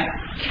just like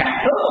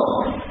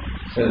cattle,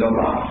 says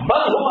Allah.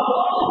 But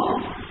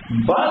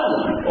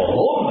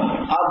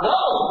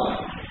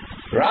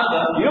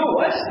rather, you're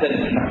worse than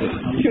cattle.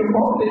 You're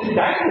more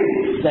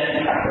misguided than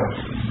cattle.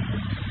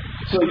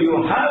 So you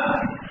have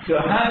to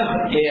have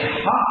a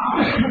heart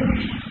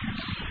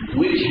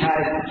which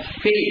has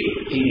faith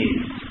in it.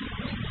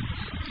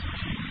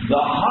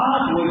 The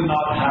heart will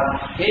not have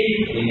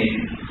faith in it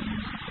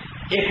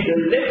if the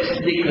lips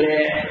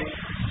declare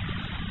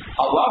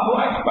Allahu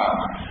Akbar,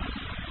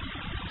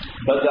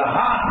 but the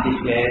heart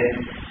declares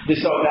the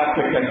South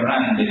African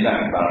rand is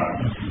Akbar.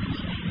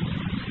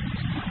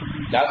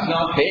 That's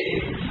not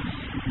faith.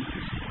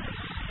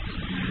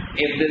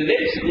 If the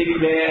lips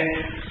declare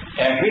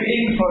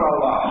everything for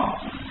Allah,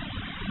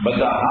 but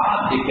the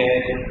heart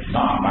declares,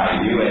 not my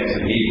US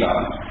visa,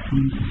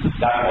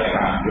 that I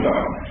can't do.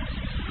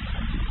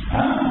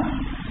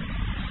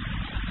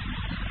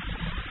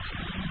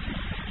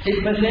 It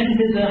must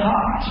enter the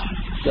heart.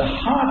 The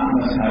heart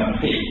must have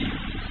faith.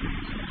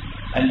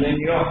 And when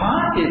your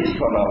heart is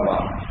for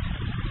Allah,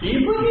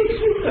 even if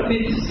you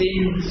commit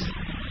sins,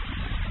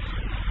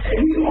 and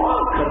we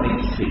all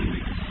commit sins,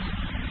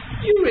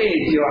 you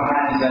raise your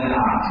hands and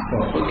ask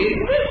for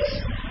forgiveness.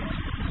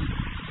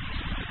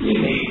 You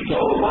make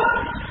tawbah,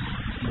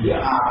 you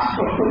ask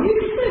for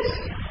forgiveness.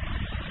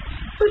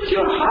 But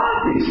your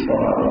heart is for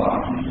Allah.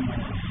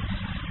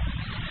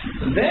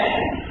 Then,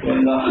 when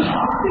the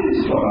heart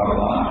is for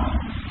Allah,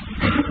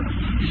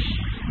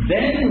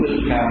 then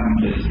will come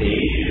the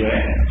stage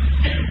where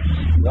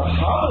the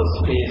hollow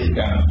space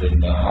comes in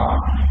the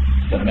heart,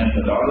 the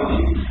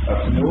methodology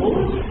of Noor.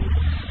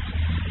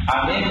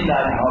 And in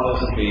that hollow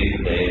space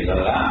there is a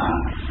lamp.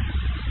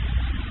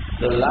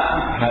 The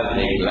lamp has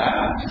a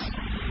glass.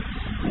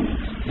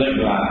 The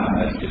glass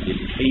has to be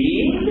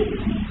cleaned,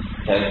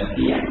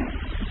 healthy.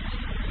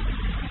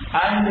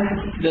 And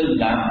the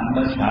lamp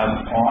must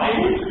have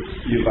oil.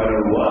 You've got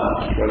to work,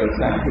 you've got to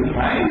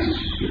sacrifice,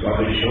 you've got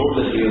to show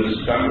that you're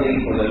struggling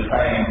for the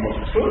triumph of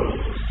truth.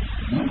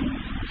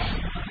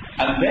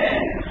 And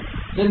then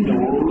the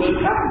Noor will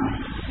come.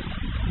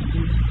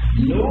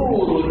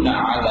 Noorun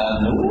ala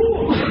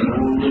Noor, the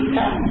Noor will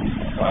come.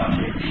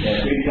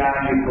 Every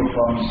time you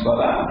perform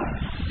Salah,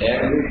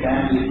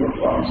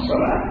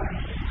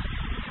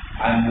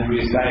 and you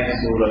recite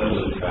Surah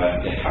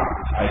Al-Fatiha.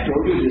 I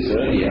told you this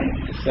earlier,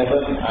 7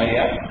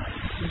 ayat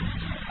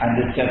and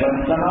the 7th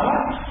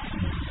samawat.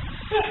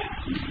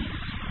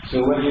 So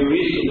when you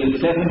reach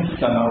the 7th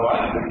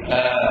samawat,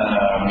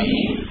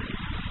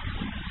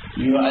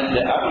 you are at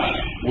the arsh,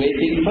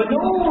 waiting for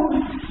Noor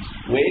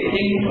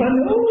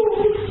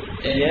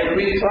in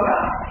every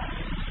salah.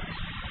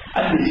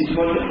 And this is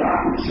what the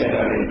Prophet said,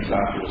 alayhi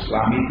salatu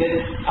wasalam. He said,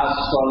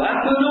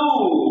 As-salatu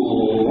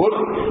Noor.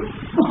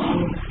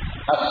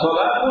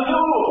 As-salatu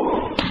Noor.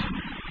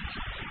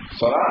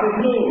 Salat is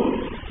Noor.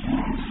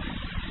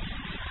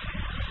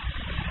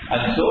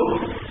 And so,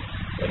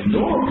 when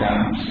Noor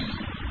comes,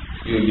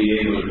 you'll be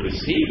able to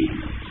see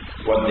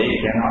what they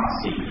cannot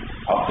see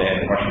of their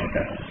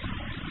worship.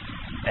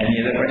 Any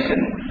other question?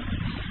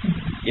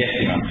 Yes,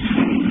 Imam.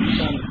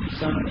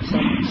 Some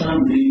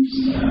dreams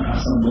are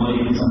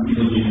symbolic, some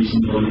people dream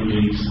symbolic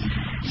dreams,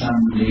 some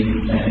dream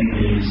direct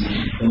dreams.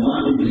 The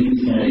one who dreams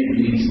direct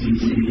dreams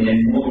is a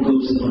more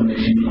close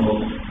connection of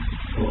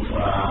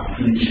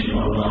connection to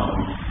Allah.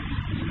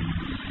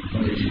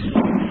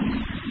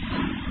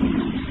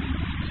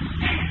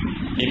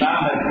 Imam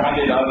has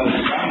pointed out that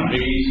some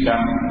dreams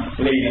come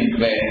plain and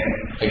clear,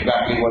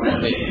 exactly what they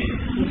say.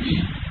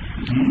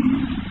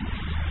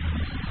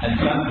 And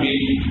some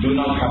dreams do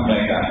not come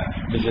like that.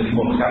 This is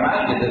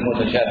muhkamat, this is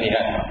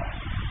mutashabihat.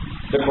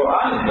 The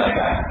Quran is like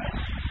that.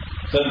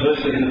 Some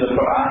verses in the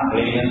Quran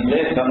plain and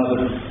clear, some of the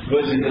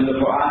verses in the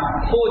Quran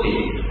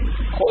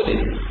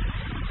coded.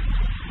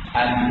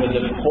 And for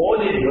the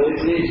coded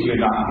verses, you're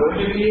not going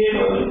to be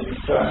able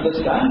to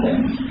understand them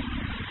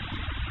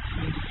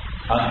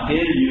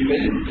until you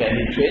can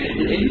penetrate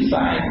the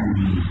inside.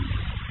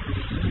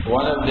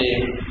 One of the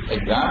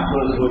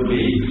examples would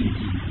be,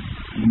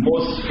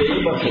 most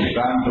famous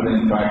example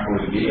in fact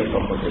would be of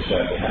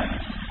mutashabihat.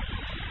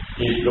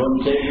 You don't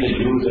take the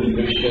Jews and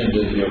Christians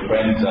as your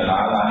friends and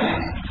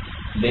allies.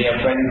 They are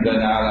friends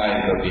and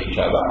allies of each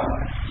other.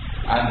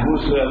 And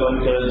whosoever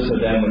turns to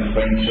them with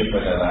friendship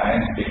and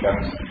alliance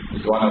becomes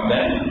one of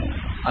them.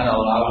 And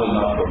Allah will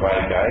not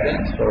provide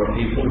guidance for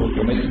people who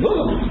commit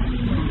zulm.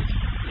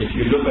 If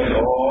you look at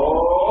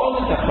all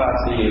the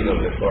tafasir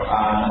of the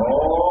Quran,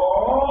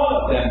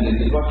 all of them,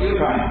 this is what you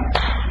find.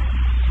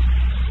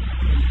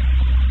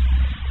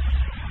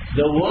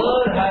 The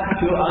world had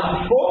to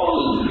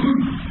unfold.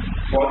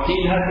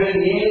 1400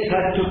 years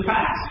had to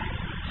pass.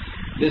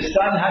 The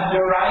sun had to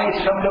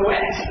rise from the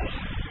west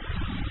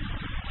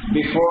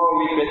before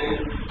we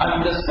could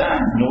understand.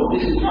 No,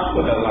 this is not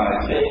what Allah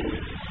is saying.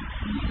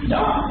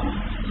 No.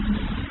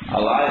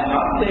 Allah is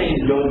not saying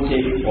don't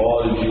take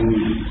all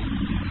Jews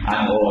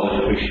and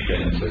all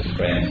Christians as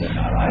friends and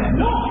allies.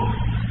 No.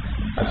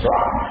 That's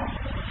wrong.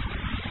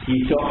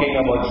 He's talking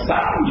about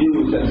some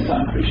Jews and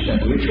some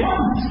Christians. Which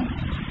ones?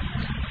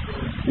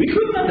 We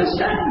couldn't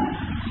understand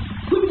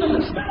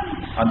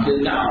until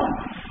now,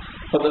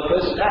 for the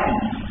first time.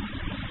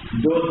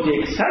 Don't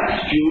take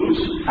such Jews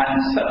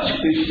and such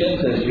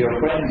Christians as your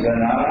friends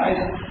and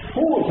allies,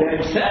 who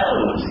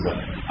themselves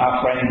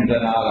are friends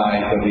and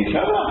allies of each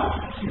other.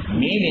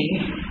 Meaning,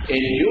 a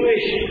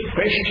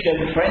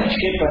Jewish-Christian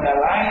friendship and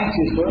alliance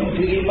is going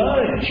to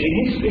emerge in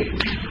history.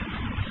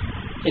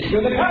 It's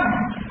going to come.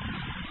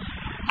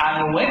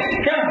 And when it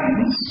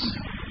comes,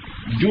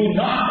 do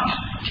not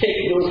take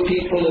those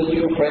people as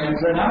your friends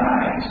and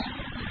allies.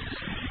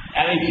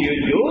 And if you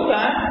do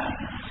that,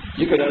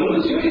 you're going to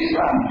lose your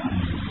Islam.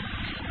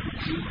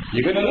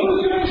 You're going to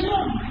lose your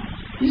Islam.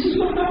 This is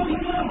what's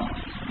happening now.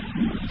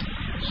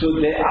 So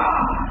there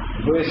are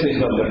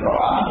verses of the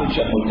Quran which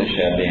are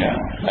mutashabihah,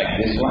 like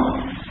this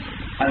one,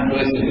 and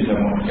verses which are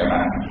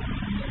muhkamat.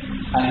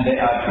 And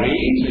there are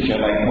dreams which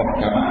are like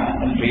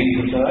muhkamat, and dreams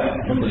which are like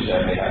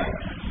mutashabihah.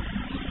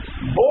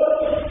 Both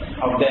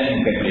of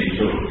them can be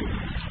true.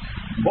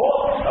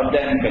 Both of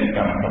them can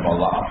come from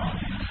Allah.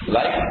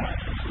 Like,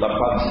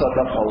 لَقَدْ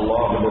صَدَقَ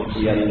اللَّهُ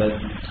رُؤْيَا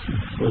الَّذِي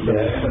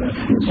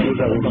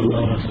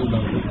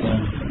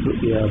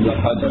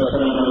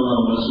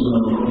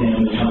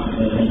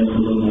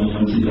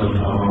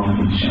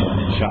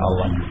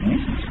Inshallah.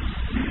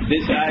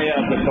 This ayah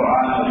of the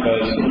Quran of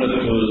Surah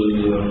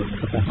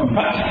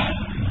Al-Fatiha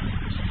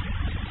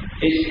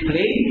is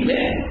plain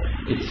there.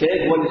 It says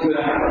what is going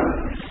to happen.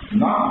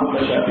 Not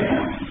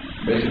mutashabihah.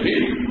 Basically.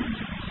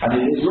 And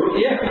it is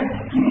ru'yah.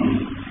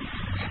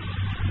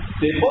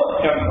 They both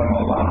come from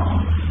Allah.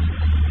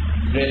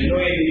 There's no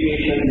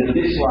indication that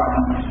this one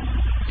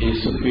is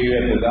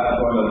superior to that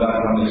one or that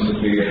one is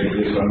superior to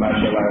this one.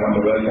 MashaAllah, I want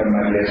to welcome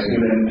my dear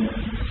student,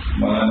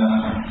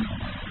 Maulana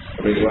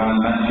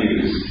Imran Nazar.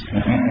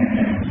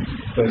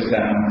 First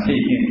time I'm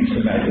seeing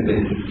him tonight.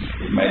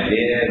 My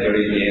dear,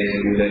 very dear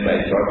student,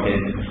 I taught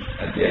him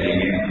at the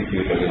Alim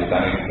Institute of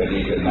Islamic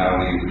Studies, and now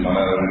he's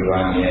Maulana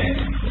Imran here.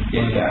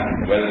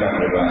 Welcome,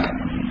 Imran.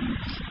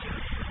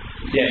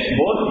 Yes,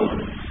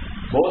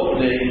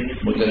 both the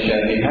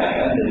Mutashabihat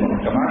and the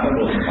Muhkamat are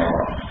both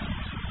power.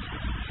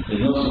 There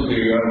is no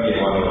superiority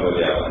one over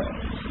the other.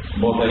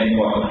 Both are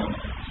important.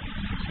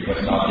 You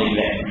must not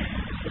neglect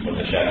the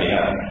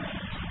Mutashabihat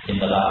in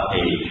the last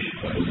age,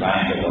 when the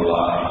time of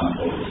Allah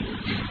unfolded.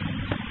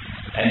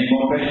 Any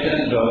more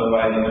questions?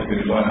 Otherwise, we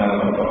will go and have a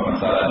look at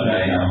Masala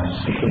Chai now.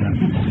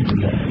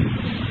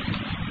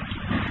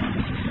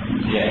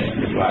 Yes,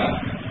 right.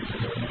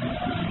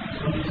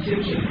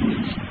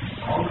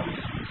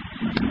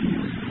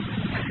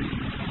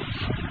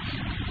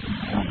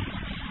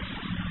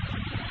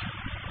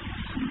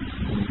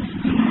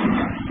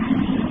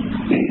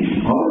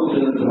 How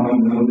does one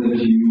know that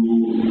you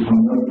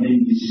are not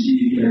being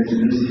deceived as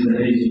this is the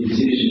age of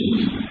decision?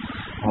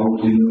 How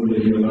do you know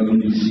that you are not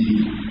being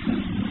deceived?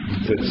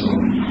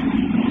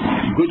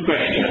 Good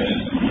question.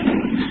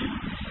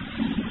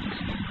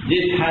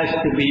 This has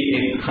to be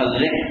a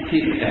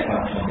collective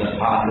effort on the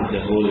part of the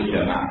whole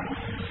Jama'ah.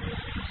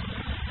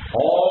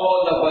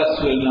 All of us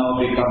will now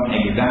become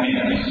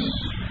examiners.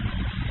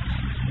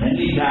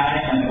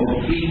 Anytime an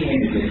opinion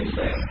is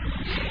expressed,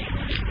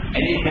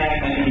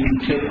 anytime an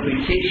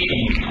interpretation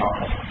is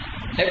offered,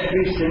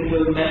 every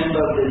single member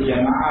of the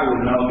Jama'ah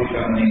will now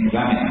become an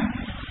examiner.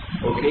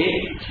 Okay?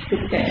 To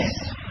test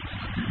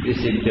this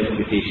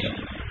interpretation.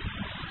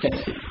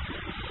 Test it.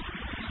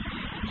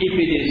 If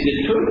it is the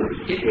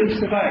truth, it will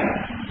survive.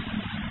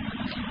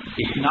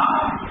 If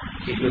not,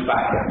 it will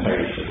back up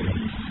very soon.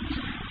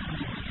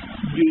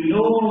 You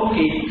know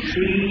a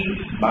tree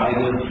by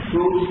the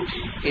fruit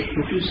it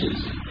produces.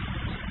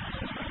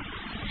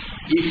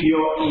 If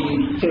your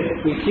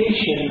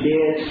interpretation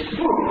bears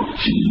fruit,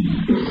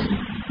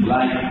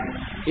 like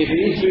if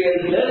Israel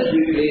does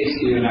replace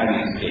the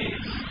United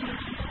States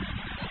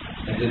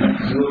as the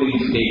ruling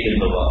state in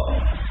the world,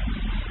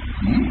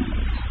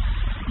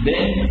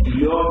 then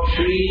your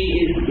tree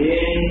is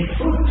bearing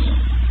fruit.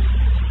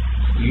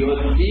 Your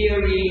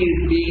theory is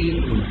being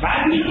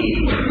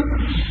validated.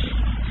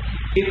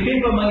 If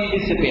paper money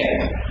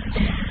disappears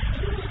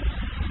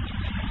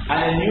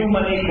and a new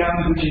money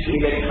comes which is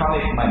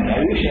electronic money, I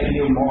wish I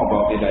knew more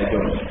about it, I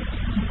don't.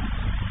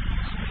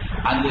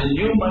 And the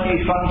new money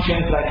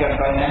functions like a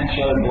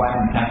financial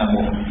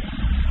Guantanamo.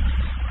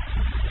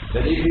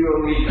 That if you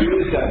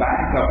refuse a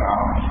bank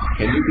account,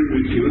 can you be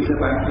refused a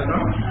bank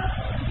account?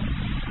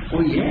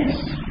 Oh yes.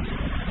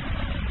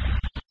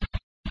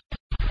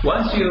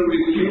 Once you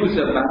refuse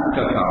a bank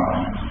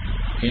account,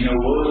 in a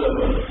world of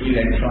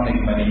electronic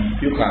money,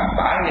 you can't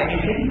buy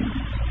anything.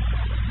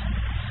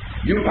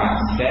 You can't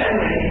sell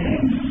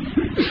anything.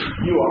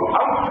 You are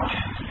out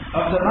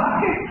of the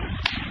market.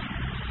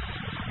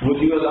 Would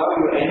you allow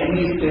your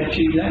enemies to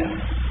achieve that?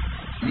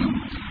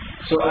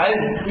 So as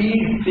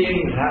these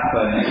things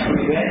happen, as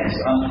events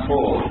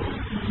unfold,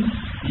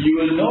 you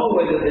will know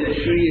whether the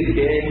tree is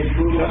bearing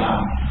fruit or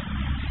not.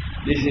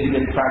 This is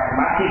the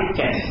pragmatic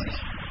test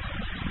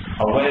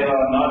of whether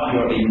or not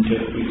your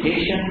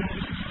interpretation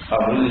of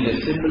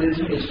religious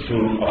symbolism is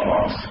true or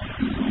false.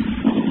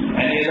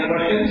 Any other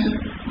questions?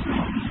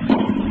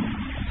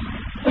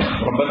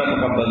 ربنا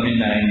تقبل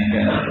منا انك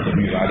انت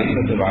السميع العليم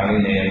وتب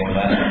علينا يا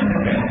مولانا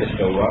انك انت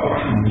التواب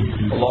الرحيم.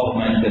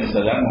 اللهم انت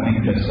السلام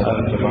ومنك السلام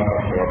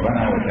تبارك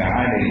ربنا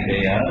وتعالى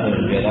يا ذا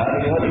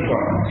الجلال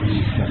والاكرام.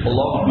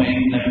 اللهم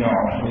انك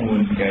عفو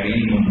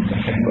كريم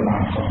تحب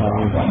العفو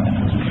فاعف عنا.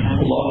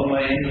 اللهم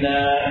انا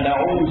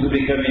نعوذ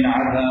بك من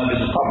عذاب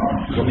القبر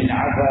ومن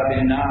عذاب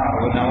النار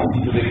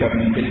ونعوذ بك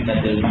من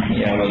فتنة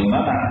المحيا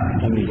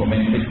والممات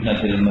ومن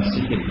فتنة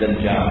المسيح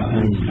الدجال.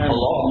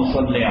 اللهم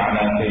صل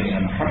على سيدنا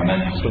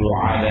محمد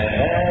وعلى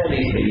آل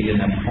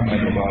سيدنا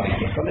محمد وبارك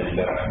وسلم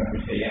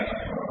برحمتك يا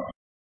رب.